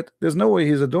prophet. There's no way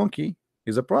he's a donkey.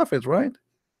 He's a prophet, right?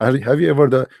 Have you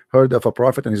ever heard of a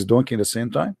prophet and his donkey at the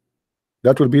same time?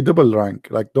 That would be double rank,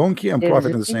 like donkey and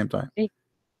prophet at the same time.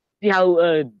 See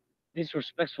how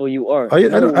disrespectful you are. I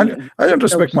don't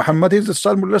respect Muhammad. He's a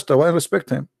Psalm molester. Why I respect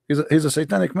him? He's a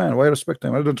satanic man. Why I respect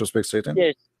him? I don't respect Satan.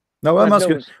 Yes. Now I'm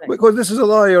asking because this is a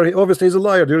liar. Obviously he's a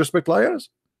liar. Do you respect liars?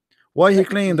 Why he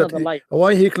claimed that?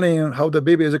 Why he claimed how the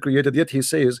baby is created? Yet he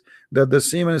says that the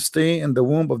semen stay in the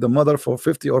womb of the mother for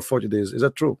 50 or 40 days. Is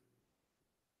that true?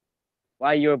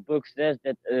 Why your book says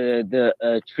that the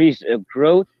trees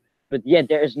grow, but yet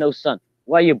there is no sun?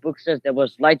 Why your book says there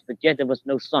was light, but yet there was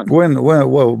no sun? When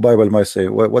Bible might say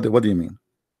what do you mean?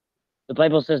 The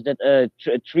Bible says that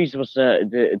trees was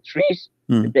the trees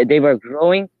they were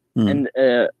growing, and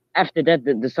after that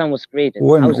the sun was created.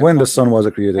 When the sun was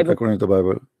created according to the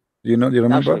Bible? Do you know? Do you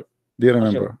remember? Do you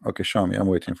remember? Okay, show me. I'm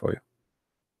waiting for you.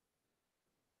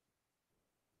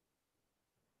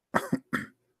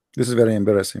 This is very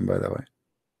embarrassing, by the way.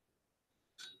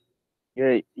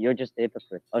 You're just a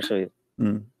hypocrite. I'll show you.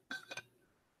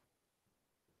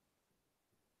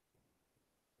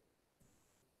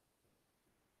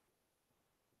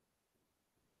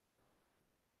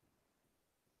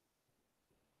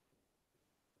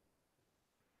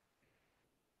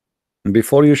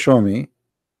 Before you show me,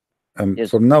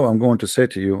 Yes. from now I'm going to say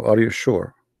to you, are you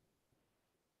sure?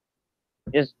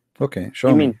 Yes. Okay,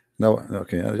 show me. No,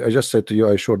 okay. I just said to you,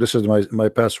 I sure. This is my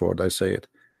password. I say it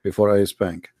before I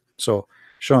spank. So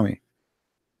show me.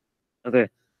 Okay.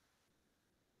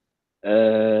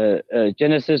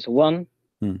 Genesis 1,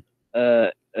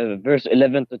 verse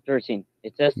 11 to 13.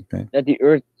 It says that the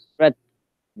earth spread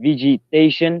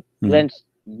vegetation, plants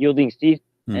yielding seed,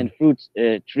 and fruits,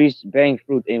 trees bearing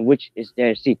fruit in which is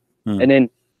their seed. And then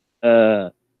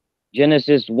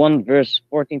Genesis 1, verse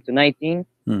 14 to 19.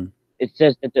 It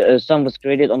says that the sun was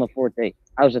created on the fourth day.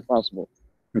 How is it possible?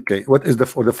 Okay, what is the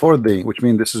fourth day? Which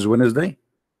means this is Wednesday.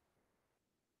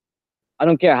 I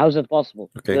don't care. How is it possible?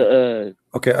 Okay.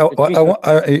 Okay.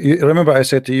 You remember I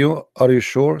said to you, are you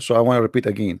sure? So I want to repeat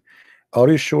again. Are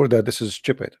you sure that this is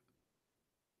stupid?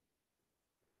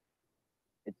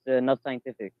 It's not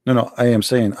scientific. No, I am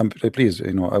saying, please,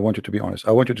 I want you to be honest.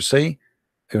 I want you to say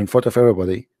in front of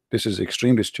everybody, this is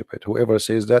extremely stupid. Whoever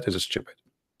says that is stupid.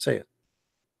 Say it.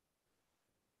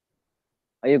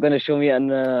 Are you going to show me an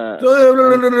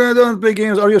don't play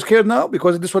games? Are you scared now?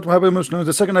 Because this is what happened Muslims.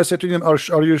 The second I said to them,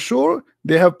 are you sure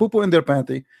they have poo-poo in their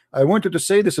panty? I want you to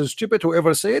say this is stupid.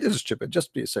 Whoever say it is stupid.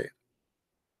 Just please say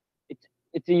it.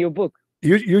 It's in your book.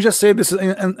 You just say this is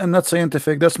and not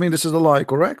scientific. That's mean this is a lie,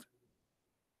 correct?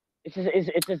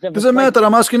 It doesn't matter.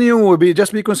 I'm asking you.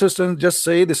 Just be consistent. Just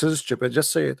say this is stupid.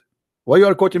 Just say it. Why you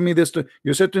are quoting me this?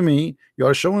 You said to me you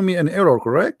are showing me an error,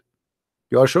 correct?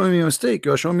 You are showing me a mistake.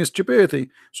 You are showing me stupidity.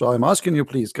 So I'm asking you,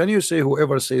 please, can you say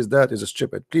whoever says that is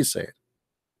stupid? Please say it.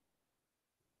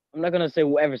 I'm not gonna say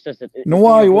whoever says it. No,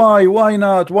 why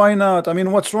not? Why not? I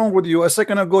mean, what's wrong with you? A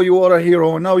second ago you are a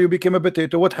hero, now you became a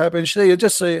potato. What happened? Say it.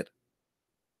 Just say it.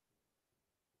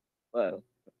 Well,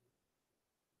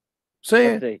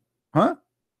 say it. Huh?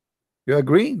 You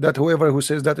agree that whoever who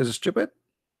says that is stupid?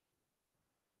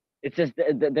 It says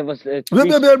there was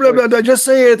just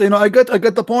say it. I get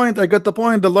the point. I get the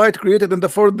point. The light created in the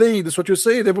fourth day. That's what you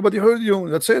said. Everybody heard you.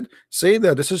 That's it. Say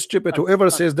that. This is stupid.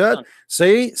 Whoever says that,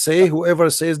 say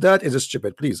whoever says that is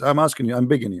stupid. Please, I'm asking you. I'm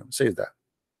begging you. Say that.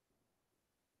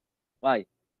 Why?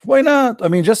 Why not? I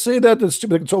mean, just say that it's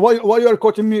stupid. So why you are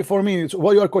quoting me for me? So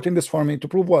why you are quoting this for me to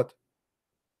prove what?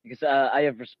 Because I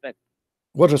have respect.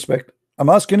 What respect? I'm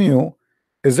asking you.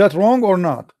 Is that wrong or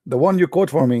not? The one you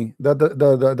quote for me, that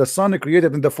the sun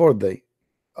created in the fourth day,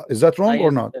 is that wrong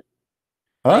or not?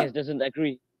 Science doesn't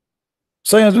agree.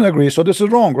 Science doesn't agree, so this is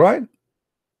wrong, right?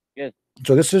 Yes.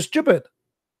 So this is stupid.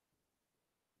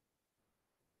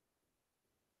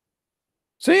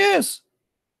 Say yes.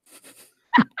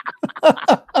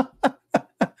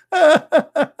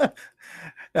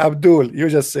 Abdul, you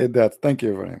just said that. Thank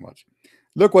you very much.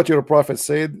 Look what your prophet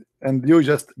said, and you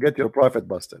just get your prophet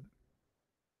busted.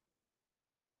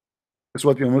 It's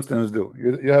what you Muslims do.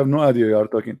 You have no idea you are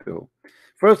talking to.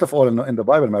 First of all, in the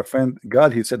Bible, my friend,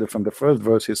 God, he said it from the first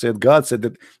verse. He said, God said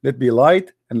that let be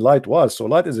light, and light was. So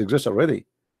light exists already.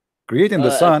 Creating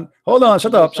the sun. Hold on,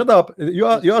 shut up. You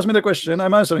asked me the question.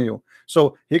 I'm answering you.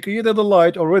 So he created the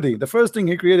light already. The first thing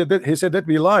he created, he said, let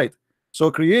be light.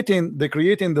 So creating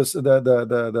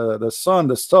the sun,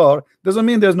 the star, doesn't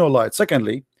mean there's no light.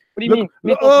 Secondly, what do you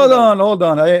mean? Hold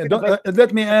on.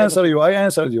 Let me answer you. I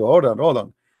answered you. Hold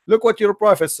on. Look what your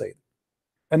prophet said,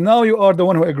 and now you are the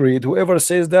one who agreed. Whoever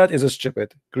says that is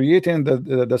stupid. Creating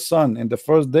the sun in the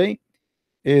first day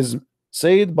is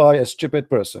said by a stupid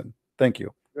person. Thank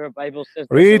you. Your Bible says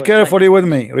read carefully with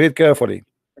me. Read carefully.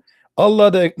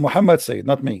 Muhammad said,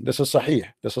 not me. This is Sahih.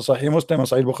 This is Sahih Muslim and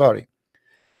Sahih Bukhari.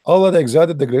 Allah the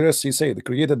Exalted, the Greatest, he said,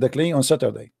 created the clay on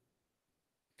Saturday,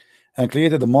 and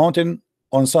created the mountain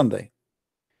on Sunday,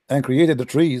 and created the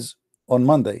trees on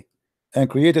Monday, and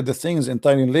created the things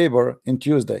entirely in labor in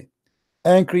Tuesday,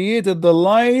 and created the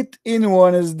light in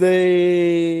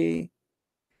Wednesday.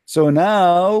 So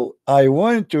now I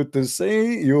want you to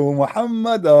say, you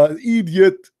Muhammad are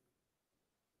idiot.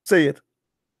 Say it.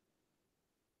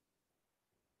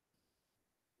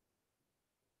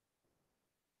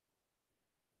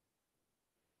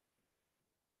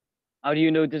 How do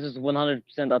you know this is 100%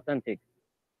 authentic?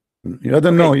 You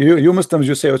don't know. You Muslims,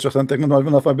 you say it's authentic.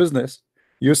 Not my business.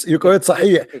 You call it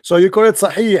sahih. So you call it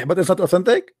sahih, but it's not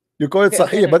authentic. You call it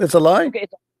sahih, but it's a lie. Okay,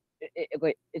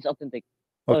 it's authentic.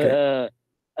 Okay.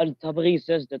 Al-Tabari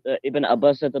says that Ibn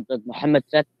Abbas said that Muhammad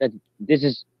said that this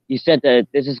is. He said that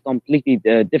this is completely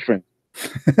different.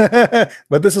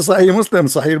 But this is Sahih Muslim,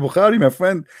 Sahih Bukhari, my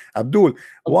friend Abdul.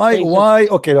 Why?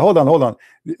 Okay, hold on.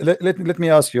 Let me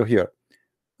ask you here.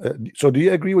 So do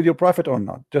you agree with your prophet or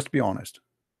not? Just be honest.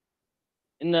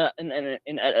 Do you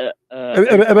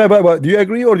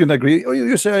agree or don't agree? Or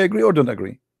you say I agree or don't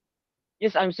agree?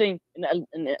 Yes, I'm saying.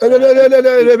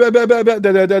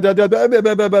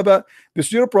 This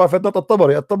is your prophet, not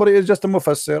At-Tabari. At-Tabari is just a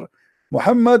mufassir.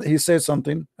 Muhammad, he said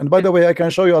something, and by the way, I can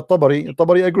show you At-Tabari.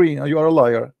 At-Tabari agree. You are a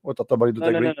liar. What At-Tabari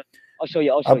don't agree? No. I'll show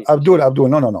you. Abdul,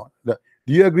 no. Do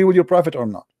you agree with your prophet or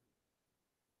not?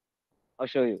 I'll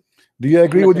show you. Do you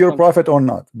agree with your prophet or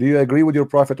not? Do you agree with your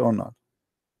prophet or not?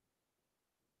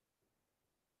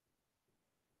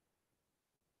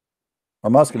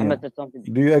 I'm asking you.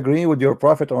 Do you agree with your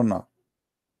prophet or not?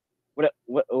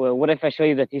 What if I show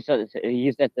you that he said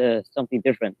something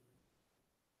different?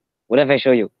 What if I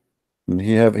show you?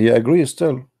 He agrees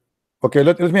still. Okay,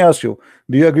 let me ask you.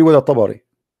 Do you agree with At-Tabari?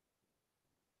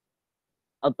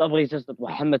 At-Tabari says that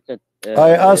Muhammad said.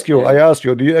 I ask you.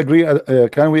 Do you agree?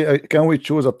 Can we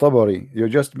choose At-Tabari? You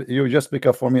just pick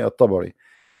up for me At-Tabari.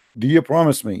 Do you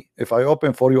promise me if I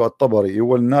open for you At-Tabari, you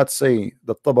will not say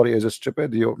that Tabari is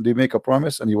stupid? Do you make a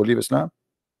promise and you will leave Islam?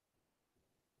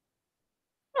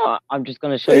 No, I'm just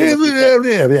gonna show you.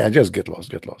 Yeah. Just get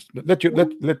lost. Let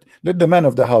the man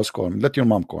of the house call me. Let your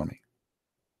mom call me.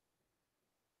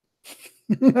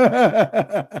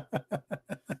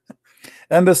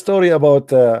 And the story about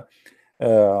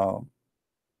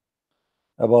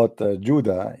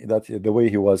Judah, that the way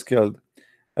he was killed.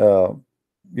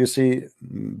 You see,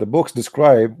 the books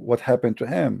describe what happened to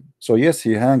him. So yes,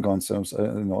 he hung on some.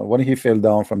 When he fell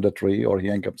down from the tree or he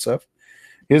hung himself,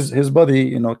 his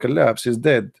body, collapsed. He's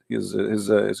dead. He's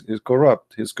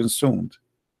corrupt. He's consumed.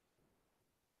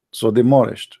 So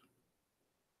demolished.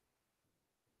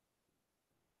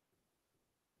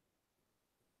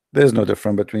 There's no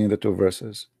difference between the two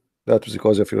verses. That's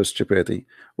because of your stupidity.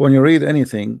 When you read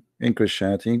anything in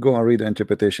Christianity, go and read the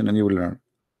interpretation and you will learn.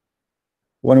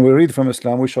 When we read from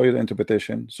Islam, we show you the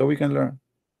interpretation so we can learn,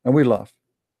 and we laugh.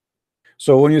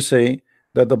 So when you say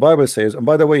that the Bible says, and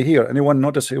by the way, here, anyone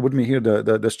notice with me here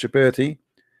the stupidity,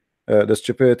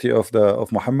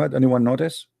 of Muhammad? Anyone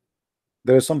notice?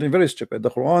 There is something very stupid. The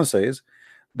Quran says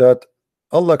that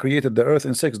Allah created the earth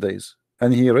in 6 days,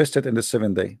 and He rested in the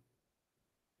 7th day,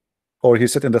 or He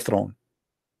sat in the throne.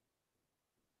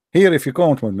 Here, if you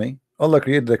count with me, Allah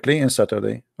created the clay in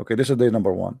Saturday. Okay, this is day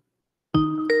number 1.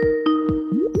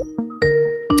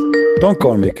 Don't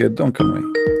call me, kid. Don't call me.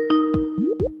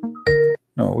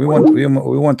 No, we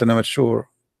want an mature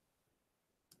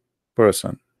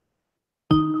person.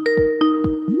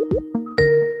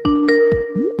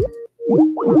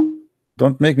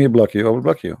 Don't make me block you. I will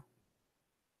block you.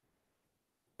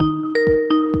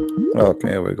 Okay,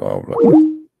 here we go. I'll block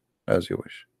you as you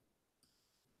wish.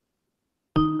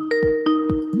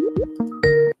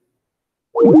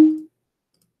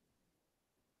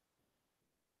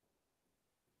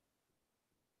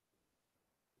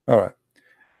 All right.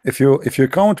 If you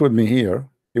count with me here,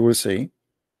 you will see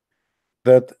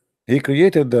that He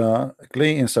created the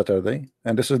clay in Saturday,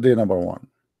 and this is day number 1.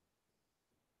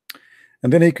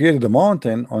 And then He created the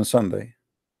mountain on Sunday.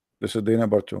 This is day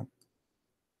number 2.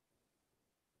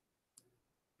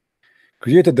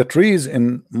 Created the trees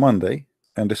in Monday,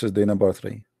 and this is day number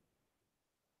 3.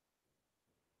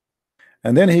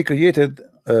 And then He created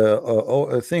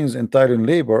things entirely in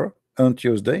labor on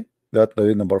Tuesday. That's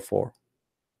day number 4.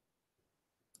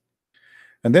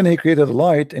 And then He created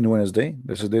light in Wednesday.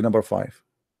 This is day number 5.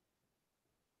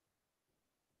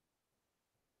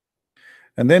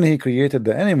 And then He created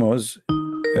the animals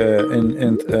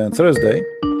in Thursday.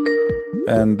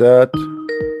 And that,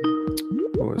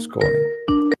 who is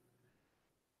calling?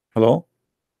 Hello?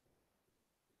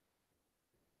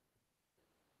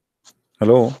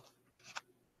 Hello?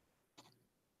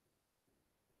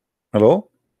 Hello?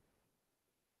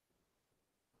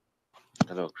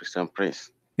 Hello, Christian Prince.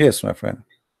 Yes, my friend.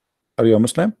 Are you a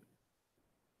Muslim?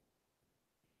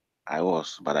 I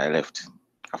was, but I left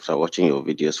after watching your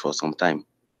videos for some time.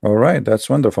 All right, that's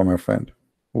wonderful, my friend.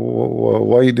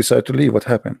 Why you decide to leave? What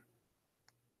happened?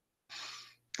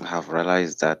 I have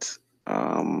realized that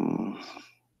one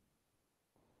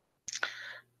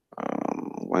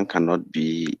cannot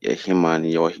be a human.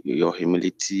 Your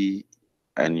humility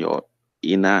and your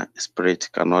inner spirit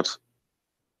cannot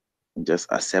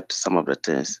just accept some of the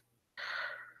things.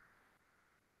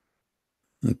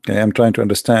 Okay, I'm trying to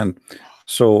understand.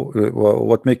 So,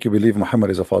 what make you believe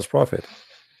Muhammad is a false prophet?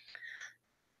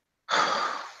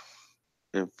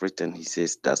 Everything he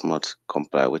says does not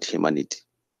comply with humanity.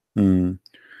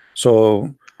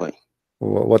 So,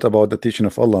 What about the teaching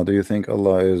of Allah? Do you think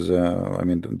Allah is? I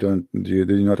mean, do you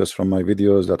notice from my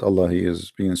videos that Allah, he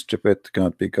is being stupid,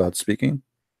 cannot be God speaking?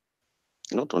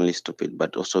 Not only stupid,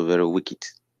 but also very wicked.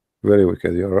 Very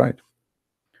wicked. You're right.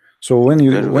 So when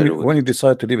you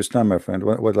decide to leave Islam, my friend,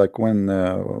 what like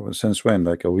when? Since when?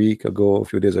 Like a week ago, a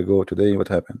few days ago, today? What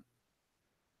happened?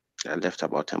 I left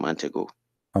about a month ago.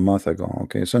 A month ago.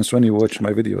 Okay. Since when you watch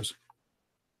my videos?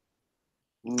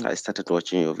 I started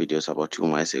watching your videos about 2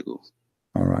 months ago.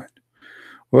 All right.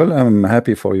 Well, I'm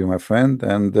happy for you, my friend.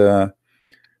 And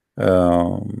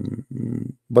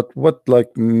but what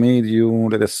like made you,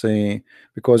 let us say,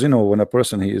 because you know when a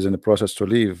person he is in the process to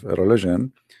leave a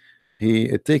religion,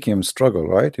 it take him struggle,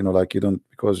 right? You know, like you don't,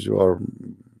 because you are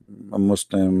a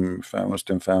Muslim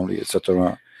family,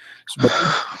 etc.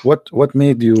 But what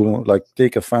made you like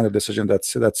take a final decision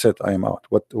that's it, I am out?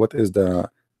 What is the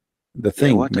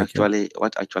thing? What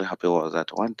actually happened was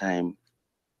that one time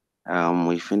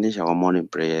we finished our morning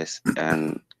prayers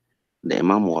and the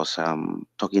Imam was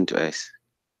talking to us,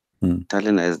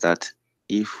 telling us that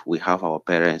if we have our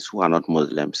parents who are not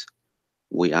Muslims,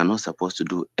 we are not supposed to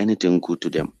do anything good to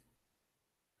them.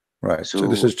 Right. So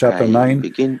this is chapter 9.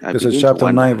 This is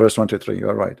chapter 9, verse 23. You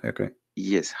are right. Okay.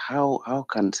 Yes. How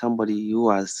can somebody who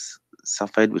has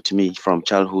suffered with me from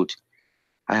childhood,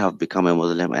 I have become a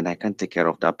Muslim and I can't take care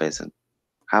of that person?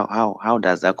 How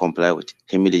does that comply with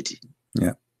humility?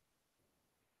 Yeah.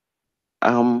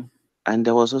 And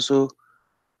there was also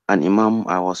an Imam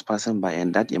I was passing by,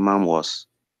 and that Imam was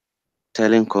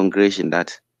telling congregation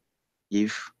that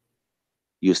if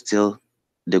you steal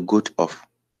the good of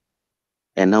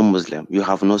a non-Muslim, you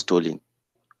have not stolen,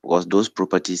 because those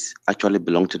properties actually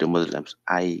belong to the Muslims.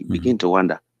 I begin to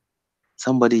wonder,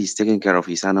 somebody is taking care of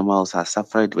his animals, has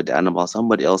suffered with the animal,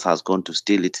 somebody else has gone to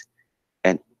steal it,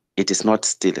 and it is not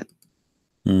stealing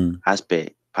as per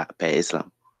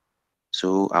Islam.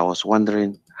 So I was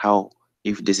wondering how,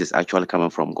 if this is actually coming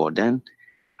from God. Then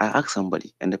I asked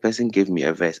somebody, and the person gave me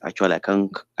a verse. Actually, I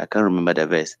can't remember the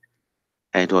verse.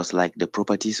 And it was like the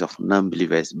properties of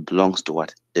non-believers belongs to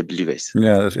what? The believers.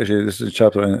 Yeah, this is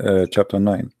chapter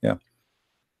 9. Yeah.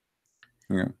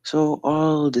 Yeah. So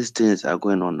all these things are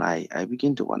going on. I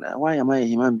begin to wonder, why am I a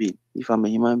human being? If I'm a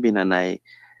human being and I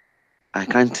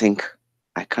can't think,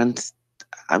 I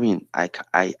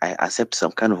accept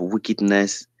some kind of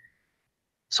wickedness,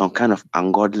 some kind of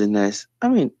ungodliness. I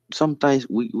mean, sometimes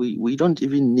we don't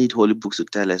even need holy books to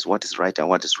tell us what is right and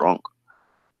what is wrong.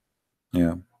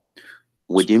 Yeah.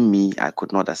 Within me, I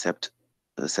could not accept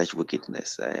such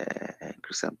wickedness.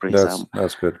 Christian, praise.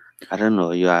 That's good. I don't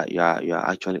know. You are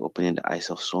actually opening the eyes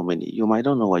of so many. You might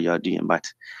don't know what you are doing,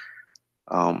 but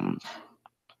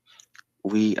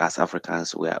we as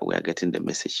Africans, we are getting the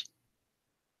message.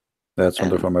 That's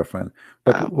wonderful, my friend.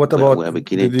 But what about, we are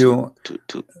beginning to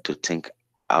think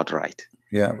outright?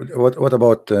 Yeah. What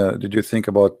about? Did you think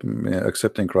about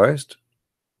accepting Christ?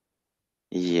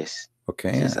 Yes.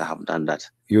 Okay. Yes, I have done that.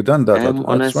 You done that? That's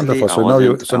honestly, wonderful.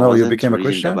 So now you became a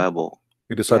Christian. The Bible.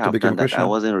 You decided to become a Christian. I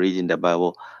wasn't reading the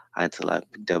Bible until I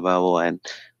picked the Bible, and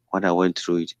when I went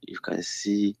through it, you can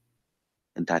see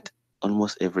that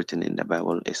almost everything in the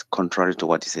Bible is contrary to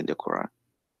what is in the Quran.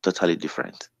 Totally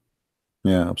different.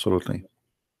 Yeah, absolutely.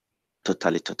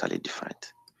 Totally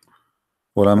different.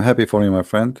 Well, I'm happy for you, my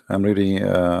friend. I'm really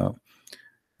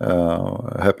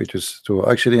happy to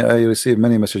actually, I received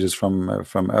many messages from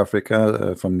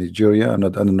Africa, from Nigeria. I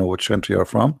don't know which country you're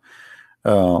from,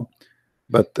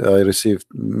 but I received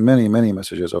many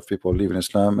messages of people leaving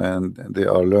Islam and they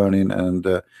are learning.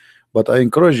 And but I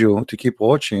encourage you to keep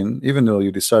watching, even though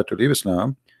you decide to leave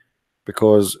Islam,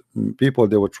 because people,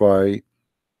 they will try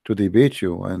to debate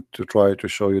you and to try to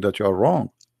show you that you are wrong,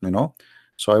 you know.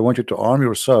 So I want you to arm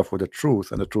yourself with the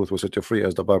truth, and the truth will set you free,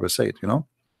 as the Bible said, you know.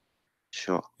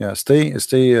 Sure. Yeah, stay,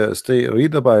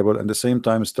 read the Bible, and at the same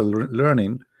time still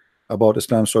learning about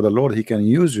Islam, so the Lord, he can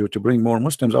use you to bring more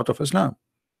Muslims out of Islam,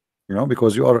 you know,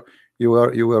 because you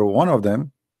were one of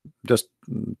them just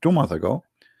 2 months ago,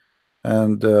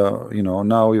 and you know,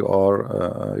 now you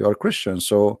are Christian.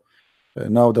 So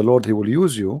now the Lord, he will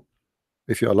use you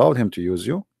if you allow him to use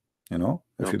you, you know.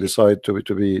 If you decide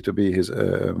to be his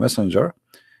messenger,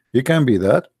 you can be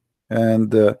that.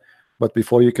 And but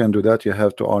before you can do that, you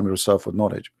have to arm yourself with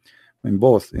knowledge, in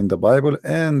both in the Bible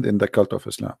and in the cult of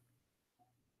Islam.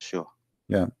 Sure.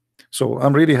 Yeah. So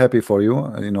I'm really happy for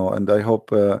you, you know, and I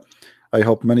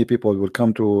hope many people will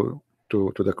come to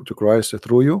Christ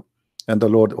through you, and the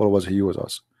Lord always, he uses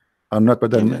us. I'm not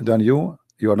better than you.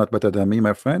 You are not better than me,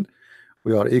 my friend.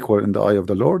 We are equal in the eye of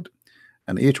the Lord,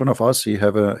 and each one of us, he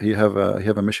have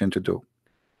a mission to do.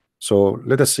 So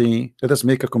let us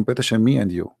make a competition, me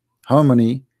and you. How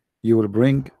many you will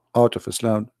bring out of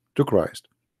Islam to Christ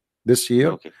this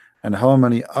year, Okay. and how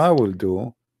many I will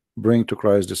do bring to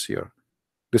Christ this year.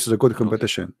 This is a good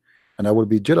competition, and I will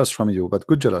be jealous from you, but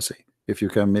good jealousy if you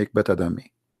can make better than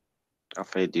me.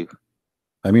 Afraid you.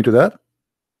 I mean to that.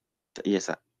 Yes,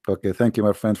 sir. Okay, thank you,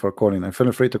 my friend, for calling, and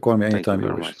feel free to call me anytime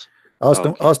you wish. Much.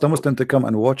 Ask the Muslim to come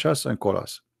and watch us and call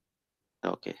us.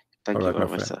 Okay. Thank All you right, very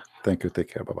my much, friend. sir. Thank you.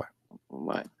 Take care. Bye-bye.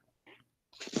 Bye.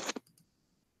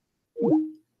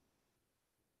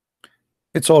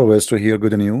 It's always to hear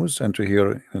good news and to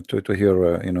hear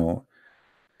you know,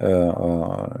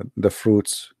 the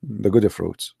fruits, the good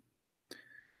fruits.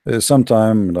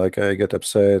 Sometimes, like, I get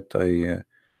upset.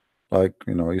 Like,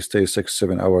 you know, you stay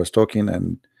 6-7 hours talking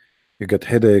and you get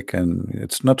headache, and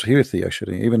it's not healthy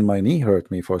actually. Even my knee hurt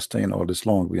me for staying all this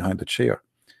long behind the chair.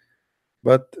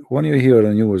 But when you hear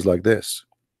the news like this,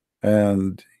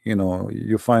 and you know,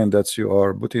 you find that you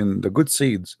are putting the good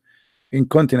seeds in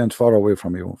continent far away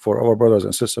from you, for our brothers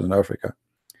and sisters in Africa,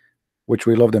 which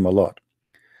we love them a lot.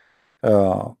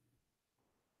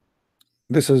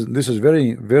 This is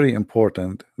very, very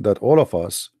important that all of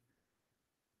us,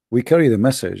 we carry the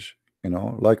message. You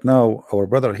know, like now our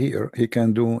brother here, he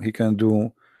can do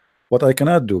what I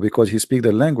cannot do because he speaks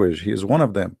the language. He is one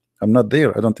of them. I'm not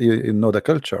there. I don't even know the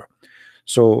culture.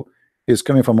 So he's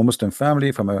coming from a Muslim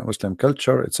family, from a Muslim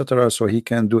culture, etc. So he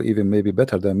can do even maybe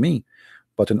better than me.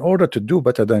 But in order to do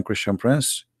better than Christian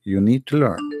Prince, you need to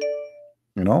learn.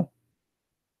 You know,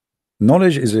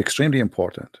 knowledge is extremely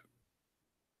important.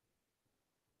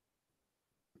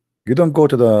 You don't go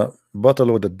to the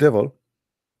battle with the devil,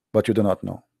 but you do not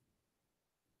know.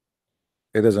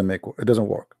 It doesn't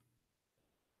work.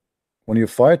 When you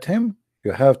fight him,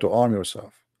 you have to arm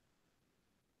yourself.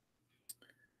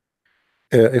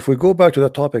 If we go back to the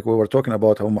topic, we were talking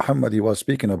about how Muhammad, he was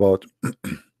speaking about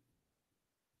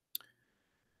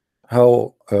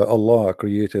how Allah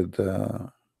created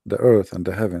the earth and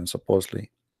the heaven,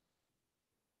 supposedly.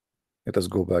 Let us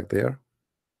go back there.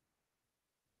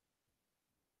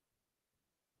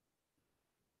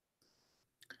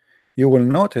 You will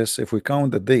notice, if we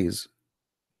count the days,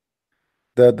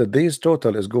 that the days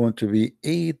total is going to be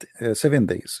 7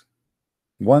 days.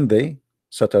 1 day,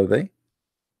 Saturday,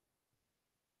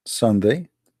 Sunday,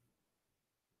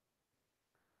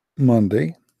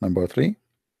 Monday, number 3,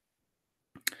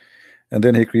 and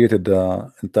then he created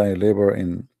the entire labor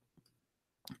in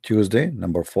Tuesday,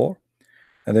 number 4,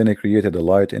 and then he created the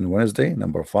light in Wednesday,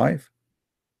 number 5,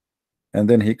 and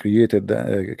then he created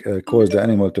caused the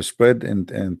animal to spread in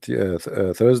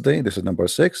Thursday, this is number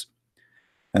 6,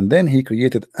 and then he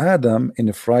created Adam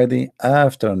in Friday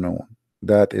afternoon,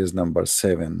 that is number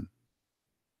 7.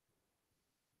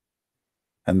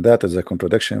 And that is a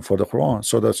contradiction for the Quran.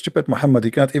 So the stupid Muhammad,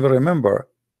 he can't even remember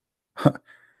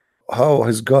how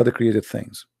his God created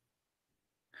things.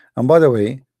 And by the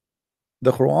way,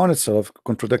 the Quran itself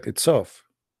contradicts itself.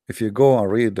 If you go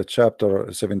and read the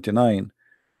chapter 79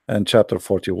 and chapter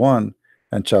 41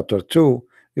 and chapter 2,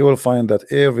 you will find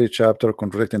that every chapter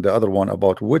contradicting the other one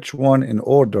about which one in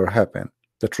order happened,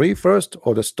 the tree first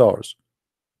or the stars.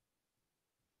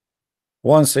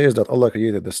 One says that Allah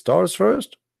created the stars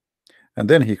first, and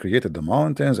then he created the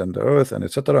mountains and the earth and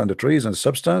etc. and the trees and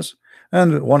substance.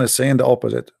 And one is saying the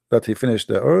opposite, that he finished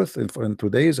the earth in 2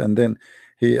 days, and then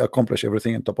he accomplished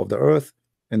everything on top of the earth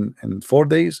in 4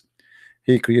 days.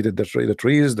 He created the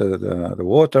trees, the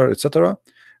water, etc.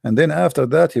 And then after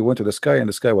that he went to the sky, and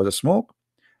the sky was a smoke,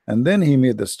 and then he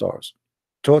made the stars.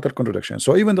 Total contradiction.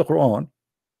 So even the Quran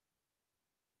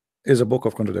is a book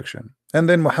of contradiction. And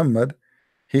then Muhammad,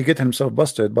 he get himself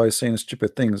busted by saying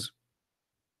stupid things,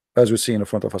 as we see in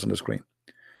front of us on the screen.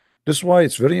 This is why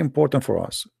it's very important for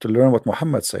us to learn what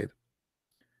Muhammad said,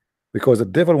 because the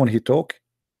devil, when he talk,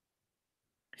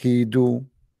 he do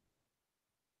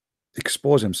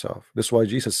expose himself. That's why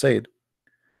Jesus said,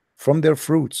 from their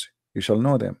fruits you shall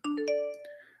know them.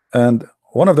 And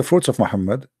one of the fruits of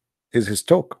Muhammad is his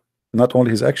talk, not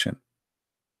only his action.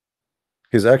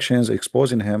 His actions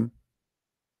exposing him,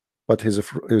 but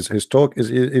his talk is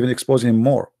even exposing him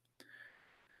more.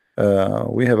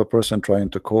 We have a person trying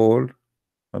to call.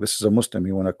 Oh, this is a Muslim.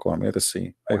 You want to call me? Let us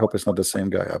see. I hope it's not the same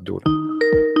guy, Abdul.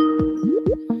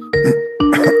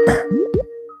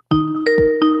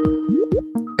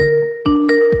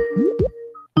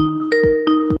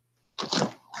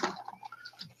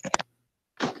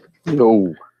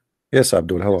 Yo. Yes,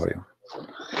 Abdul. How are you?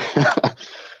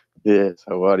 Yes.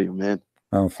 How are you, man?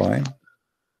 I'm fine.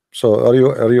 So, are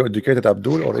you educated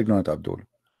Abdul or ignorant Abdul?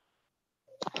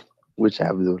 Which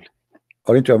Abdul?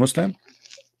 Aren't you a Muslim?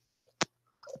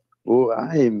 Oh,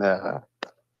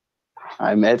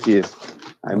 I'm atheist.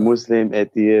 I'm Muslim,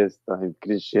 atheist, I'm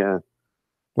Christian.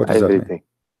 What does that everything. mean?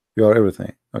 You are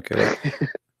everything. Okay.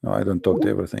 No, I don't talk to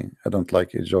everything. I don't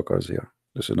like you jokers here.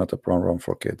 This is not a program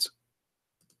for kids.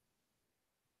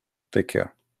 Take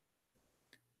care.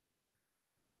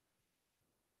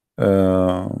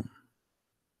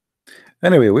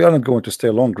 Anyway, we are not going to stay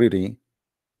long, really.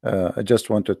 I just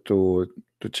wanted to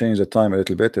change the time a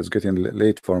little bit. It's getting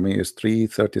late for me. It's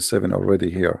 3:37 already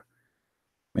here.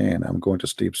 Man, I'm going to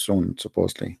sleep soon,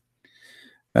 supposedly.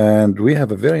 And we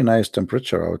have a very nice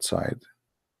temperature outside.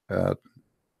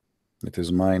 It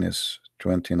is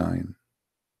 -29.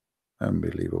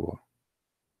 Unbelievable.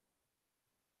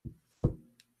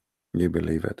 You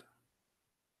believe it?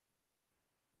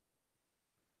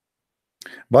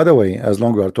 By the way, as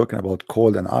long as we are talking about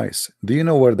cold and ice, do you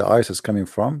know where the ice is coming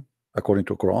from according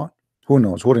to Quran? Who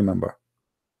knows? Who remember?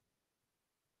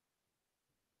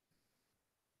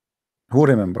 Who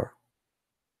remember?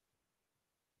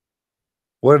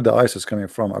 Where the ice is coming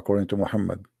from according to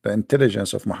Muhammad, the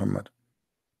intelligence of Muhammad,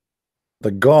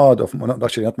 the God of,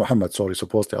 actually not Muhammad, sorry,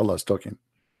 supposedly Allah is talking.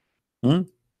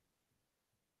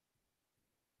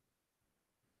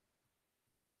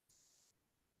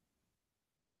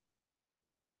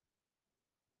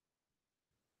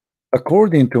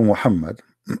 According to Muhammad,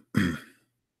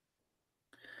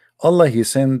 Allah, he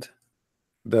sent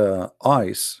the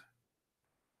ice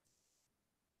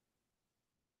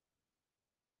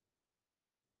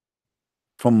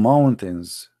from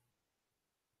mountains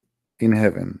in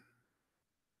heaven,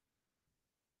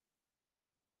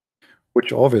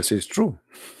 which obviously is true.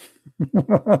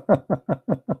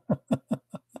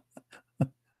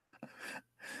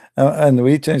 And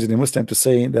we changed the Muslim to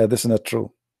say that this is not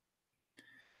true.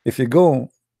 If you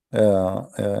go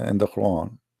in the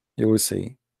Quran, you will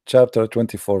see chapter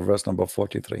 24, verse number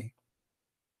 43.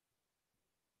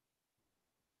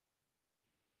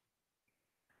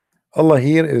 Allah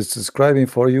here is describing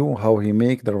for you how he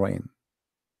make the rain.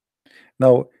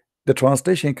 Now, the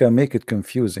translation can make it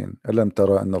confusing. Alam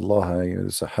tara anna Allah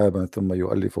sahaban thumma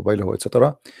yu'allifu baylahu,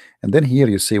 etc. And then here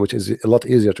you see, which is a lot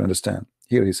easier to understand.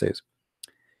 Here he says,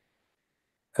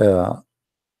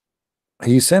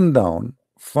 he sent down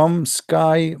from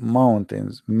sky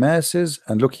mountains masses,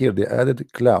 and look here, they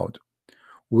added cloud,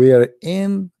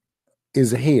 wherein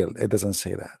is hail. It doesn't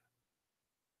say that.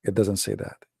 It doesn't say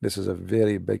that. This is a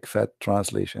very big fat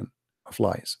translation of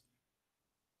lies.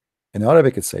 In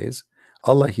Arabic it says,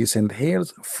 Allah, he sent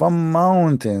hails from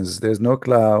mountains. There's no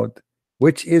cloud,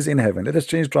 which is in heaven. Let us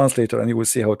change translator and you will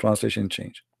see how translation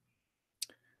change.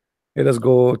 Let us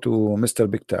go to Mr.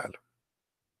 Big Tal.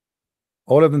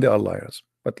 All of them, they are liars.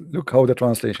 But look how the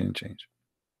translation changed.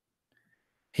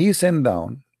 He sent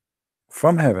down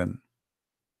from heaven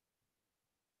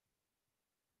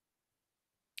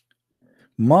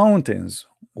mountains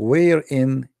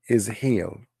wherein is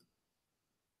hail,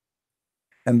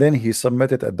 and then he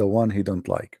submitted at the one he don't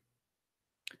like.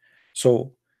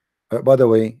 So by the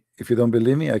way, if you don't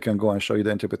believe me, I can go and show you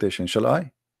the interpretation. Shall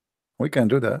I? We can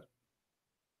do that.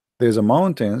 There's a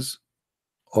mountains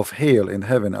of hail in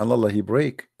heaven, and Allah, he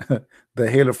break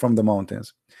the hail from the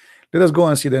mountains. Let us go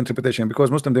and see the interpretation, because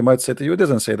Muslim, they might say to you, it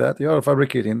doesn't say that, you are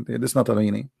fabricating, it's not a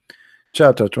meaning.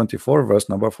 Chapter 24, verse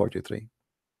number 43.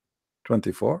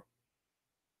 24.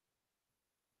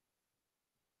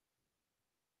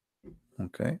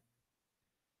 Okay.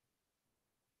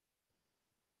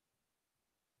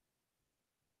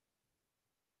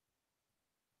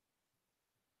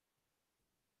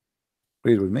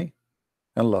 Read with me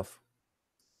and love.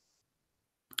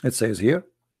 It says here,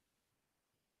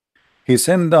 he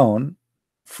sent down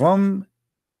from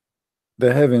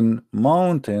the heaven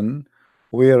mountain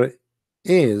where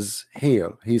is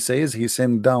hail. He says he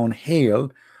sent down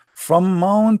hail from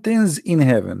mountains in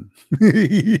heaven.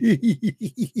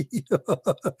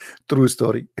 True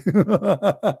story.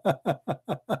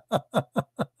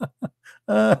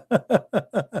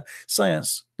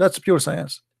 Science. That's pure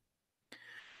science.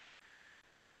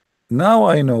 Now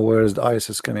I know where the ice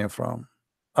is coming from.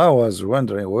 I was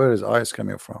wondering where is ice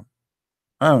coming from.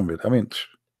 I mean,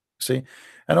 see,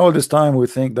 and all this time we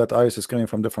think that ice is coming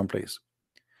from different place.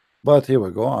 But here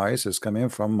we go, ice is coming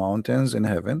from mountains in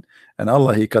heaven, and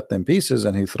Allah, he cut them pieces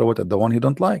and he throw it at the one he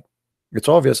don't like. It's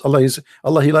obvious.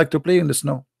 Allah, he like to play in the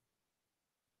snow.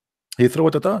 He throw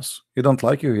it at us. He don't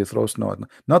like you, he throws snow.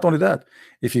 Not only that,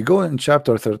 if you go in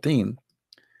chapter 13,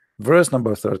 verse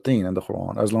number 13 in the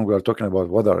Quran, as long as we are talking about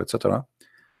weather, etc.,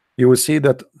 you will see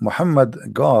that Muhammad,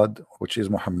 God, which is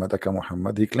Muhammad, Aka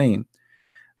Muhammad, he claimed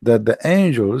that the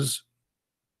angels,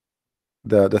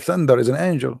 the thunder is an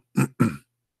angel.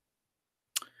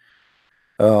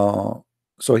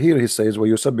 So here he says,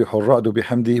 وَيُسَبِّحُ الرَّعْدُ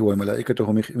بِحَمْدِهِ وَمَلَائِكَتُهُ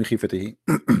مِنْ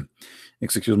خِيفَتِهِ.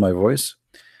 Excuse my voice.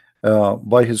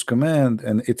 By his command,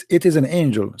 and it is an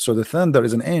angel. So the thunder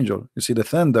is an angel. You see the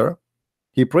thunder,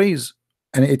 he prays,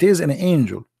 and it is an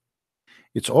angel.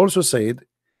 It's also said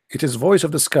it is voice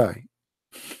of the sky,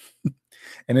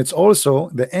 and it's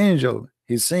also the angel.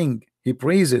 He sing, he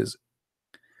praises.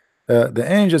 The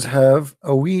angels have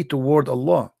a way toward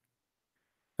Allah.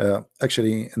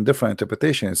 Actually, in different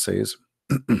interpretation, it says,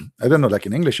 I don't know, like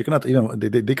in English, you cannot even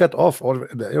they cut off all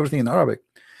everything in Arabic.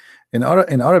 In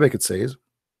Arabic, it says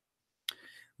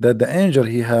that the angel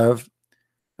he have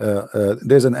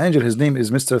there's an angel, his name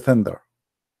is Mr. Thunder.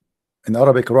 In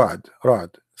Arabic, Ra'd,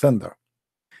 thunder.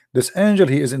 This angel,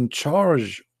 he is in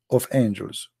charge of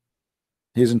angels.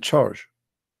 He is in charge,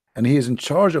 and he is in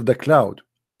charge of the cloud.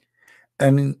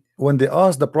 And when they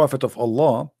asked the Prophet of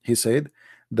Allah, he said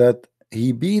that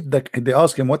he beat they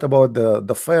asked him, what about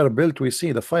the fire built we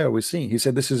see, the fire we see? He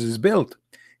said this is his built.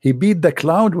 He beat the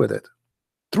cloud with it.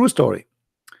 True story.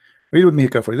 Read with me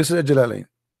carefully. This is a Jalalain.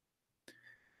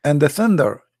 And the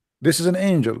thunder, this is an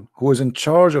angel who is in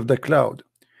charge of the cloud,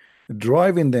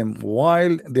 driving them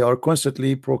while they are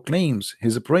constantly proclaims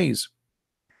his praise,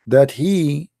 that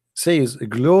he says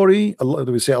glory. Allah,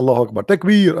 we say Allahu Akbar,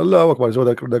 takbir, Allahu Akbar. So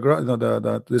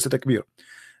this is takbir,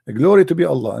 glory to be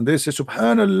Allah, and they say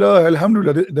subhanallah,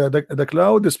 alhamdulillah. The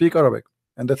cloud, they speak Arabic,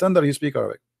 and the thunder, he speak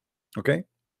Arabic. Okay.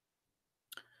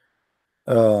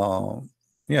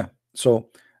 Yeah. So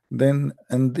then,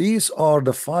 and these are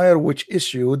the fire which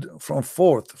issued from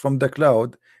forth from the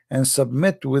cloud, and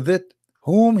submit with it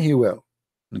whom he will.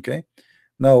 Okay.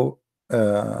 Now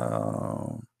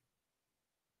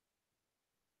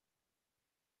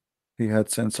he had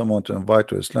sent someone to invite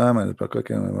to Islam, and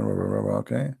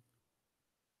okay.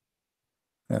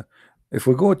 Yeah. If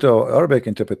we go to Arabic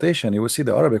interpretation, you will see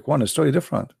the Arabic one is totally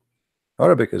different.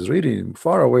 Arabic is really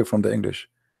far away from the English.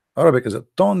 Arabic is a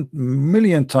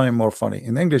million times more funny.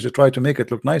 In English, you try to make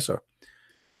it look nicer.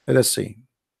 Let us see.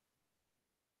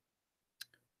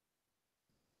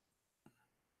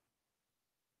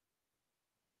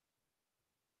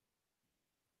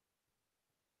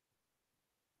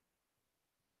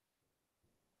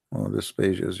 Oh, this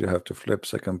page is, you have to flip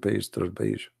second page, third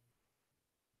page.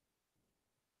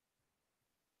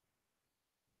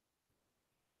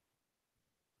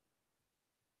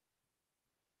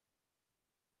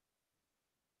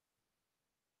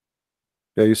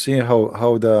 Yeah, you see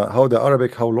how the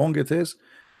Arabic, how long it is.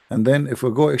 And then if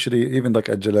we go actually even like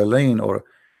a Jalalain, or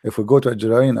if we go to a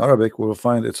Jalalain Arabic, we'll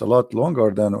find it's a lot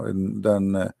longer than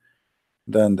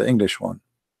the English one.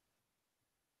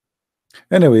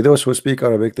 Anyway, those who speak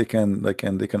Arabic, they can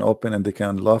open and they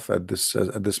can laugh at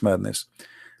this madness.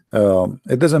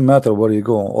 It doesn't matter where you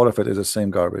go, all of it is the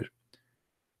same garbage.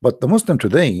 But the Muslim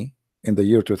today, in the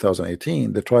year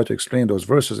 2018, they try to explain those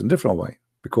verses in different way,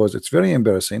 because it's very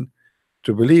embarrassing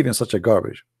to believe in such a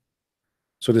garbage.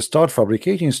 So they start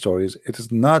fabricating stories. It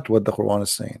is not what the Quran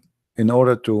is saying, in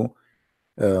order to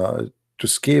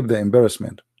escape the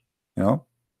embarrassment, you know.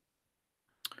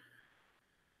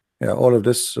 Yeah, all of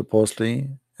this supposedly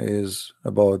is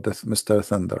about the Mr.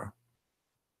 Thunder.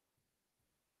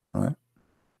 All right.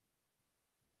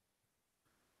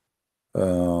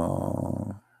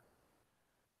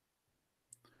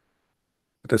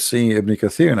 Let's see Ibn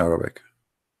Kathir in Arabic.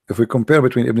 If we compare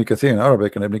between Ibn Kathir in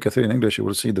Arabic and Ibn Kathir in English, you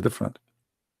will see the difference.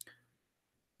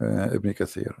 Ibn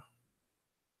Kathir,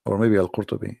 or maybe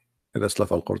Al-Qurtubi. Let's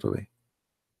love Al-Qurtubi.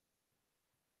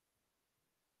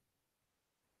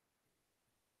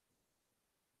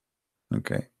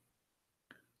 Okay.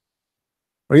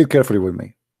 Read carefully with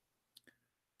me.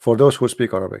 For those who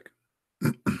speak Arabic.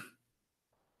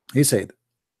 He said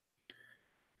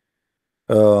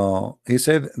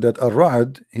that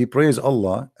Ar-Ra'd, he praised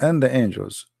Allah and the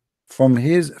angels from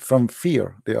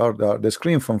fear. They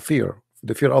scream from fear.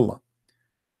 They fear Allah.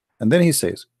 And then he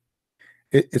says,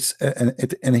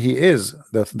 and he is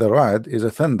the Ra'd is a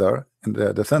thunder, and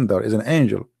the thunder is an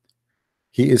angel.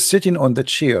 He is sitting on the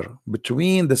chair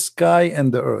between the sky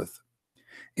and the earth.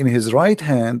 In his right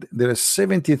hand there is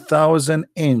 70,000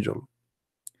 angels,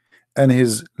 and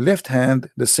his left hand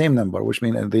the same number, which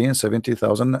means at the end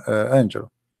 70,000 angel.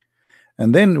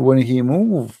 And then when he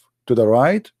move to the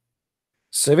right,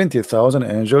 70,000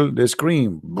 angel, they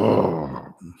scream.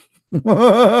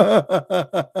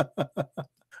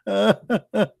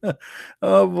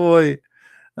 Oh boy,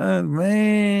 and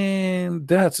man,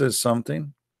 that says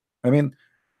something. I mean,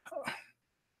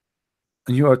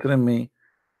 you are telling me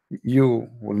you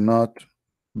will not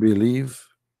believe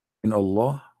in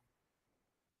Allah?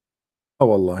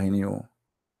 How Allah in you?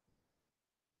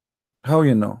 How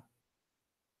you know?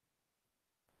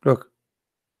 Look.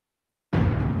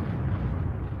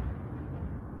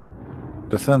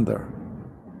 The thunder.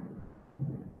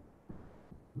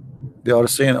 They are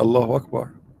saying Allahu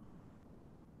Akbar.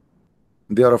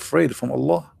 They are afraid from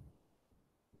Allah.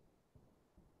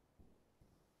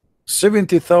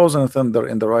 70,000 thunder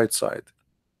in the right side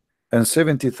and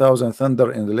 70,000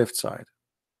 thunder in the left side.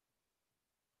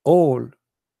 All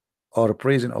are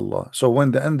praising Allah. So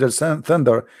when the angel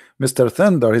thunder, Mr.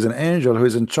 Thunder is an angel who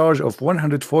is in charge of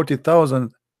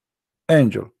 140,000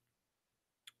 angel.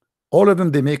 All of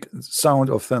them, they make sound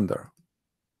of thunder.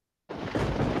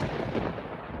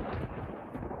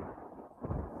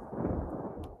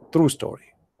 True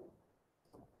story.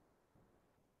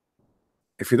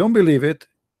 If you don't believe it,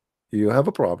 you have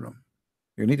a problem.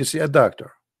 You need to see a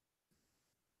doctor.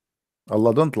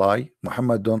 Allah don't lie,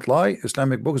 Muhammad don't lie,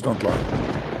 Islamic books don't lie.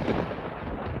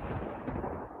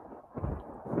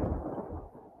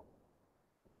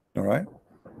 All right.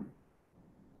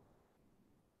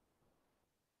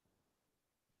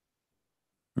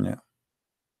 Yeah.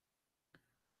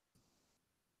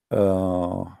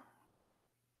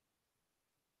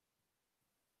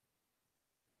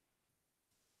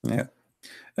 Yeah.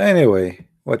 Anyway,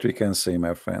 what we can say,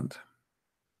 my friend,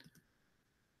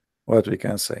 what we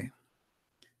can say,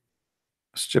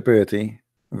 stupidity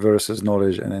versus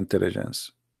knowledge and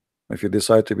intelligence. If you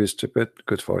decide to be stupid,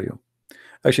 good for you.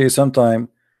 Actually, sometimes,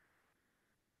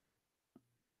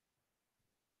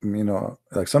 you know,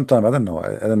 like sometimes, I don't know,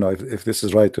 I don't know if this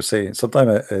is right to say.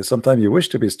 Sometimes you wish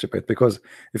to be stupid, because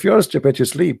if you are stupid, you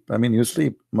sleep. I mean, you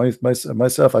sleep.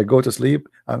 Myself, I go to sleep,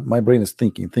 my brain is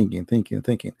thinking.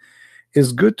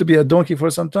 It's good to be a donkey for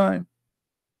some time.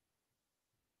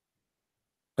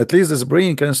 At least this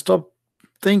brain can stop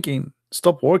thinking,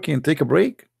 stop working, take a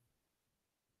break.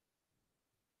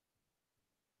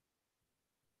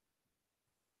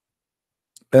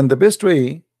 And the best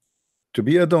way to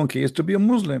be a donkey is to be a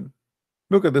Muslim.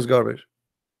 Look at this garbage.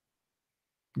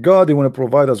 God, you want to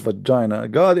provide us vagina.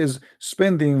 God is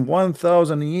spending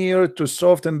 1,000 years to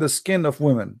soften the skin of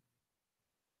women.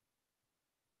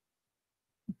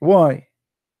 Why?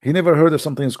 He never heard of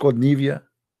something that's called Nivea.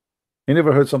 He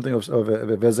never heard something of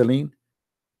Vaseline.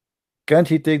 Can't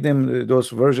he take them, those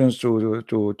versions,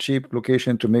 to cheap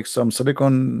location to make some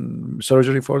silicone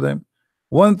surgery for them?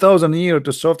 1,000 years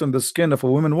to soften the skin of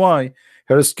a woman. Why?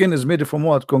 Her skin is made from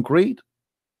what? Concrete?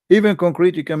 Even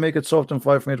concrete, you can make it soft in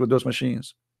 5 minutes with those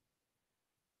machines.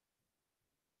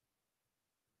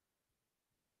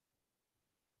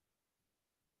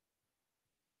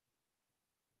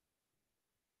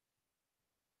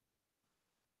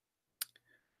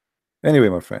 Anyway,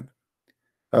 my friend,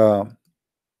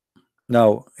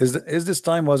 now is this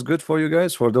time was good for you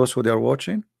guys, for those who are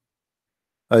watching?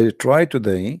 I try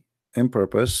today in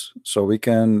purpose so we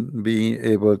can be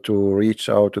able to reach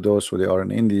out to those who are in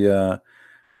India,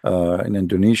 in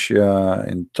Indonesia,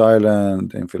 in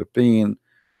Thailand, in Philippines,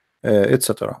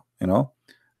 etc. You know,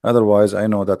 otherwise I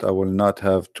know that I will not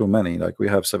have too many. Like we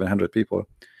have 700 people,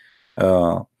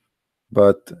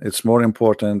 but it's more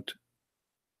important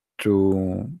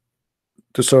to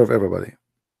serve everybody.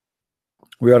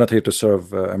 We are not here to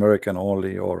serve American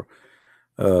only or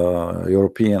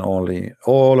European only.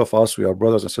 All of us, we are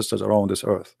brothers and sisters around this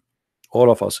earth.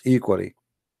 All of us equally.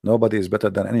 Nobody is better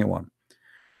than anyone.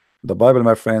 The Bible,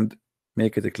 my friend,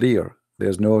 make it clear.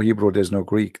 There's no Hebrew, there's no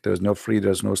Greek, there's no free,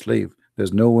 there's no slave,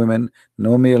 there's no women,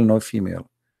 no male, no female.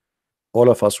 All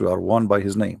of us, we are one by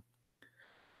his name.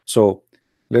 So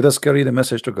let us carry the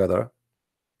message together.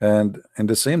 And in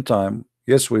the same time,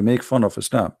 yes, we make fun of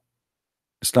Islam.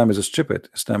 Islam is stupid,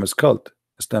 Islam is cult,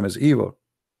 Islam is evil,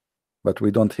 but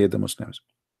we don't hate the Muslims.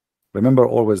 Remember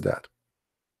always that.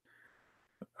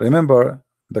 Remember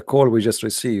the call we just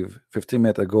received 15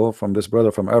 minutes ago from this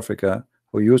brother from Africa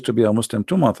who used to be a Muslim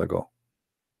 2 months ago,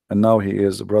 and now he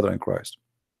is a brother in Christ.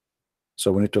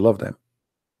 So we need to love them.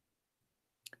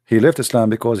 He left Islam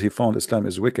because he found Islam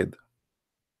is wicked.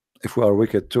 If we are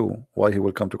wicked too, why he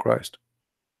will come to Christ?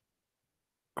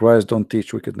 Christ don't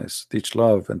teach wickedness, teach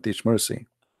love and teach mercy.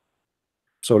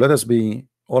 So let us be,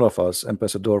 all of us,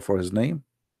 ambassador for his name,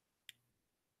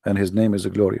 and his name is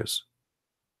glorious.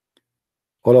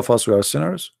 All of us, we are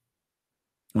sinners,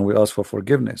 and we ask for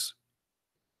forgiveness,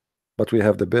 but we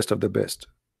have the best of the best,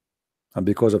 and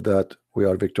because of that we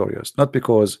are victorious. Not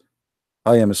because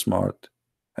I am smart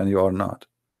and you are not,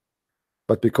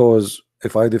 but because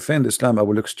if I defend Islam, I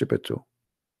will look stupid too.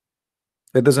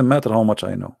 It doesn't matter how much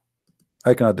I know,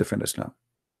 I cannot defend Islam.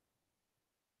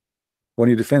 When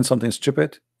you defend something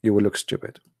stupid, you will look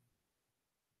stupid.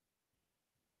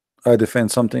 I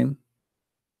defend something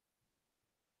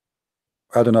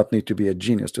I do not need to be a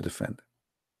genius to defend.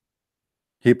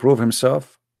 He proved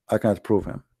himself. I cannot prove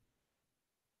him.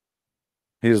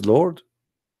 He is Lord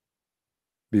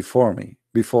before me.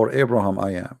 Before Abraham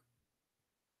I am.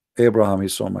 Abraham, he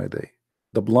saw my day.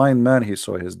 The blind man, he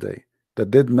saw his day. The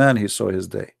dead man, he saw his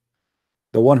day.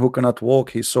 The one who cannot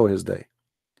walk, he saw his day.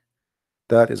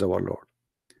 That is our Lord.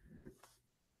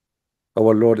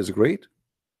 Our Lord is great,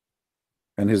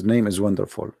 and his name is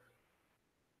wonderful,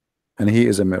 and he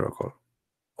is a miracle.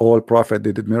 All prophets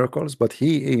did miracles, but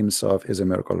he himself is a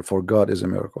miracle, for God is a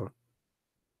miracle.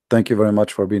 Thank you very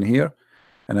much for being here,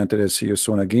 and until I see you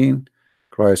soon again,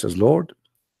 Christ is Lord,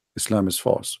 Islam is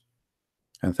false.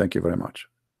 And thank you very much.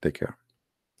 Take care.